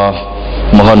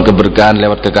 mohon keberkahan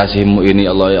lewat kekasihmu ini,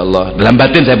 Allah ya Allah. Dalam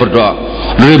batin saya berdoa.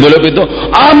 Dari beliau itu,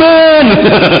 amin.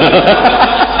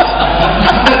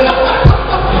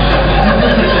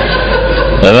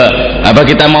 Apa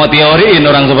kita mau teoriin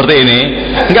orang seperti ini?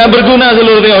 Enggak berguna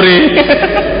seluruh teori.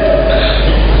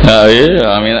 Nah, iya,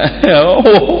 amin.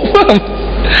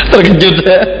 Terkejut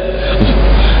saya.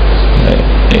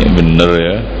 Bener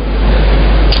ya.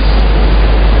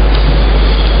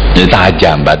 Jadi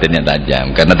tajam, batinnya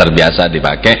tajam, karena terbiasa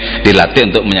dipakai,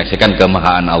 dilatih untuk menyaksikan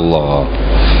kemahaan Allah.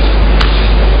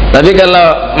 Tapi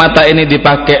kalau mata ini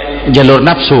dipakai jalur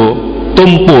nafsu,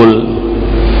 tumpul.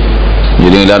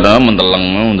 Jadi lihat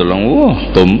menteleng,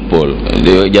 tumpul.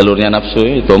 Jadi jalurnya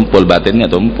nafsu, tumpul,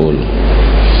 batinnya tumpul.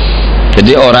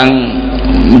 Jadi orang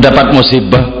mendapat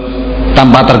musibah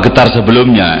tanpa tergetar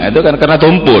sebelumnya, itu kan karena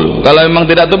tumpul. Kalau memang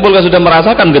tidak tumpul kan sudah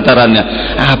merasakan getarannya.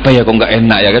 Apa ya kok nggak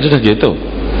enak ya kan, sudah gitu.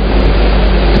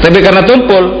 Tapi karena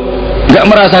tumpul, nggak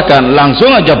merasakan,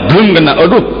 langsung aja belum kena.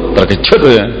 Aduh, terkejut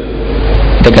ya.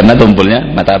 Itu karena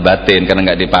tumpulnya mata batin,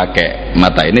 karena nggak dipakai.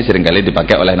 Mata ini seringkali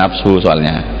dipakai oleh nafsu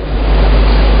soalnya.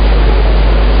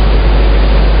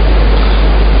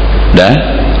 Udah?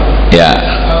 Ya.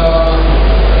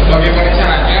 Bagaimana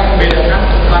caranya membedakan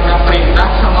mana perintah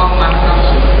sama mana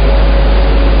nafsu?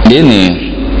 Gini,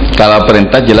 kalau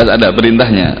perintah jelas ada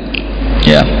perintahnya,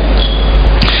 ya.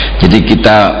 Jadi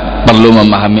kita perlu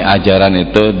memahami ajaran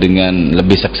itu dengan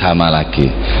lebih seksama lagi,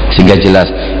 sehingga jelas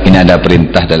ini ada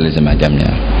perintah dan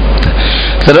semacamnya.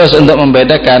 Terus untuk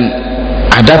membedakan,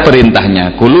 ada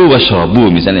perintahnya, kulu washrabu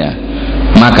misalnya,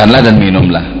 makanlah dan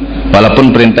minumlah.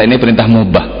 Walaupun perintah ini perintah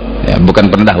mubah, ya, bukan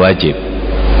perintah wajib.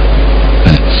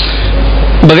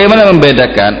 Bagaimana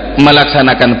membedakan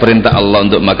melaksanakan perintah Allah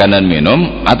untuk makan dan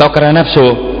minum atau karena nafsu?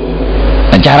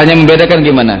 Nah, caranya membedakan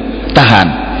gimana? Tahan.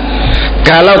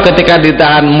 Kalau ketika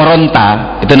ditahan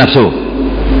meronta, itu nafsu.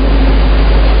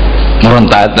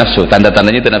 Meronta nafsu,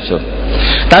 tanda-tandanya itu nafsu.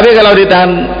 Tapi kalau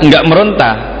ditahan enggak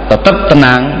meronta, tetap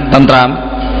tenang, tentram,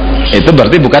 itu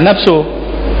berarti bukan nafsu.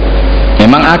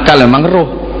 Memang akal, memang ruh.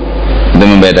 Itu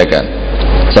membedakan.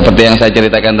 Seperti yang saya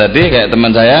ceritakan tadi, kayak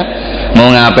teman saya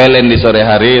mau ngapelin di sore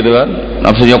hari itu kan,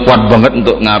 nafsunya kuat banget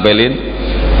untuk ngapelin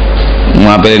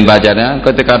pacarnya.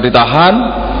 Ketika ditahan,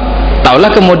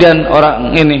 taulah kemudian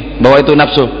orang ini bahwa itu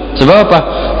nafsu. Sebab apa?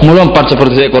 Melompat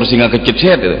seperti seekor singa kecil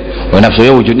itu. Oh,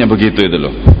 nafsunya wujudnya begitu itu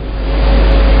loh.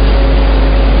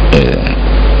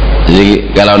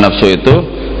 Jadi kalau nafsu itu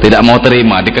tidak mau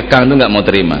terima, dikekang itu nggak mau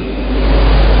terima.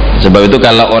 Sebab itu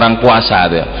kalau orang puasa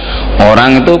ya,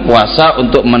 orang itu puasa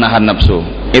untuk menahan nafsu.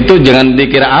 Itu jangan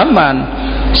dikira aman,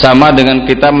 sama dengan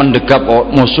kita mendekap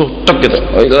musuh tek gitu.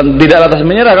 Tidak lantas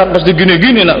menyerah kan, pasti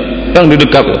gini-gini yang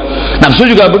didekap. Nafsu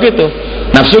juga begitu.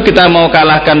 Nafsu kita mau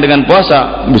kalahkan dengan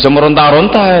puasa, bisa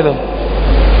meronta-ronta itu.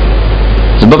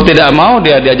 Sebab tidak mau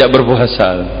dia diajak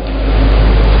berpuasa.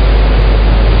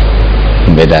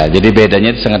 Beda. Jadi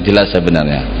bedanya itu sangat jelas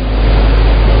sebenarnya.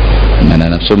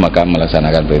 Mana nafsu maka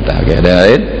melaksanakan perintah. Oke, ada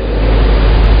lain?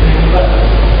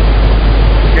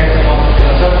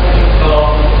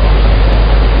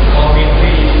 Kalau mimpi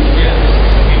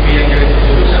yang jadi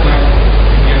tertutup sama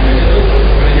yang biasa itu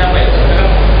bedanya apa ya?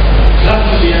 Karena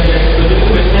mimpi yang jadi tertutup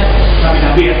itu biasanya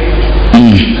nabi-nabi ya.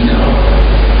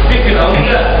 Tapi kita tahu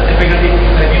juga efek dari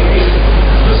mimpi.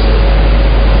 Terus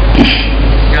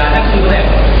jalannya sebenarnya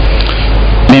apa?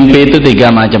 Mimpi itu 3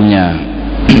 macamnya.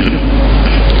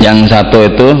 Yang satu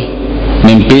itu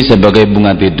mimpi sebagai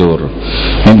bunga tidur.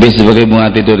 Mimpi sebagai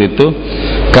bunga tidur itu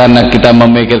karena kita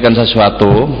memikirkan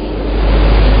sesuatu,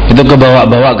 itu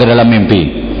kebawa-bawa ke dalam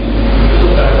mimpi.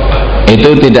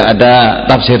 Itu tidak ada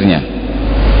tafsirnya.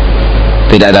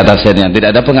 Tidak ada tafsirnya,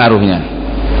 tidak ada pengaruhnya.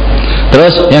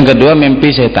 Terus yang kedua mimpi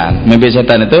setan. Mimpi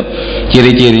setan itu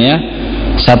ciri-cirinya,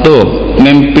 satu,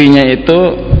 mimpinya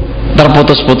itu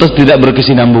terputus-putus, tidak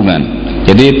berkesinambungan.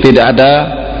 Jadi tidak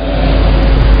ada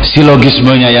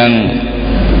silogismenya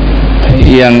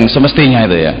yang semestinya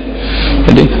itu ya.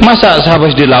 Jadi masa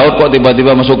habis di laut kok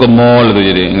tiba-tiba masuk ke mall itu,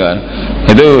 jadi enggak.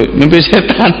 Itu mimpi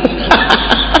setan.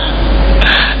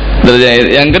 Terus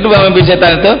yang kedua mimpi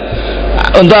setan itu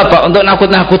untuk apa? Untuk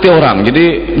nakut-nakuti orang.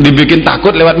 Jadi dibikin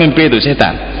takut lewat mimpi itu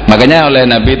setan. Makanya oleh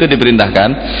Nabi itu diperintahkan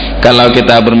kalau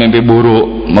kita bermimpi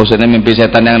buruk, maksudnya mimpi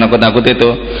setan yang nakut-nakut itu,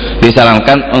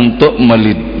 disarankan untuk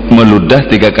meludah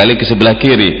 3 kali ke sebelah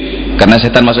kiri. Karena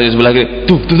setan masuk di sebelah kiri,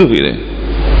 tuh gitu.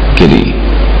 Kiri.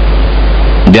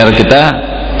 Biar kita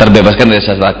terbebaskan dari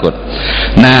rasa takut.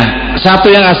 Nah,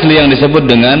 satu yang asli yang disebut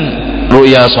dengan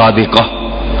ru'ya shadiqah,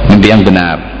 mimpi yang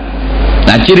benar.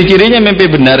 Nah, ciri-cirinya mimpi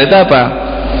benar itu apa?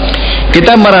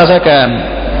 Kita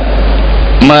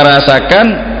merasakan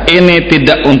ini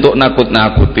tidak untuk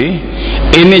nakut-nakuti,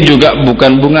 ini juga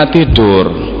bukan bunga tidur.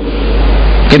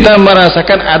 Kita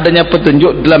merasakan adanya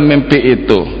petunjuk dalam mimpi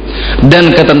itu,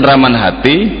 dan ketentraman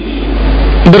hati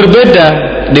berbeda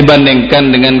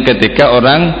dibandingkan dengan ketika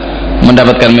orang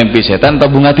mendapatkan mimpi setan atau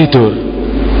bunga tidur.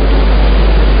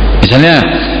 Misalnya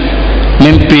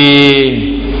mimpi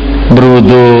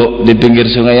berwudu di pinggir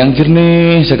sungai yang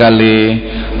jernih sekali,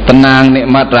 tenang,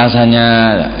 nikmat rasanya,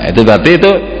 itu berarti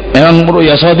itu memang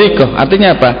ru'ya shadiqah.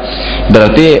 Artinya apa?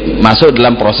 Berarti masuk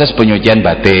dalam proses penyucian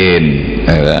batin,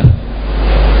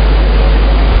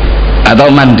 atau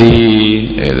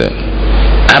mandi,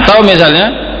 atau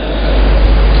misalnya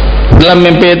dalam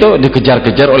mimpi itu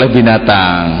dikejar-kejar oleh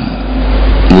binatang,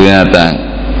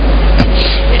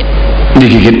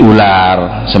 digigit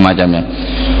ular semacamnya.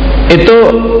 Itu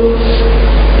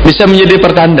bisa menjadi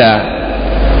pertanda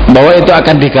bahwa itu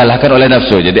akan dikalahkan oleh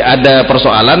nafsu. Jadi ada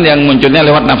persoalan yang munculnya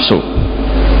lewat nafsu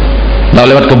atau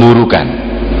lewat keburukan.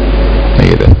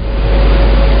 Begitu.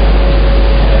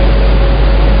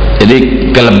 Jadi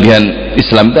kelebihan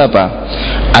Islam itu apa?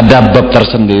 Ada bab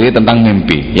tersendiri tentang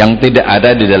mimpi yang tidak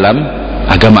ada di dalam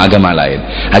agama-agama lain.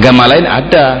 Agama lain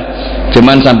ada,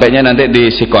 cuman sampainya nanti di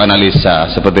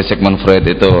psikoanalisa seperti Sigmund Freud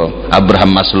itu,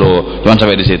 Abraham Maslow, cuman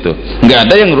sampai di situ. Nggak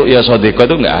ada yang ru'ya shadiqah,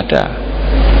 itu nggak ada.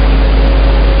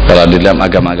 Kalau di dalam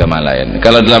agama-agama lain.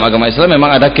 Kalau dalam agama Islam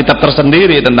memang ada kitab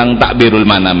tersendiri tentang takbirul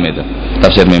manam itu,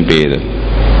 tafsir mimpi itu.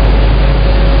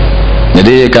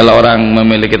 Jadi kalau orang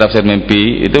memiliki tafsir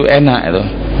mimpi itu enak itu.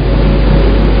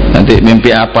 Nanti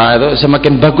mimpi apa itu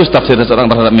semakin bagus tafsir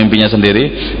seorang terhadap mimpinya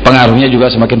sendiri, pengaruhnya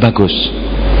juga semakin bagus.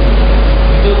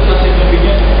 Itu tafsir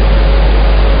mimpinya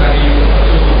dari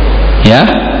Ya?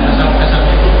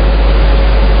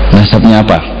 Nasabnya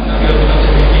apa?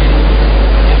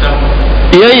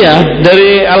 Iya,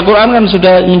 dari Al-Quran kan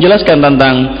sudah menjelaskan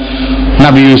tentang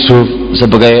Nabi Yusuf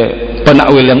sebagai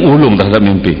penakwil yang ulung terhadap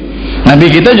mimpi.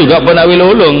 Nabi kita juga penakwil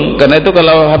ulung. Karena itu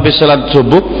kalau habis sholat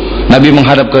subuh Nabi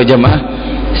menghadap ke jamaah,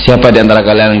 siapa di antara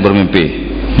kalian yang bermimpi?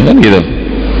 Kan gitu.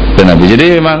 Itu Nabi. Jadi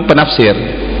memang penafsir.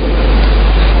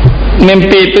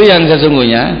 Mimpi itu yang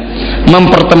sesungguhnya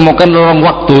mempertemukan lorong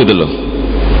waktu itu loh.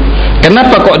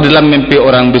 Kenapa kok dalam mimpi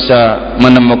orang bisa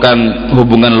menemukan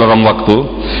hubungan lorong waktu?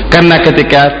 Karena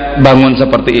ketika bangun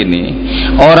seperti ini,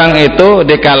 orang itu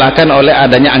dikalahkan oleh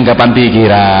adanya anggapan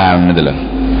pikiran, gitu loh.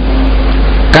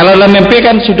 Kalau dalam mimpi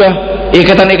kan sudah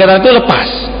ikatan-ikatan itu lepas.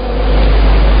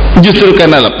 Justru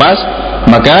karena lepas,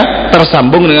 maka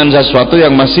tersambung dengan sesuatu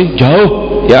yang masih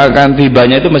jauh, yang akan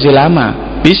tibanya itu masih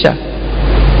lama. Bisa.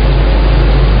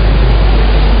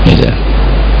 Bisa.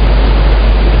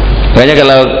 Kayaknya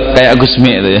kalau kayak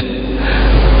Gusmi itu ya,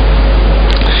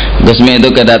 Gusmi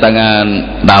itu kedatangan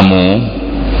tamu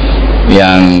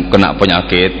yang kena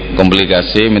penyakit,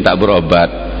 komplikasi, minta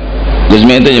berobat.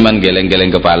 Gusmi itu cuma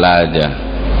geleng-geleng kepala aja,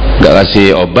 nggak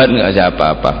kasih obat, nggak kasih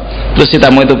apa-apa. Terus si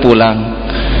tamu itu pulang.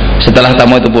 Setelah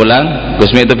tamu itu pulang,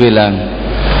 Gusmi itu bilang,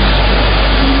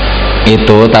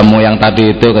 itu tamu yang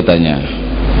tadi itu katanya,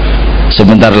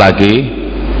 sebentar lagi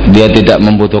dia tidak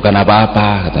membutuhkan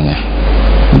apa-apa katanya.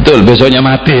 Betul, besoknya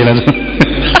mati langsung.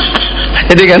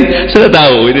 Jadi kan sudah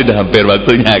tahu ini udah hampir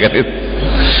waktunya kan itu.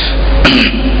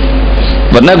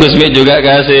 Pernah Gusmi juga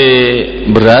kasih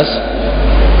beras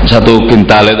 1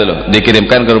 kintal itu loh,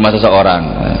 dikirimkan ke rumah seseorang.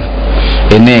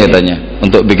 Ini katanya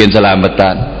untuk bikin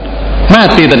selamatan.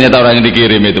 Mati ternyata orang yang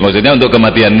dikirim itu, maksudnya untuk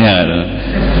kematiannya.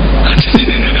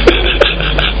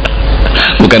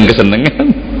 Bukan kesenangan.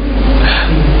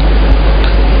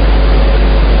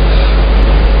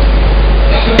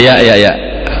 Ya. Iya.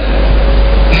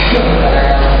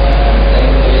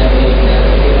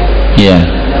 Iya.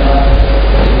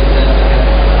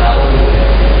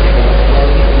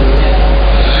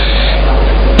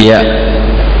 Iya.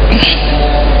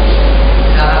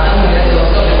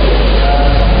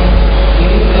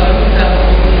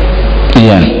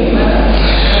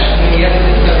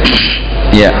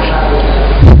 Iya.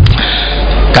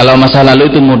 Kalau masa lalu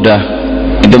itu mudah,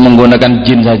 itu menggunakan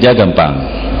jin saja gampang.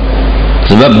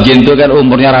 Sebab jin itu kan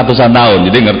umurnya ratusan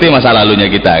tahun, jadi ngerti masa lalunya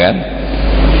kita kan.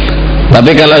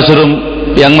 Tapi kalau suruh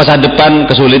yang masa depan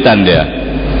kesulitan dia.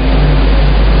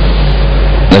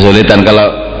 Kesulitan. Kalau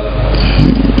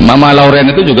Mama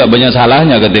Lauren itu juga banyak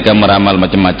salahnya ketika meramal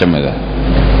macam-macam ya.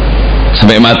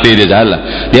 Sampai mati dia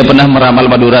salah. Dia pernah meramal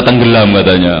Madura tenggelam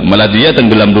katanya, malah dia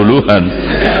tenggelam duluan.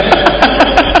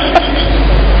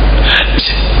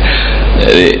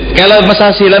 Jadi, kalau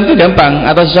masa silam itu gampang,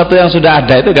 atau sesuatu yang sudah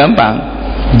ada itu gampang.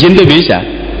 Jin itu bisa.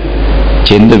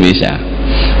 Jin itu bisa.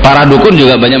 Para dukun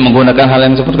juga banyak menggunakan hal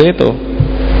yang seperti itu.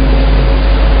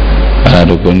 Para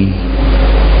dukun.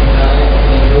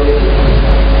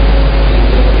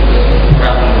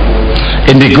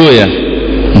 Indigo ya.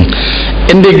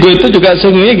 Indigo itu juga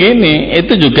sungguhnya gini,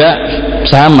 itu juga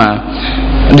sama,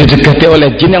 didekati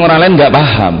oleh jin yang orang lain nggak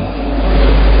paham.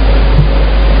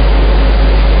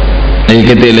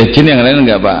 Didekati oleh jin yang lain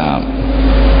nggak paham.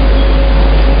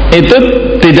 Itu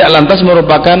tidak lantas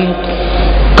merupakan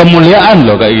kemuliaan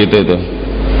loh kayak gitu itu.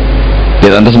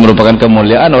 Tidak lantas merupakan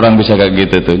kemuliaan orang bisa kayak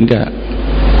gitu tuh, enggak.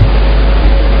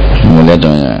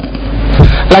 Kemuliaannya.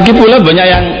 Lagi pula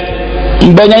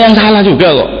banyak yang salah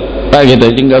juga kok. Kayak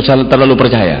gitu, nggak usah terlalu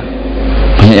percaya.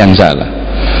 Banyak yang salah.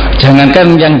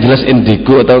 Jangankan yang jelas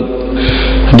indigo atau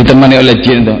ditemani oleh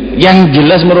jin itu, yang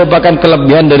jelas merupakan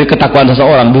kelebihan dari ketakwaan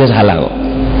seseorang bisa salah kok.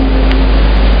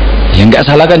 Yang nggak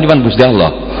salah kan cuma Gusti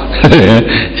Allah.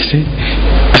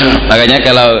 Makanya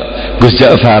kalau Gus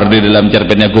Ja'far di dalam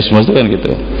cerpennya Gusmus itu kan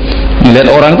gitu, melihat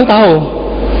orang itu tahu.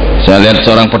 Saya lihat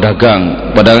seorang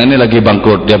pedagang ini lagi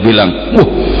bangkrut, dia bilang,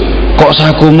 kok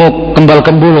sakumu kembal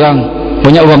kembul Kang,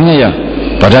 punya uangnya ya,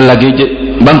 padahal lagi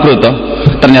bangkrut toh.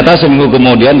 Ternyata seminggu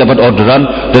kemudian dapat orderan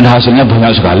dan hasilnya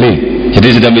banyak sekali.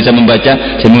 Jadi sudah bisa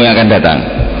membaca seminggu yang akan datang.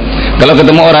 Kalau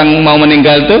ketemu orang mau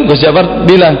meninggal tuh, Gus Ja'far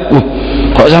bilang,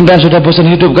 kok sampean sudah bosan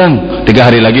hidup Kang? 3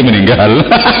 hari lagi meninggal.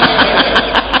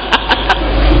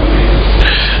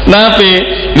 Tapi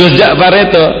Gus Ja'far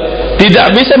itu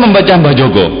tidak bisa membaca Mbah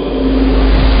Joko.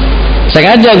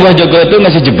 Sengaja Mbah Joko itu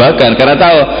ngasih jebakan karena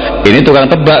tahu ini tukang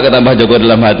tebak, kata Mbah Joko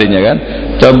dalam hatinya kan.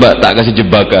 Coba tak kasih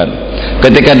jebakan.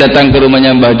 Ketika datang ke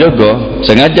rumahnya Mbah Joko,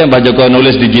 sengaja Mbah Joko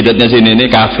nulis di jidatnya sini ini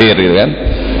kafir gitu kan.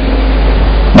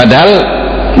 Padahal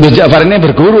Gus Ja'far ini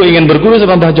ingin berguru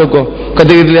sama Mbah Joko.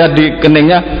 Ketika dilihat di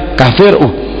keningnya kafir,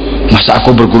 masa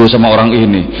aku berguru sama orang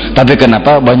ini? Tapi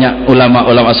kenapa banyak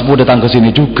ulama-ulama sepuh datang ke sini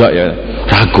juga ya?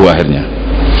 Ragu akhirnya.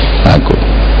 Ragu.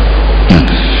 Nah,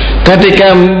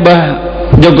 ketika Mbah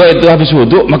Joko itu habis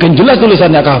wudhu, makin jelas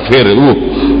tulisannya kafir.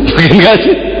 Makin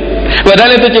kasih.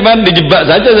 Padahal itu cuma dijebak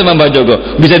saja sama Mbah Joko.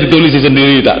 Bisa ditulis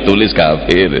sendiri, tak tulis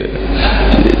kafir.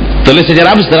 Tulis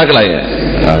secara abstrak lah ya.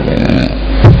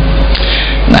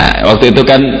 Nah, waktu itu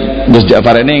kan Gus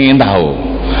Ja'far ini ingin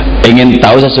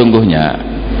tahu sesungguhnya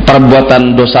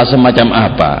perbuatan dosa semacam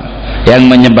apa yang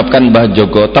menyebabkan Mbah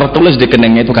Joko tertulis di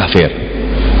keningnya itu kafir.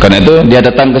 Karena itu dia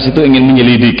datang ke situ ingin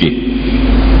menyelidiki.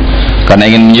 Karena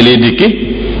ingin menyelidiki,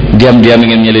 diam-diam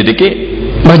ingin menyelidiki,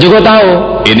 Mbah Joko tahu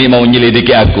ini mau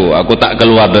menyelidiki aku tak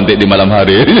keluar nanti di malam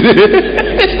hari.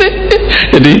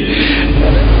 Jadi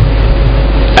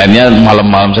akhirnya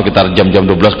malam-malam sekitar jam-jam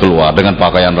 12 keluar dengan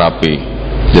pakaian rapi.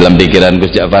 Dalam pikiran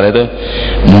Gus Ja'far itu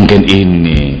mungkin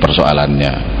ini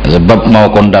persoalannya, sebab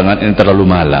mau kondangan ini terlalu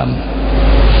malam,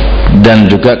 dan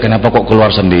juga kenapa kok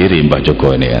keluar sendiri Mbah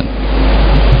Joko ini kan.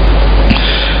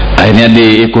 Akhirnya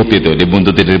diikuti tuh,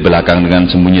 dibuntuti dari belakang dengan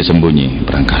sembunyi-sembunyi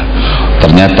berangkat.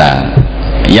 Ternyata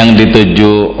yang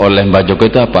dituju oleh Mbah Joko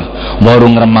itu apa?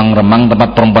 Warung remang-remang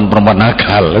tempat perempuan-perempuan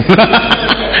nakal.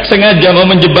 Sengaja mau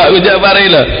menjebak Gus Ja'far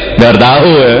itu, biar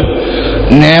tahu ya.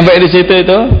 Sampai di situ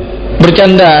itu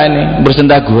bercanda ini,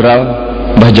 bersenda gurau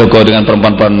Mbah Joko dengan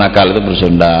perempuan-perempuan nakal itu,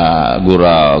 bersenda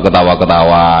gurau,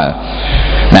 ketawa-ketawa.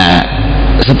 Nah,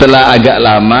 setelah agak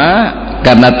lama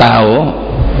karena tahu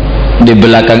di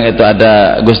belakang itu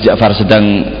ada Gus Ja'far sedang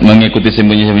mengikuti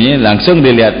sembunyi-sembunyi, langsung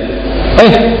dilihat,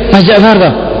 Mas Ja'far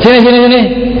toh, sini,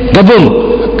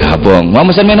 gabung, mau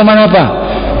pesan minuman apa?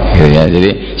 Gitu ya.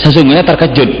 Jadi sesungguhnya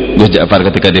terkejut Gus Ja'far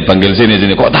ketika dipanggil sini,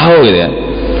 kok tahu gitu ya.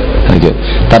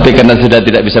 Tapi karena sudah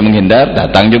tidak bisa menghindar,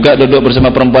 datang juga duduk bersama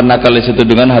perempuan nakal di situ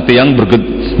dengan hati yang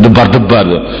berdebar-debar.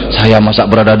 Saya masa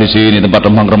berada di sini tempat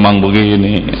remang-remang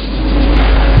begini.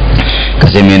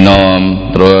 Kasih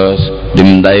minum, terus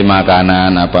dimintai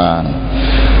makanan apa.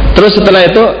 Terus setelah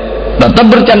itu tetap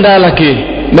bercanda lagi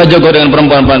Mbah Joko dengan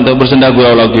perempuan itu, bersenda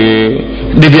gurau lagi.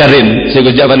 Dibiarin, si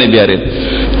Gus Ja'far dibiarin.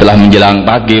 Setelah menjelang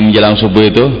pagi, menjelang subuh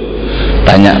itu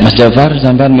tanya, Mas Ja'far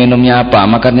sampean minumnya apa,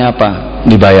 makannya apa?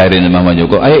 Dibayarin sama Mbah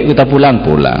Joko. Ayo kita pulang.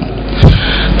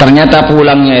 Ternyata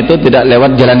pulangnya itu tidak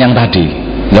lewat jalan yang tadi,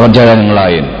 lewat jalan yang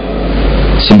lain.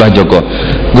 Si Mbah Joko,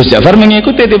 Gus Ja'far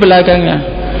mengikuti di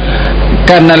belakangnya.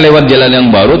 Karena lewat jalan yang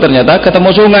baru ternyata ketemu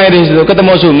sungai di situ.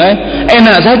 Ketemu sungai,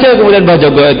 enak saja kemudian Mbah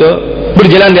Joko itu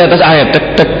berjalan di atas air,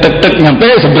 tek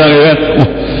nyampe seberang kan.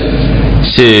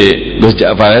 Si Gus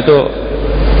Ja'far itu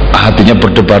hatinya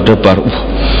berdebar-debar.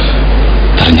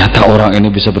 Ternyata orang ini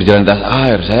bisa berjalan di atas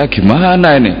air, saya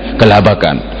gimana ini?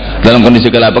 Kelabakan. Dalam kondisi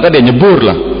kelabakan dia nyebur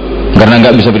lah, karena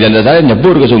nggak bisa berjalan di atas air,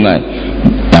 nyebur ke sungai.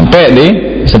 Sampai di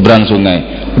seberang sungai,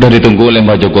 udah ditunggu oleh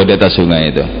Mbah Joko di atas sungai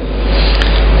itu.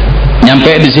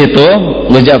 Nyampe di situ,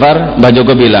 Gus Ja'far, Mbah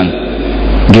Joko bilang,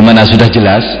 gimana, sudah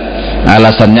jelas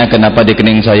alasannya kenapa di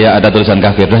kening saya ada tulisan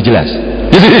kafir? Sudah jelas.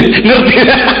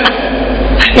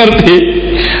 Ngerti.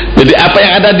 Jadi apa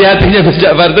yang ada di hatinya Gus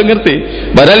Ja'far itu ngerti.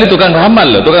 Padahal itu tukang ramal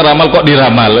loh, tukang ramal kok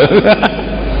diramal.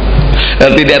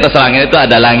 Nanti di atas langit itu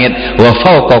ada langit, wa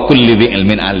fawqa kulli dzi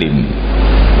ilmin alim.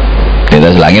 Di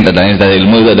atas langit ada langit, ada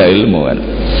ilmu, itu ada ilmu kan.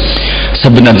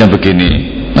 Sebenarnya begini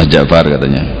Mas Ja'far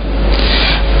katanya,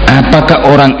 apakah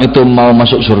orang itu mau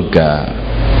masuk surga,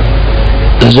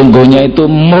 sesungguhnya itu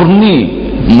murni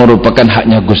merupakan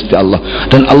haknya Gusti Allah,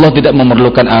 dan Allah tidak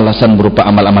memerlukan alasan berupa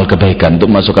amal-amal kebaikan untuk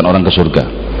memasukkan orang ke surga.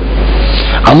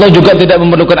 Allah juga tidak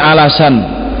memerlukan alasan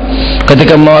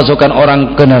ketika memasukkan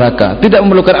orang ke neraka, tidak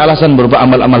memerlukan alasan berupa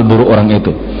amal-amal buruk orang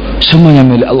itu. Semuanya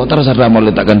milik Allah, terserah mau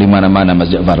letakkan di mana-mana Mas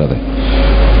Ja'far.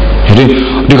 Jadi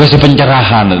dikasih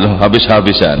pencerahan itu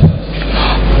habis-habisan.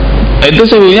 Itu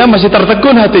sebenarnya masih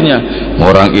tertegun hatinya.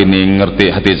 Orang ini ngerti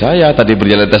hati saya, tadi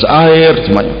berjalan atas air,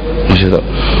 semuanya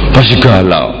masih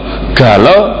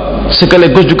galau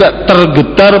sekaligus juga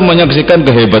tergetar menyaksikan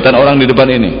kehebatan orang di depan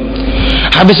ini.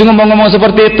 Habis ngomong-ngomong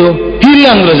seperti itu,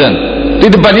 hilang terusan. Di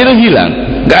depan itu hilang,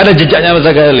 nggak ada jejaknya sama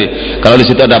sekali. Kalau di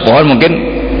situ ada pohon, mungkin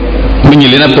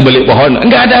menyelinap ke balik pohon,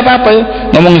 nggak ada apa-apa ya.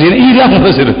 Ngomong sini hilang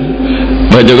terus itu.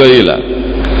 Mbah Joko hilang.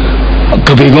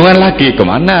 Kebingungan lagi,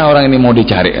 kemana orang ini mau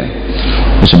dicari?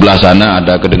 Di sebelah sana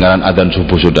ada kedengaran adzan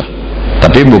subuh sudah,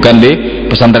 tapi bukan di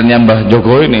pesantrennya Mbah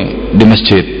Joko ini, di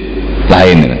masjid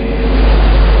lain.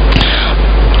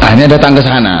 Akhirnya datang ke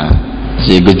sana,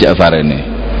 si Gus Ja'far ini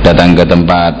datang ke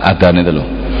tempat adzan itu loh.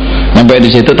 Sampai di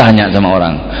situ tanya sama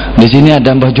orang, di sini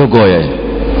ada Mbah Joko ya?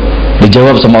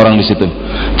 Dijawab sama orang di situ,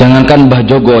 jangankan Mbah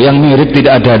Joko, yang mirip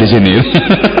tidak ada di sini.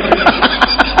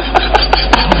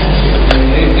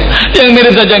 Yang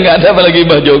mirip saja nggak ada, apalagi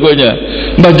Mbah Jokonya.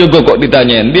 Mbah Joko kok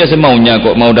ditanyain, dia semaunya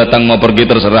kok, mau datang mau pergi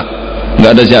terserah,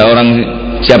 nggak ada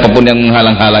siapapun yang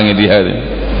menghalang-halangi dia.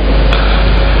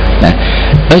 Nah,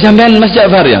 sampean Mas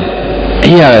Ja'far ya?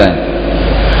 Iya.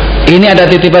 Ini ada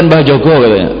titipan Mbah Joko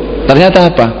katanya. Ternyata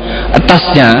apa?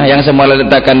 Tasnya yang semula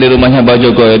letakkan di rumahnya Mbah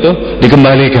Joko itu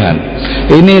dikembalikan.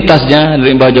 Ini tasnya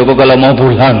dari Mbah Joko kalau mau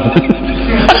pulang.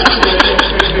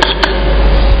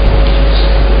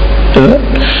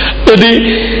 Jadi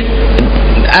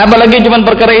apalagi cuma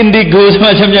perkara indigo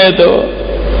semacamnya itu.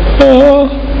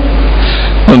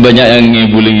 Banyak yang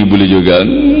ngibuli-ngibuli juga.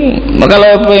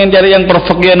 Kalau pengen cari yang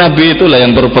perfect ya Nabi itulah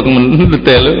yang perfect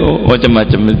detail,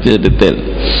 macam-macam detail.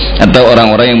 Atau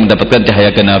orang-orang yang mendapatkan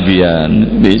cahaya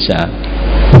kenabian bisa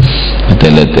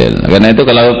detail-detail. Karena itu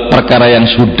kalau perkara yang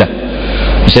sudah,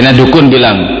 misalnya dukun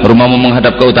bilang rumahmu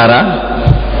menghadap ke utara,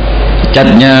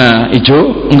 catnya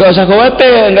hijau, enggak usah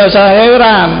khawatir, enggak usah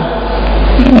heran.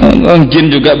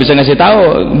 Jin juga bisa ngasih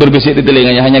tahu, berbisik di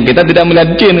telinganya, hanya kita tidak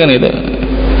melihat jin kan itu.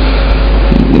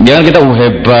 Jangan kita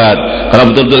hebat. Kalau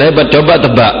betul-betul hebat, coba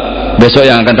tebak besok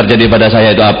yang akan terjadi pada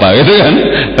saya itu apa, gitu kan?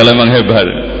 Kalau memang hebat.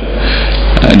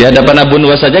 Di hadapan Abu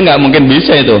Nuwas saja nggak mungkin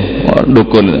bisa itu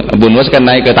dukun. Abu Nuwas kan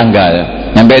naik ke tangga ya.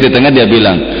 Sampai di tengah dia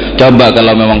bilang, coba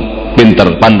kalau memang pinter,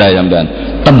 pandai sampean,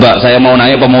 tebak saya mau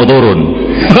naik apa mau turun.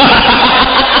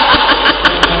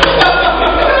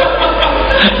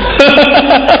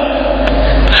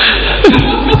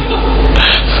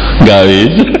 Gak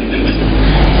bisa.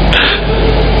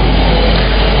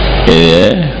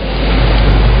 Iya.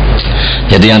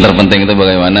 Jadi yang terpenting itu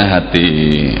bagaimana hati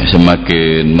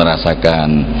semakin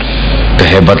merasakan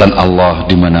kehebatan Allah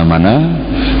di mana-mana.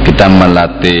 Kita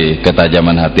melatih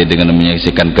ketajaman hati dengan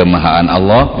menyaksikan kemahaan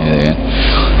Allah. Ya.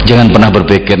 Jangan pernah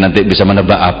berpikir nanti bisa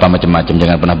menebak apa macam-macam.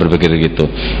 Jangan pernah berpikir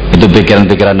gitu. Itu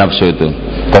pikiran-pikiran nafsu itu.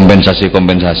 Kompensasi.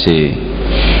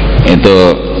 Itu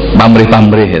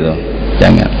pamrih-pamrih itu.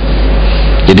 Jangan.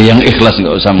 Jadi yang ikhlas,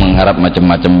 nggak usah mengharap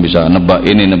macam-macam, bisa nebak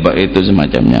ini nebak itu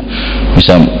semacamnya,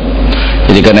 bisa.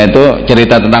 Jadi karena itu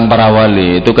cerita tentang para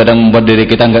wali itu kadang membuat diri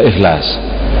kita nggak ikhlas.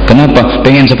 Kenapa?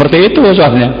 Pengen seperti itu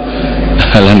soalnya,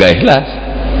 kalau nggak ikhlas.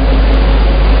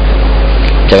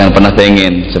 Jangan pernah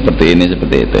pengen seperti ini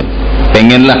seperti itu.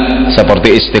 Pengenlah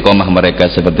seperti istiqomah mereka,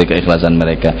 seperti keikhlasan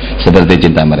mereka, seperti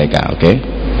cinta mereka. Oke?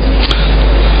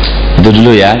 Itu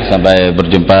dulu ya, sampai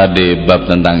berjumpa di bab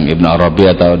tentang Ibnu Arabi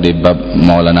atau di bab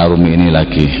Maulana Rumi ini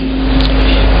lagi.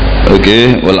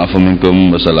 Oke, wal afu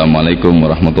minkum, wassalamualaikum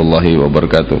warahmatullahi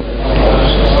wabarakatuh.